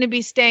 They're going to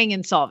be staying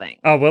in Solvang.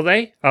 Oh, will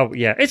they? Oh,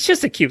 yeah. It's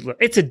just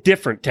it's a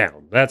different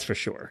town. That's for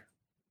sure.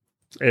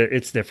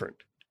 It's different.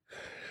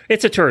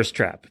 It's a tourist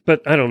trap,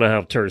 but I don't know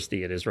how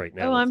touristy it is right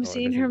now. Oh, I'm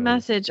seeing her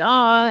message.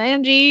 Oh,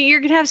 Angie,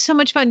 you're going to have so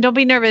much fun. Don't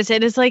be nervous.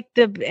 It is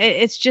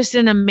it's just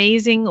an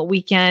amazing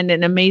weekend,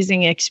 an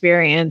amazing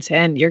experience,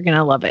 and you're going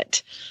to love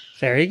it.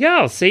 There you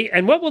go. See,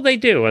 and what will they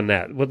do on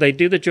that? Will they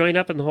do the join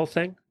up and the whole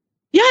thing?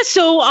 Yeah,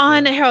 so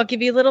here, I'll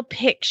give you a little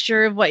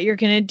picture of what you're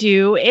going to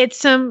do. It's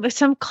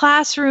some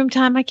classroom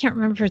time. I can't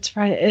remember if it's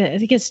Friday. I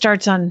think it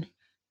starts on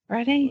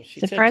Friday. Well, she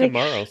said Friday?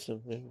 Tomorrow. So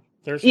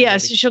Thursday.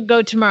 Yes, she'll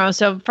go tomorrow.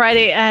 So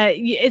Friday,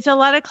 it's a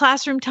lot of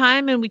classroom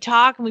time, and we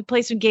talk and we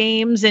play some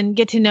games and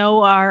get to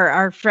know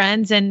our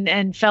friends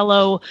and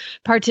fellow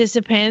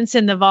participants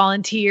and the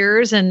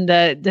volunteers and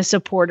the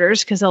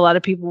supporters, because a lot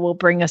of people will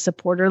bring a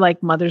supporter,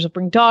 like mothers will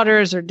bring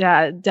daughters, or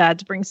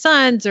dads bring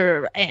sons,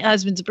 or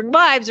husbands bring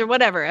wives, or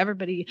whatever.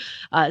 Everybody,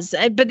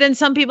 but then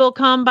some people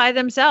come by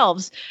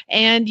themselves,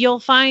 and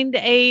you'll find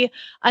an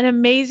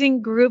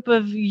amazing group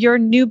of your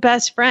new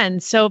best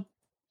friends. So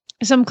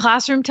some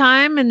classroom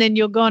time, and then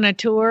you'll go on a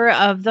tour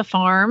of the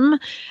farm.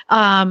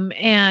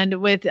 And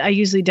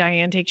usually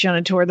Diane takes you on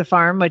a tour of the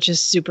farm, which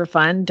is super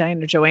fun,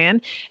 Diane or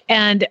Joanne.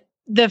 And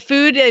the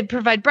food, they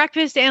provide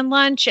breakfast and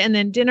lunch, and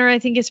then dinner, I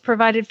think, is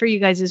provided for you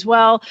guys as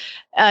well.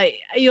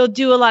 You'll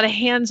do a lot of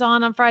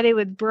hands-on Friday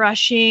with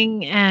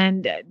brushing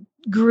and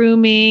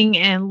grooming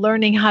and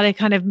learning how to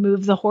kind of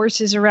move the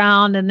horses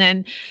around. And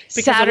then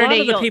because Saturday, a lot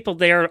of the people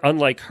there,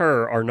 unlike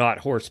her, are not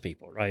horse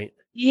people, right?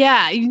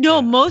 Yeah,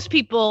 most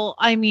people,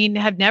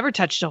 have never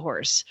touched a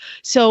horse.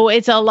 So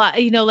it's a lot,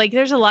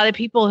 there's a lot of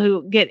people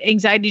who get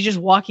anxiety just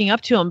walking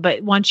up to them.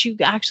 But once you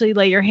actually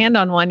lay your hand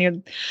on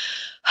one,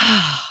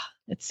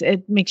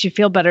 it makes you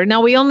feel better.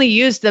 Now, we only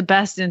use the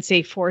best and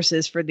safe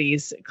horses for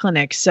these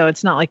clinics. So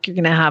it's not like you're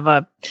going to have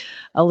a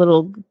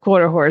little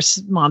quarter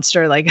horse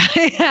monster like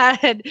I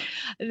had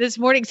this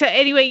morning. So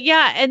anyway,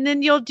 yeah. And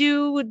then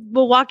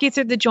we'll walk you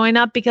through the join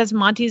up, because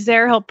Monty's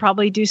there. He'll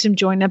probably do some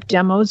join up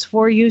demos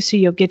for you. So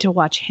you'll get to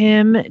watch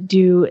him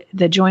do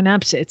the join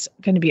ups. It's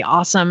going to be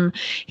awesome.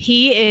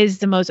 He is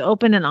the most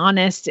open and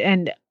honest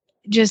and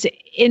just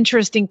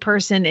interesting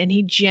person, and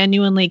he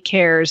genuinely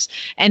cares,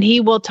 and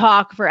he will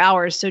talk for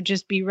hours. So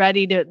just be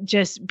ready to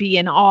just be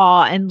in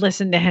awe and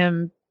listen to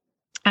him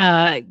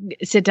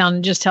sit down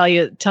and just tell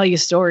you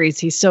stories.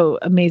 He's so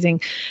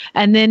amazing.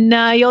 And then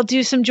you'll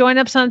do some join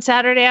ups on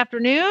Saturday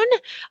afternoon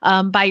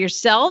by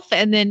yourself,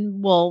 and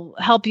then we'll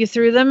help you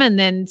through them. And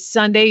then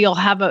Sunday you'll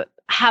have a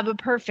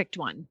perfect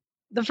one.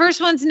 The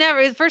first one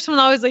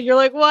always you're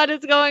like, what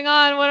is going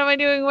on? What am I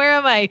doing? Where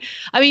am I?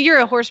 You're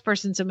a horse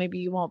person, so maybe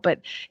you won't,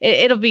 but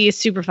it'll be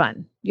super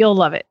fun. You'll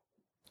love it.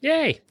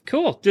 Yay.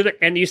 Cool.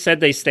 And you said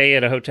they stay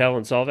at a hotel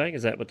in Solvang?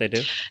 Is that what they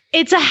do?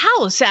 It's a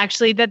house,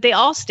 actually, that they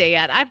all stay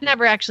at. I've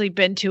never actually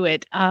been to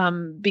it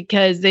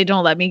because they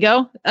don't let me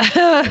go.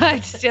 I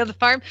stay on the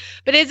farm.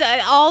 But it's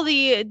all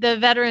the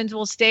veterans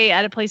will stay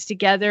at a place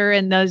together,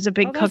 and there's a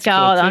big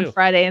cookout on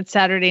Friday and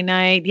Saturday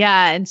night.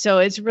 Yeah, and so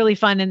it's really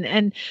fun.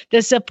 And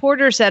the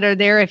supporters that are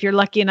there, if you're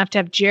lucky enough to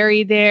have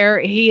Jerry there,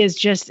 he is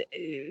just,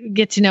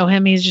 get to know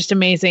him. He's just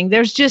amazing.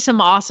 There's just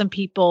some awesome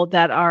people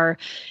that are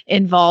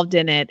involved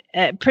in it.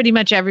 Pretty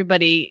much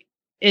everybody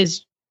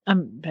is,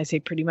 I say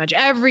pretty much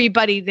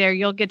everybody there.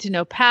 You'll get to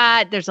know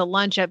Pat. There's a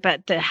lunch up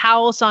at the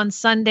house on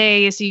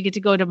Sunday. So you get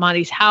to go to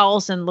Monty's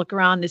house and look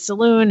around the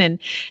saloon and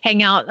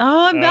hang out.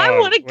 I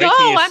want to go.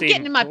 I'm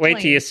getting in my plane.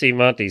 Wait till you see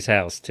Monty's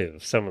house too.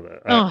 Some of the,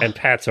 and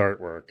Pat's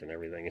artwork and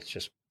everything. It's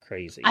just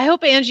crazy. I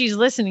hope Angie's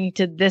listening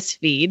to this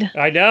feed.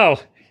 I know.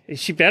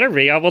 She better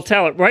be. I will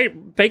tell her. Right.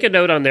 Make a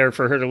note on there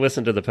for her to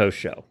listen to the post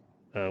show.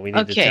 We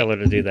need to tell her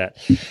to do that.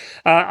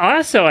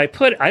 Also, I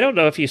don't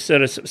know if you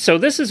said this. So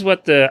this is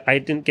what I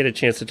didn't get a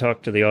chance to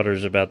talk to the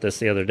auditors about this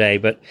the other day,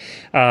 but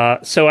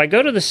so I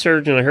go to the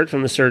surgeon. I heard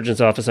from the surgeon's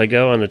office. I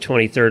go on the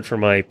 23rd for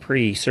my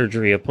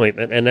pre-surgery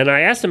appointment. And then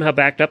I asked them how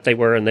backed up they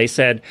were. And they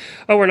said,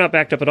 oh, we're not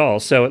backed up at all.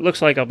 So it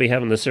looks like I'll be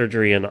having the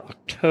surgery in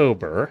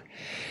October.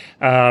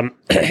 And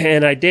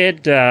I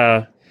did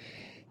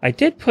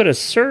put a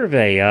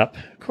survey up.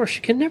 Of course,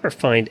 you can never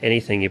find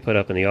anything you put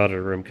up in the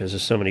auditor room because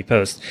there's so many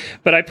posts.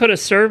 But I put a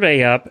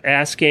survey up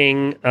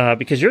asking,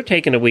 because you're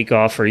taking a week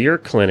off for your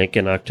clinic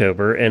in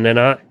October, and then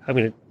I'm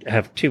going to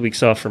have 2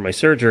 weeks off for my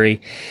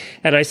surgery.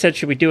 And I said,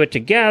 should we do it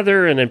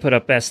together and then put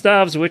up best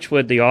ofs? Which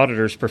would the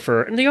auditors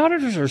prefer? And the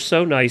auditors are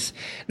so nice.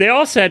 They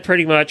all said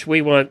pretty much,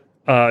 we want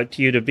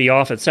you to be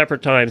off at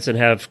separate times and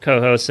have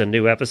co-hosts and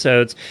new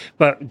episodes,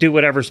 but do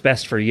whatever's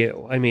best for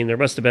you. I mean, there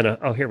must have been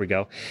here we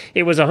go.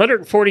 It was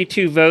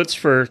 142 votes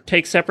for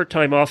take separate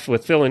time off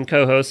with fill-in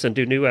co-hosts and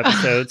do new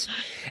episodes,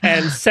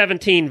 and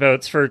 17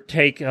 votes for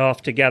take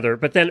off together.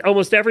 But then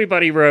almost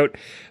everybody wrote,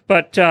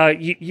 but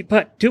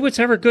but do what's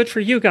ever good for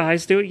you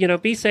guys.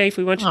 Be safe.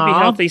 We want you to be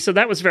healthy. So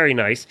that was very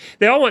nice.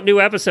 They all want new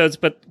episodes,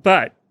 but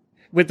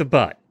with the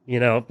but.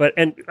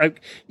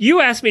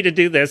 You asked me to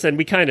do this, and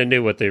we kind of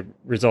knew what the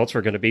results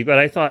were going to be, but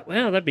I thought,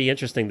 well, that'd be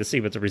interesting to see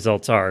what the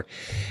results are.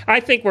 I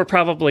think we're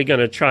probably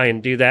going to try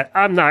and do that.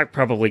 I'm not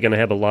probably going to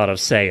have a lot of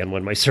say in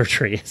when my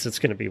surgery is. It's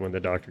going to be when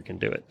the doctor can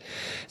do it.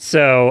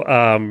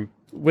 So,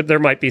 there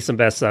might be some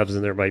best subs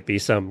and there might be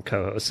some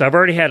co-hosts. I've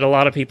already had a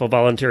lot of people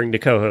volunteering to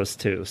co-host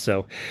too,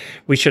 so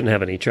we shouldn't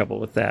have any trouble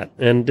with that.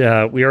 And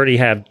we already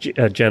have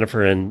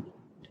Jennifer and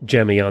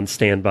Jemmy on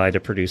standby to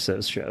produce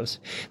those shows.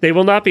 They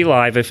will not be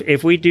live.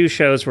 If we do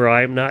shows where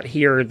I'm not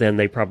here, then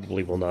they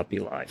probably will not be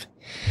live.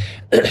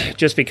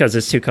 Just because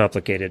it's too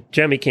complicated.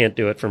 Jemmy can't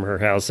do it from her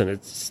house, and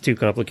it's too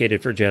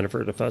complicated for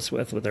Jennifer to fuss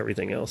with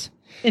everything else.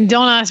 And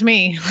don't ask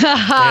me.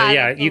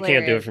 Yeah, you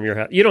can't do it from your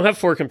house. You don't have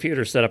 4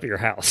 computers set up at your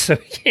house, so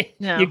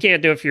you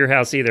can't do it from your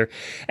house either.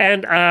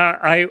 And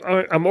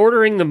I'm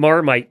ordering the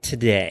Marmite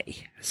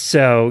today,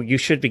 so you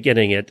should be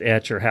getting it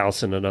at your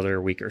house in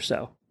another week or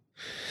so.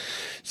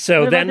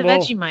 So what then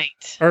about the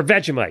Vegemite? Or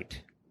Vegemite.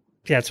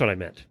 That's what I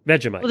meant.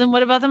 Vegemite. Well, then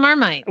what about the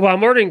Marmite? Well,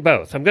 I'm ordering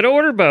both. I'm going to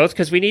order both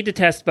because we need to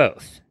test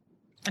both.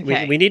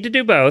 Okay. We need to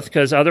do both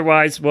because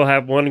otherwise we'll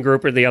have one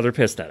group or the other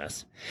pissed at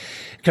us.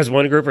 Because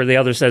one group or the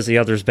other says the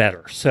other's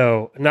better.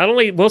 So not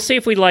only we'll see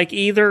if we like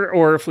either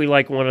or if we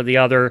like one or the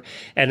other,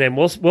 and then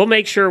we'll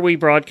make sure we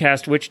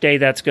broadcast which day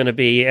that's going to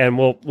be, and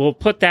we'll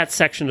put that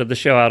section of the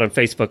show out on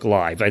Facebook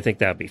Live. I think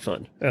that'd be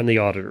fun in the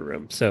auditor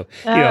room, so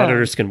the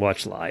auditors can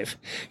watch live.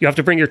 You have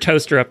to bring your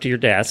toaster up to your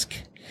desk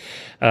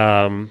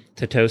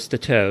to toast the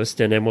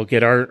toast, and then we'll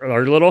get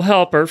our little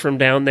helper from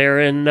down there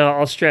in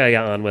Australia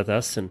on with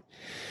us, and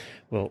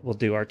we'll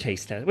do our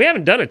taste test. We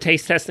haven't done a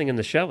taste testing in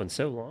the show in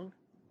so long.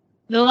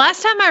 The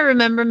last time I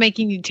remember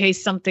making you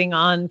taste something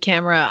on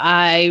camera,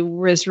 I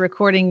was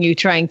recording you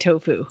trying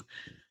tofu.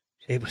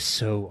 It was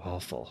so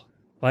awful.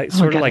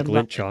 Sort of like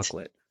Lindt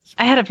chocolate.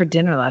 I had it for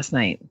dinner last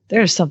night.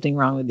 There's something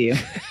wrong with you.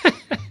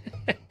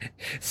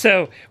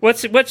 So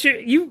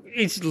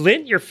is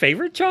Lindt your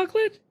favorite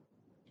chocolate?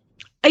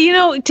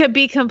 To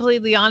be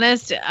completely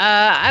honest,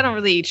 I don't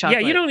really eat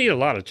chocolate. Yeah, you don't eat a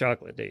lot of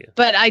chocolate, do you?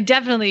 But I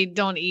definitely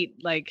don't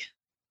eat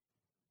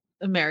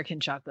American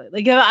chocolate.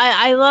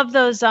 I love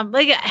those.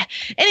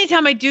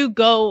 Anytime I do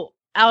go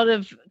out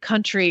of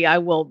country, I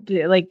will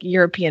be,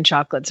 European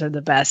chocolates are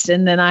the best.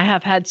 And then I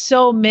have had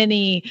so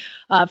many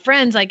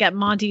friends, at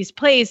Monty's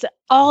place.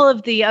 All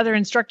of the other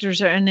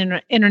instructors are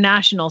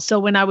international.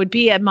 So when I would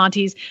be at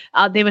Monty's,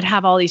 they would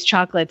have all these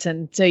chocolates.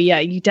 And so, yeah,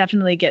 you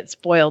definitely get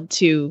spoiled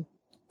to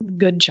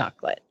good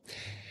chocolate.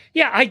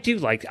 Yeah, I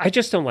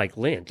just don't like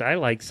Lindt. I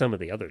like some of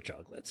the other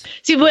chocolates.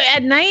 See, but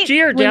at night,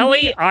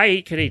 Ghirardelli,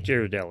 I could eat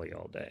Ghirardelli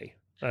all day.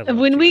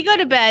 When we go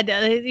to bed,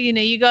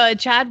 you go,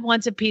 Chad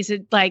wants a piece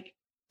of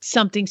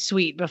something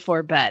sweet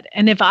before bed.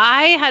 And if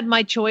I had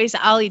my choice,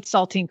 I'll eat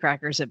saltine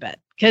crackers at bed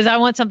because I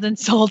want something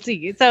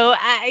salty. So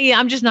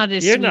I'm just not a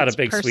You're not a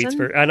big person. sweets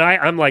person. And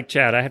I'm like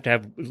Chad. I have to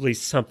have at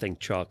least something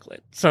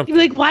chocolate. Something.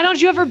 You'd be like, why don't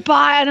you ever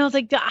buy? And I was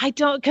like, I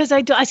don't, because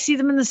I see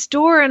them in the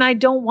store and I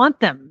don't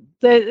want them.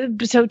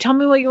 So tell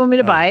me what you want me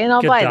to buy and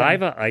I'll buy them.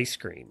 Godiva ice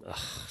cream.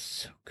 Oh,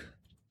 so good.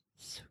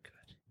 So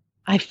good.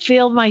 I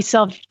feel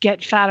myself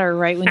get fatter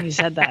right when you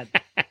said that.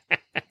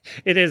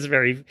 It is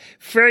very,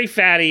 very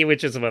fatty,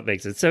 which is what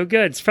makes it so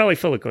good. It's probably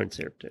full of corn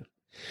syrup, too.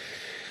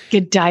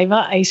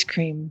 Godiva ice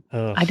cream.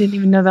 Oh. I didn't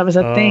even know that was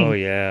a thing. Oh,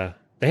 yeah.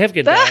 They have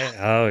Godiva.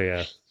 Oh,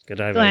 yeah.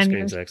 Godiva ice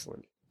cream is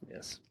excellent.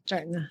 Yes.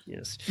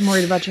 Yes. I'm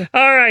worried about you.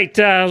 All right.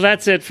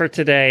 That's it for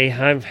today.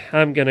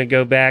 I'm going to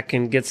go back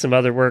and get some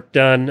other work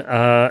done.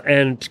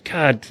 And,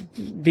 God,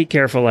 be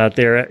careful out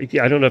there.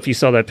 I don't know if you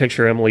saw that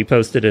picture Emily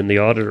posted in the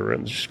auditor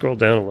room. Just scroll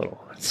down a little.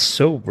 It's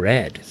so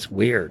red. It's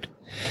weird.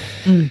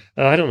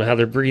 I don't know how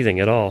they're breathing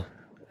at all.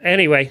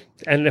 Anyway,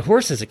 and the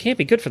horses, it can't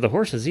be good for the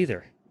horses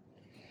either.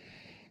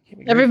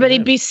 Everybody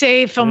be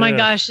safe. Oh my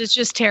gosh, it's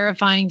just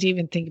terrifying to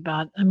even think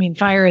about. I mean,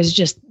 fire is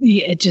just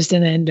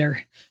an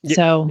ender.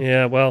 So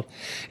yeah, well,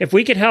 if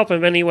we can help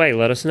in any way,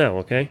 let us know,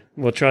 okay?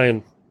 We'll try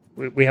and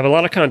we have a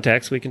lot of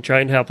contacts. We can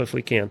try and help if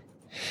we can.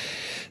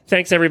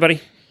 Thanks,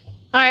 everybody.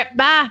 All right,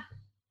 bye.